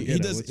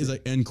 he's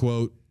like, end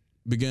quote,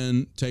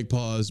 begin, take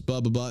pause, blah,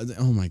 blah, blah.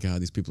 Oh my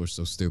God, these people are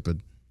so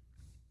stupid.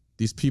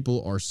 These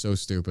people are so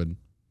stupid.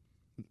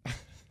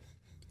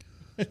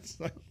 It's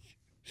like,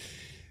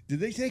 did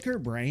they take her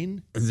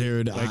brain?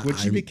 Dude, like when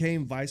she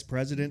became vice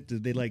president,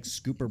 did they like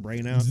scoop her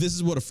brain out? This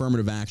is what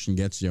affirmative action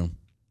gets you.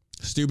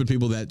 Stupid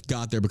people that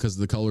got there because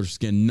of the color of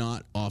skin,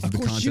 not off of the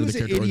content of the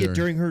character. She was an idiot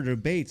during her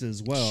debates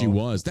as well. She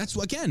was. That's,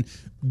 again,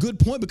 good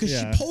point because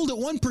she polled at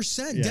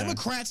 1%. Yeah.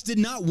 Democrats did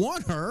not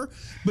want her,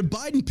 but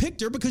Biden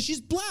picked her because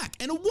she's black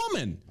and a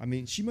woman. I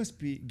mean, she must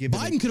be given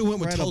Biden could have went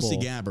with Tulsi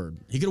Gabbard.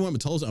 He could have went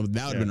with Tulsi. That would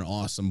have been an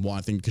awesome one,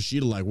 I think, because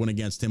she'd have went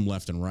against him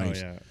left and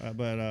right. Oh, yeah.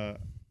 But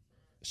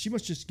she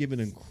must just give an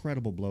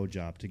incredible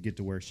blowjob to get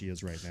to where she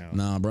is right now.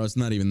 Nah, bro, it's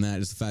not even that.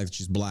 It's the fact that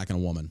she's black and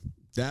a woman.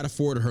 That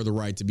afforded her the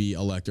right to be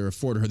elected, or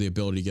afforded her the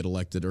ability to get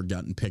elected or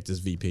gotten picked as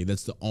VP.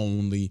 That's the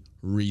only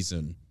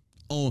reason.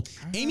 Oh,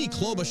 Amy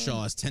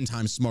Klobuchar is 10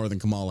 times smarter than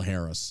Kamala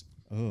Harris.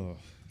 Oh,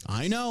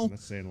 I know.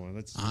 That's saying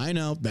one. I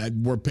know that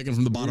we're picking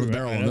from the bottom of the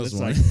barrel on this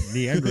one. Like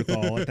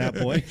Neanderthal at that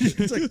point.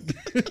 It's like,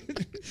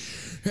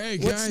 hey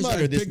guys,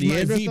 I picked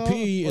my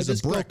VP as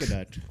a brick.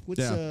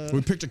 Coconut?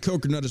 We picked a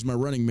coconut as my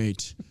running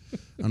mate.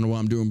 I don't know why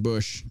I'm doing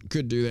Bush.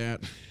 Could do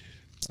that.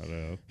 I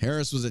know.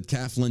 Harris was at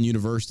Claflin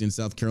University in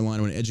South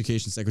Carolina when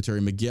Education Secretary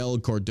Miguel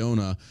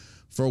Cardona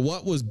for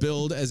what was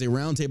billed as a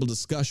roundtable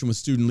discussion with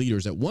student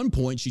leaders. At one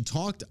point, she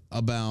talked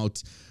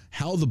about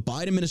how the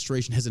Biden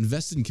administration has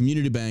invested in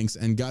community banks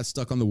and got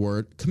stuck on the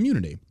word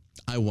community.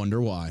 I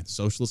wonder why.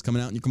 Socialists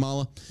coming out in you,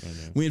 Kamala?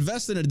 We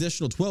invested an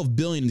additional $12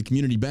 billion in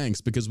community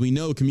banks because we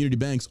know community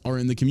banks are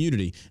in the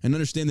community and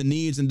understand the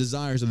needs and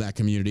desires of that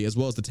community as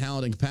well as the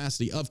talent and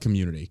capacity of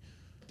community.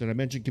 Did I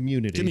mention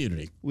community?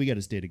 Community. We got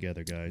to stay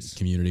together, guys.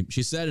 Community.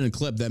 She said in a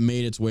clip that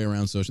made its way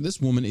around social.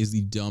 This woman is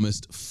the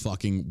dumbest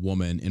fucking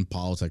woman in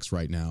politics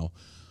right now.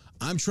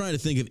 I'm trying to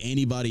think of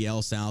anybody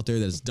else out there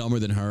that's dumber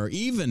than her.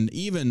 Even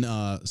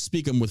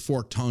speaking with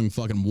forked tongue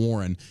fucking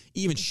Warren,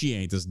 even she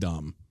ain't this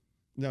dumb.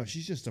 No,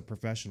 she's just a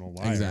professional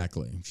liar.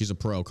 Exactly. She's a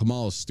pro.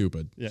 Kamala's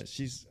stupid. Yeah,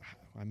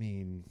 I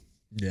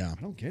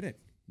don't get it.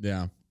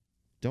 Yeah.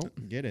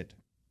 Don't get it.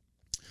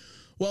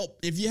 Well,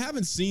 if you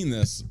haven't seen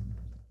this,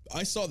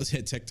 I saw this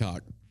hit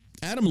TikTok.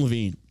 Adam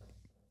Levine,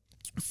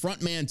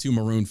 frontman to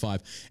Maroon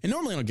 5. And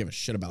normally I don't give a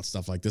shit about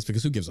stuff like this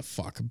because who gives a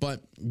fuck?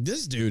 But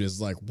this dude is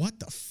like, what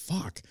the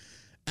fuck?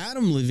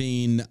 Adam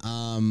Levine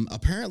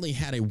apparently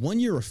had a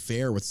 1-year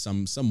affair with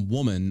some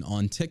woman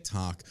on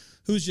TikTok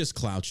who's just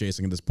clout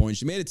chasing at this point.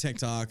 She made a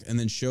TikTok and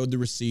then showed the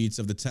receipts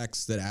of the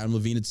texts that Adam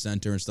Levine had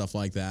sent her and stuff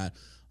like that,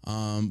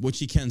 which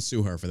he can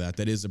sue her for that.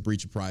 That is a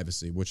breach of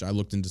privacy, which I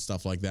looked into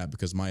stuff like that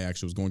because my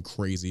ex was going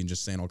crazy and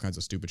just saying all kinds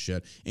of stupid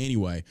shit.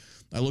 Anyway,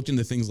 I looked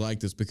into things like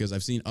this because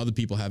I've seen other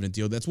people having to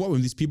deal. That's why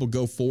when these people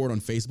go forward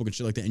on Facebook and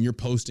shit like that and you're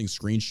posting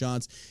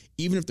screenshots,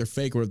 even if they're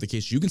fake or whatever the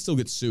case, you can still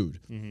get sued.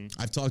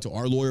 I've talked to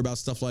our lawyer about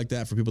stuff like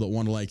that for people that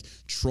want to like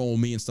troll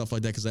me and stuff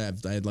like that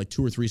because I had like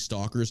 2 or 3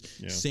 stalkers.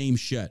 Yeah. Same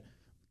shit.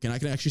 I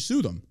can actually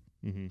sue them.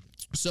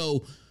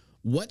 So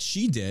what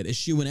she did is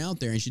she went out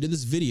there and she did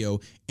this video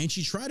and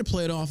she tried to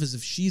play it off as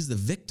if she's the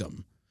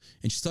victim.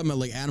 And she's talking about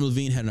like Adam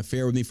Levine had an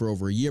affair with me for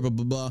over a year, blah,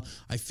 blah, blah.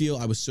 I feel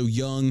I was so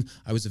young.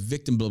 I was a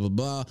victim, blah, blah,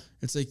 blah.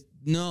 It's like,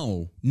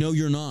 no,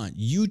 you're not.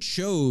 You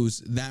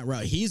chose that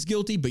route. He's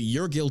guilty, but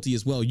you're guilty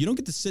as well. You don't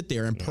get to sit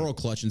there and pearl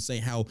clutch and say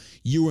how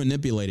you were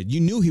manipulated.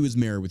 You knew he was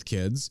married with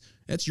kids.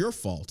 That's your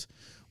fault.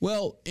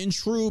 Well, in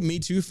true Me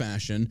Too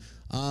fashion,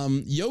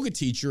 yoga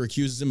teacher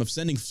accuses him of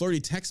sending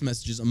flirty text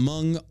messages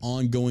among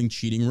ongoing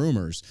cheating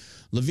rumors.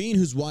 Levine,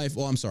 whose wife,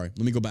 let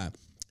me go back.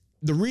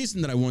 The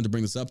reason that I wanted to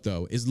bring this up,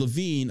 though, is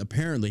Levine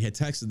apparently had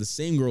texted the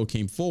same girl who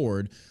came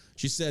forward.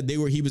 She said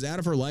he was out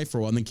of her life for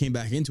a while and then came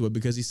back into it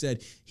because he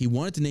said he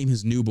wanted to name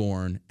his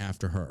newborn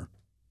after her.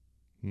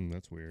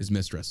 That's weird. His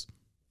mistress.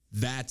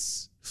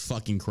 That's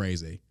fucking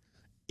crazy.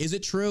 Is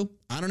it true?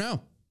 I don't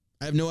know.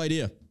 I have no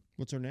idea.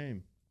 What's her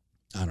name?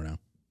 I don't know.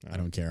 I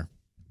don't care.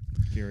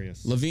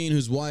 Curious. Levine,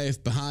 whose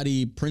wife,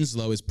 Bahati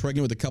Prinsloo, is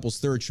pregnant with the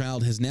couple's 3rd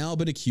child, has now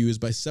been accused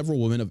by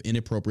several women of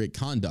inappropriate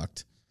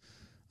conduct.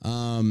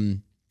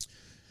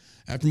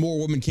 After more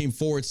women came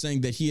forward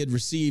saying that he had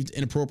received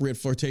inappropriate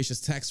flirtatious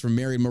texts from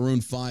married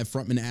Maroon 5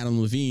 frontman Adam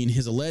Levine,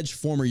 his alleged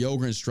former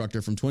yoga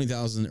instructor from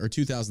 2007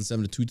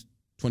 to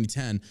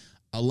 2010,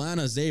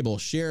 Alana Zabel,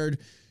 shared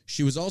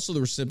she was also the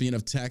recipient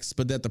of texts,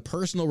 but that the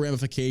personal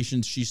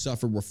ramifications she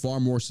suffered were far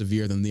more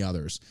severe than the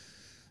others.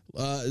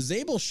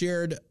 Zabel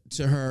shared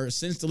to her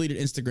since deleted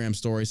Instagram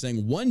story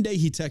saying, one day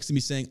he texted me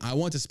saying, I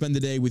want to spend the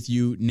day with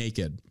you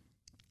naked.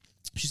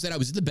 She said, I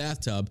was in the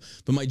bathtub,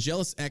 but my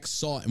jealous ex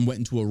saw it and went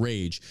into a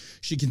rage.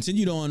 She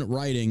continued on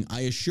writing,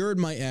 I assured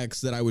my ex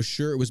that I was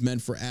sure it was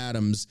meant for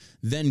Adam's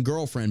then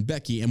girlfriend,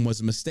 Becky, and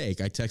was a mistake.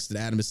 I texted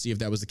Adam to see if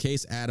that was the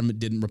case. Adam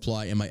didn't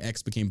reply, and my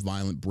ex became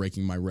violent,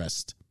 breaking my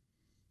wrist.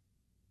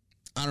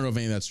 I don't know if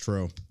any of that's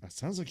true. That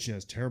sounds like she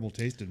has terrible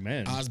taste in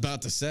men. I was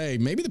about to say,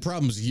 maybe the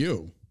problem is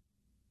you.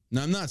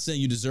 Now, I'm not saying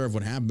you deserve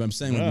what happened, but I'm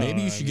saying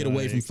maybe you should get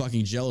away from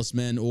fucking jealous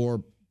men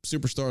or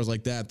superstars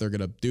like that. They're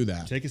going to do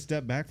that. Take a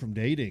step back from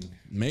dating.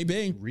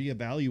 Maybe.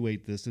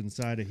 Reevaluate this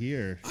inside of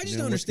here. I just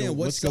don't understand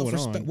what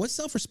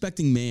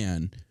self-respecting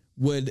man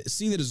would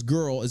see that his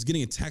girl is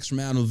getting a text from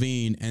Adam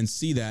Levine and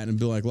see that and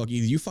be like, look,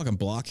 either you fucking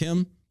block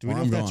him Do we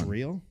know if that's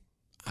real?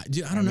 I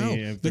don't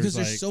know. Because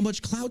there's so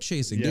much clout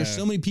chasing. Yeah, there's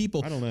so many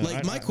people. I don't know.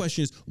 Like, my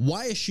question is,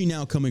 why is she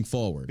now coming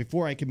forward?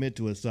 Before I commit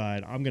to a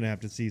side, I'm going to have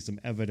to see some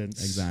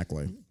evidence.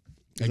 Exactly.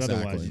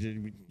 Otherwise,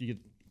 you get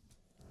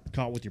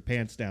caught with your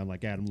pants down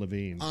like Adam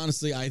Levine.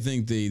 Honestly, I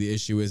think the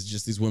issue is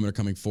just these women are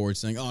coming forward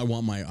saying, "Oh, I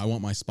want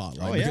my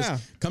spotlight." Oh, yeah.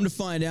 Come to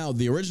find out,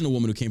 the original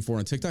woman who came forward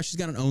on TikTok, she's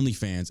got an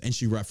OnlyFans and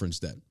she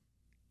referenced it.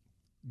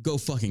 Go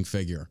fucking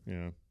figure.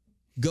 Yeah.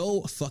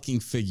 Go fucking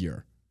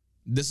figure.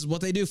 This is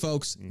what they do,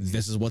 folks. Mm-hmm.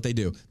 This is what they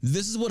do.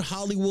 This is what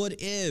Hollywood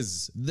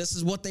is. This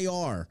is what they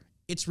are.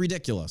 It's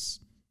ridiculous.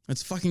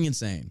 It's fucking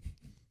insane.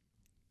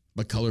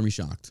 But color me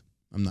shocked.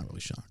 I'm not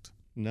really shocked.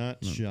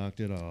 Not shocked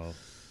at all.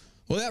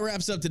 Well, that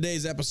wraps up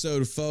today's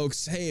episode,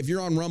 folks. Hey, if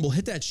you're on Rumble,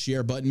 hit that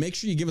share button. Make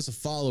sure you give us a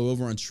follow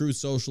over on True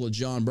Social at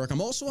John Burke.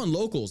 I'm also on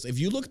Locals. If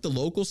you look at the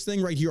Locals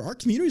thing right here, our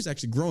community is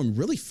actually growing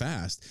really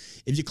fast.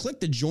 If you click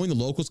to join the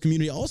Locals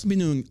community, I'll also be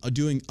doing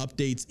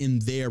updates in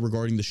there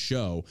regarding the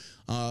show.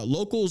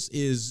 Locals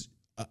is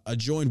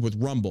joined with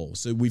Rumble.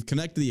 So we've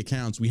connected the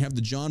accounts. We have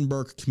the John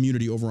Burke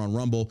community over on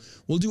Rumble.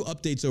 We'll do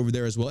updates over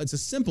there as well. It's a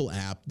simple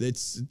app.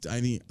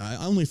 I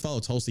only follow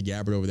Tulsi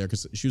Gabbard over there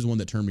because she was the one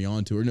that turned me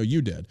on to her. No,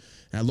 you did.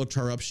 And I looked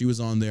her up. She was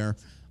on there.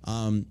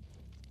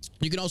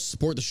 You can also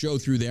support the show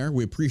through there.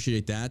 We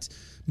appreciate that.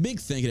 Big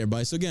thank you to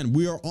everybody. So again,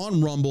 we are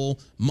on Rumble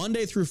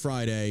Monday through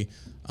Friday,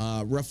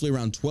 roughly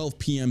around 12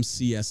 p.m.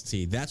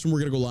 CST. That's when we're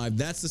going to go live.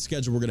 That's the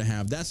schedule we're going to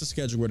have. That's the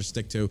schedule we're going to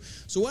stick to.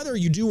 So whether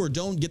you do or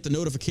don't get the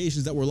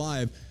notifications that we're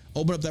live,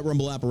 open up that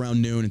Rumble app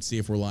around noon and see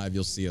if we're live.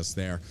 You'll see us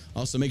there.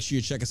 Also, make sure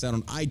you check us out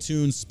on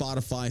iTunes,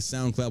 Spotify,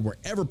 SoundCloud,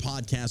 wherever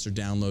podcasts are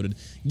downloaded.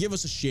 Give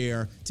us a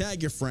share.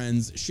 Tag your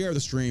friends. Share the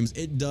streams.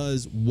 It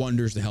does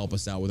wonders to help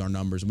us out with our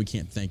numbers, and we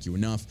can't thank you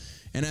enough.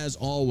 And as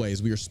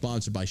always, we are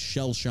sponsored by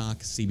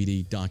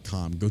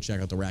ShellShockCBD.com. Go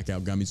check out the Rack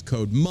Out Gummies.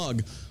 Code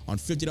MUG on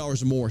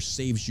 $50 or more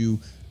saves you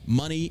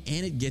money,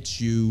 and it gets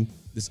you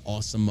this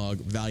awesome mug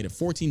valued at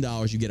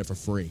 $14. You get it for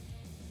free.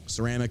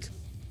 Ceramic.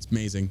 It's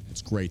amazing.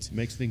 It's great.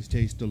 Makes things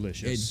taste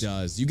delicious. It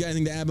does. You got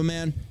anything to add,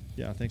 man?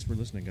 Yeah, thanks for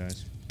listening,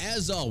 guys.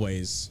 As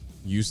always,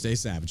 you stay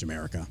savage,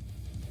 America.